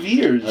hundreds of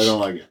years. I don't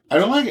like it. I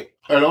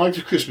don't like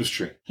the Christmas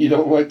tree. You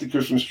don't like the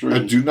Christmas tree? I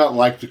do not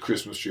like the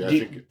Christmas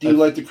tree. Do you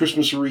like the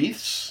Christmas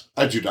wreaths?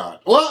 I do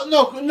not. Well,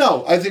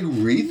 no. I think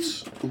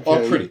wreaths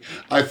are pretty.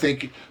 I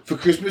think for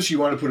Christmas you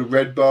want to put a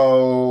red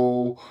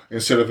bow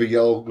instead of a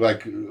yellow.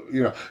 Like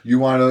you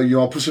want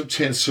to put some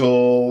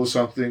tinsel,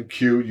 something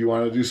cute. You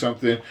want to do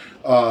something.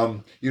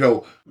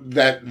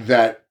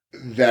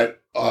 That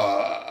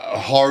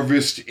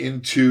harvest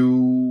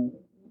into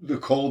the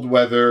cold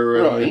weather.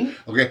 Right.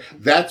 Okay.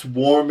 That's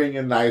warming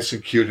and nice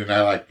and cute, and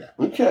I like that.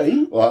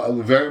 Okay.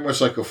 Very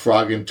much like a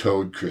frog and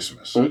toad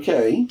Christmas.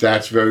 Okay.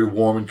 That's very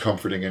warm and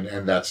comforting,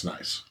 and that's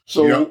nice.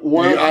 So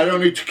I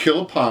don't need to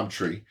kill a palm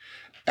tree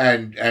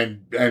and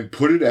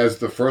put it as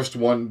the first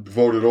one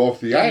voted off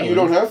the island. You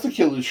don't have to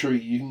kill the tree.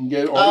 You can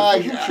get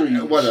artificial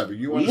trees. Whatever.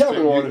 We have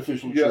an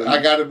artificial tree. I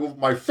got to move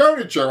my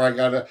furniture.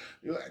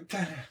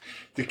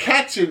 The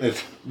cat's in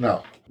it.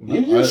 No.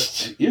 You're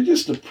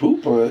just a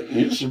poop.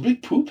 You're just a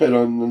big poop head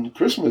on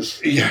Christmas.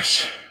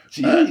 Yes.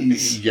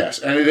 Jeez. Yes,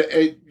 and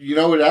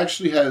it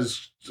actually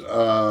has.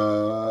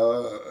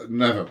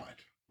 Never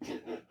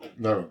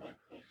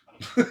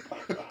mind.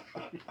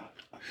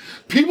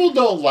 People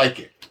don't like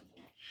it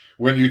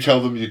when you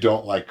tell them you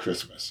don't like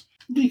Christmas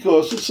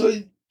because it's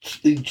a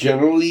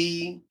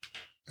generally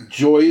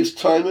joyous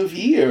time of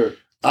year.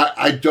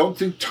 I don't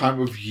think time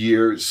of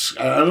years.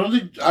 I don't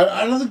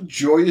think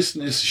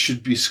joyousness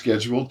should be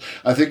scheduled.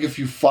 I think if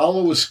you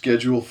follow a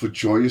schedule for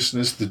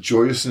joyousness, the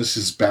joyousness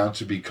is bound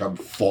to become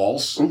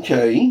false.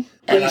 Okay,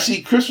 but you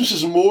see, Christmas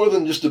is more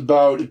than just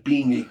about it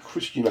being a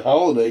Christian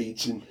holiday.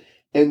 It's an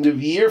end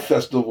of year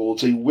festival.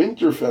 It's a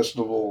winter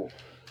festival.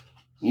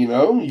 You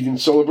can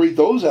celebrate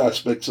those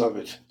aspects of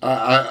it.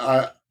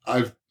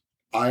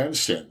 I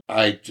understand.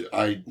 I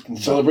can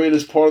celebrate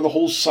as part of the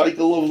whole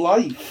cycle of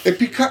life.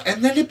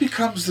 And then it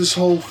becomes this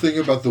whole thing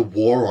about the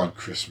war on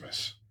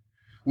Christmas,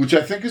 which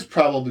I think is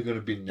probably going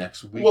to be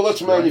next week. Well,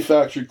 that's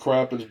manufactured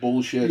crap. It's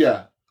bullshit.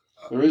 Yeah,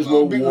 there is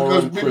no war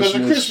on Christmas. Because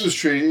the Christmas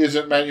tree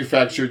isn't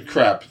manufactured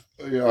crap.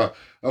 Yeah.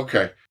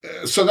 Okay.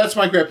 So that's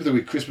my gripe of the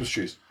week: Christmas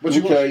trees. What's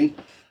your Okay.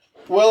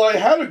 Well, I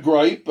had a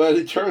gripe, but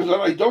it turns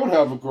out I don't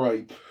have a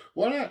gripe.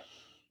 Why not?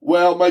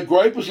 Well, my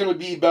gripe was going to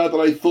be about that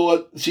I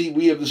thought, see,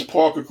 we have this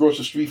park across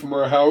the street from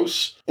our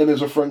house, and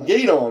there's a front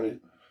gate on it.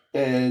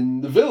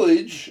 And the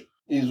village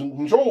is in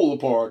control of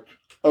the park,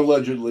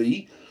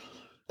 allegedly.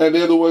 And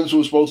they're the ones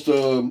who are supposed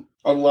to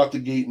unlock the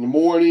gate in the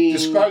morning.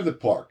 Describe the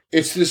park.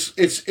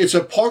 It's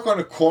a park on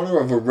a corner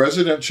of a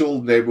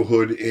residential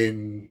neighborhood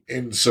in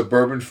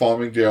suburban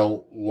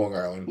Farmingdale, Long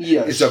Island.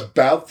 Yes. It's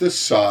about the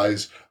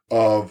size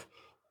of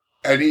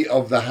any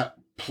of the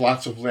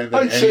plots of land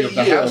that any of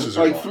the houses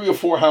are like on. 3 or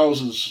 4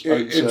 houses.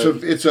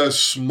 It's a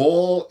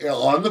small,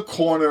 on the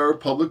corner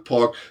public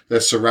park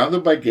that's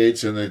surrounded by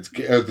gates, and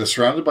they're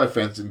surrounded by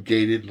fence and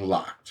gated and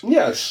locked.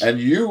 Yes. And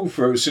you,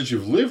 since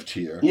you've lived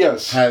here,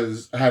 yes,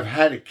 have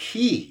had a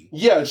key.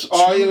 Yes,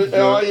 I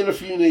and a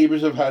few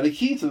neighbors have had a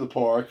key to the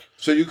park.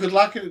 So you could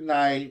lock it at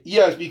night.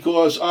 Yes,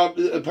 because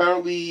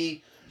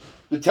apparently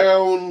the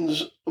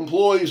town's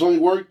employees only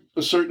work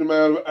a certain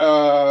amount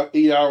of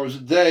 8 hours a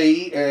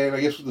day, and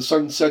I guess with the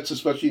sun sets,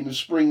 especially in the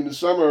spring and the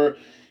summer,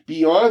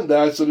 beyond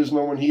that, so there's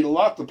no one here to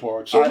lock the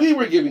park. So we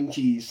were giving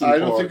keys to the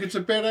park. I don't think it's a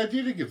bad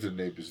idea to give the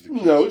neighbors the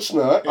keys. No, it's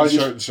not. In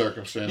certain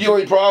circumstances. The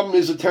only problem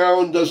is the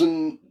town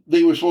doesn't...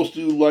 They were supposed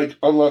to,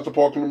 unlock the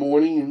park in the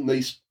morning, and they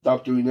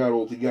stopped doing that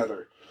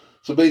altogether.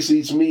 So basically,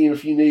 it's me and a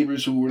few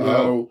neighbors who are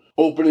now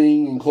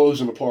opening and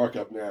closing the park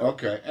up now.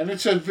 Okay, and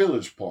it's a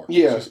village park.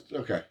 Yeah.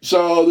 Okay.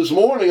 So this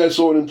morning I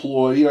saw an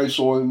employee, and I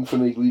saw him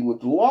finagling with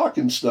the lock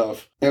and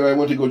stuff. And I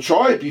went to go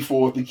try it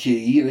before with the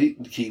key, and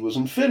the key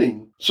wasn't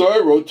fitting. So I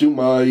wrote to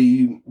my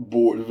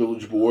the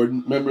village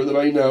board member that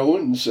I know,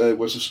 and said,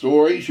 "What's the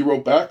story?" She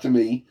wrote back to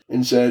me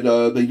and said,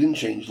 "They didn't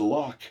change the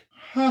lock."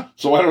 Huh.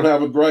 So I don't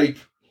have a gripe.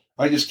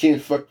 I just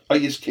can't fit a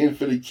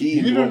key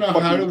into You don't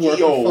know how to work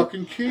a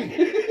fucking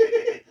key.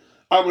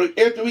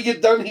 After we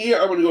get done here,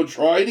 I'm gonna go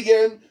try it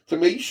again to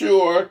make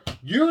sure.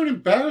 You're an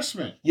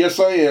embarrassment. Yes,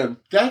 I am.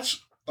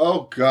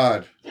 Oh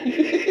God.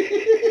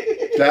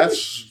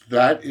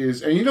 That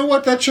is, and you know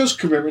what? That shows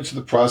commitment to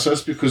the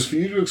process, because for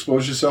you to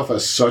expose yourself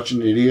as such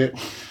an idiot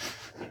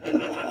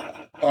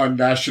on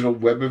National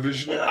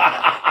Webivision,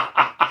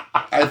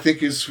 I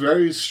think is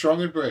very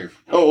strong and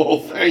brave.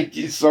 Oh, thank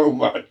you so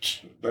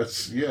much.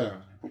 Yeah.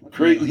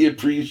 Greatly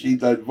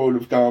appreciate that vote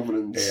of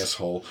confidence.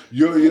 Asshole.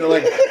 You're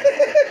like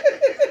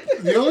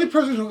the only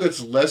person who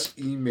gets less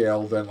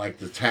email than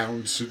the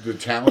town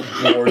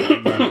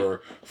board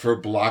member for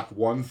block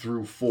 1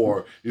 through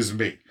 4 is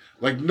me.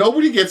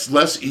 Nobody gets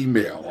less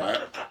email.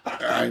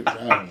 I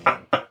don't know.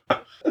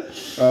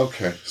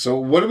 Okay, so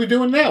what are we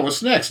doing now?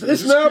 What's next?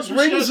 This now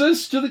brings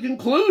us to the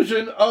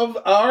conclusion of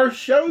our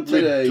show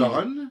today. We're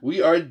done?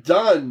 We are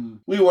done.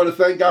 We want to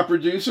thank our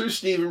producer,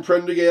 Stephen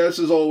Prendergast,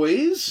 as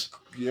always.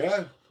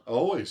 Yeah,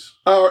 always.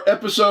 Our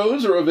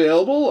episodes are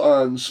available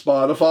on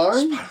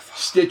Spotify.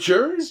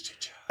 Stitcher,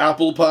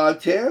 Apple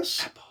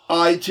Podcasts,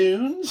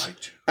 iTunes,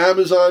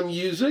 Amazon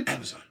Music,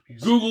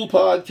 Google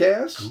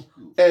Podcasts,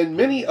 and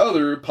many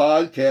other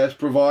podcast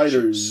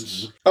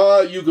providers.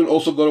 You can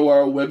also go to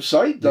our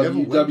website,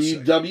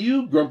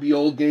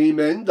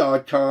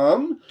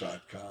 www.grumpyoldgamen.com.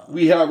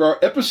 We have our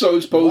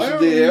episodes posted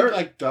there.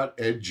 Why are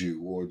we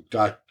 .edu or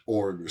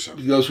 .org or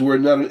something? Because we're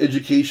not an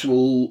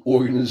educational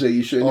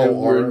organization, and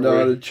we're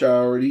not a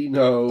charity,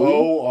 no.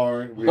 Oh,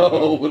 aren't we?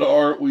 Oh, but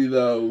aren't we,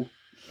 though?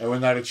 And we're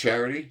not a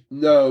charity?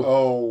 No.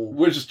 Oh.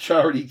 We're just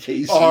charity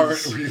cases.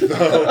 Aren't we,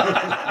 though?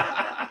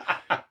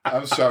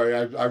 I'm sorry,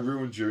 I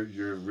ruined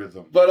your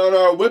rhythm. But on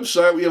our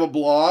website, we have a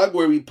blog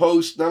where we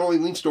post not only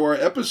links to our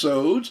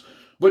episodes,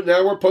 but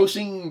now we're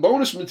posting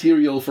bonus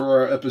material for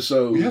our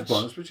episodes. We have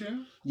bonus material?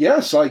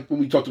 Yes, like when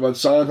we talked about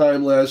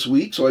Sondheim last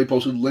week, so I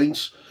posted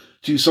links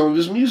to some of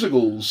his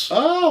musicals.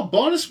 Oh,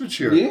 bonus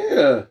material.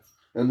 Yeah.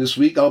 And this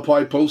week, I'll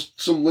probably post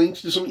some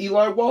links to some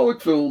Eli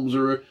Wallach films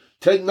or a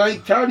Ted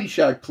Knight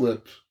Caddyshack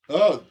clip.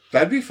 Oh,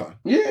 that'd be fun.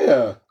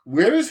 Yeah.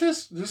 Where is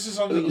this? This is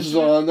on the This is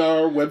on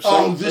our website.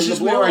 Oh, this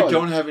is where I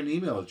don't have an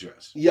email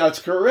address. Yeah, that's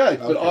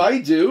correct. Okay. But I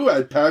do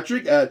at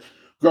Patrick at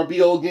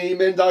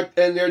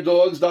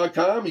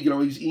grumpyoldgamen.andtheirdogs.com. You can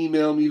always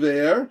email me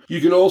there. You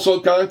can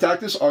also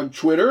contact us on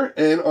Twitter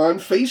and on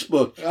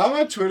Facebook. I'm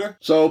on Twitter.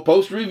 So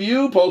post a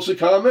review, post a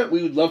comment.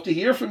 We would love to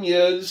hear from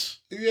yous.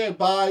 Yeah,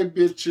 bye,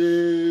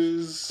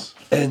 bitches.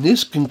 And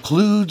this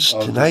concludes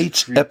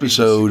tonight's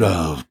episode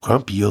of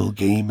Grumpy Old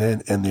Gay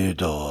Men and Their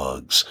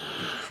Dogs.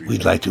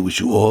 We'd like to wish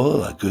you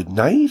all a good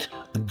night,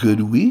 a good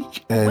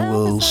week, and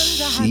we'll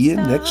see you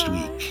next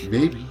week.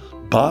 Maybe.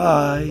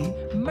 Bye.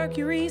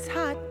 Mercury's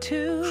hot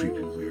too. Creepy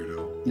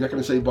weirdo. You're not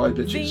going to say bye,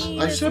 bitches?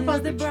 I said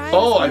bye, bitches.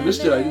 Oh, I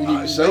missed it. I didn't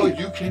even say it.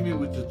 You came in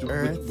with the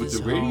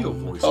radio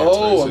voice.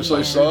 Oh, I'm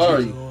so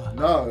sorry.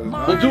 No.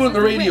 We'll do it in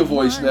the radio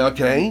voice now,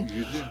 okay?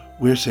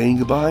 We're saying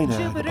goodbye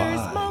now.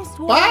 Goodbye.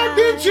 Bye,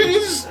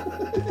 bitches!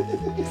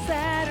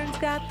 Saturn's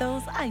got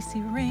those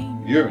icy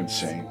rings. You're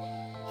insane.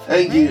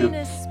 Thank you.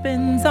 Venus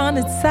spins on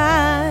its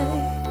side.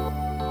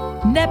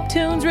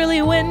 Neptune's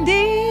really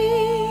windy.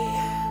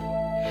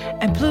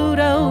 And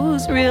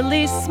Pluto's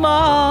really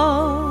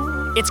small.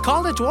 It's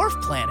called a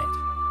dwarf planet.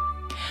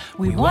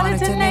 We wanted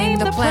to name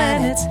the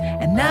planets,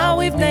 and now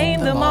we've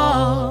named them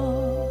all.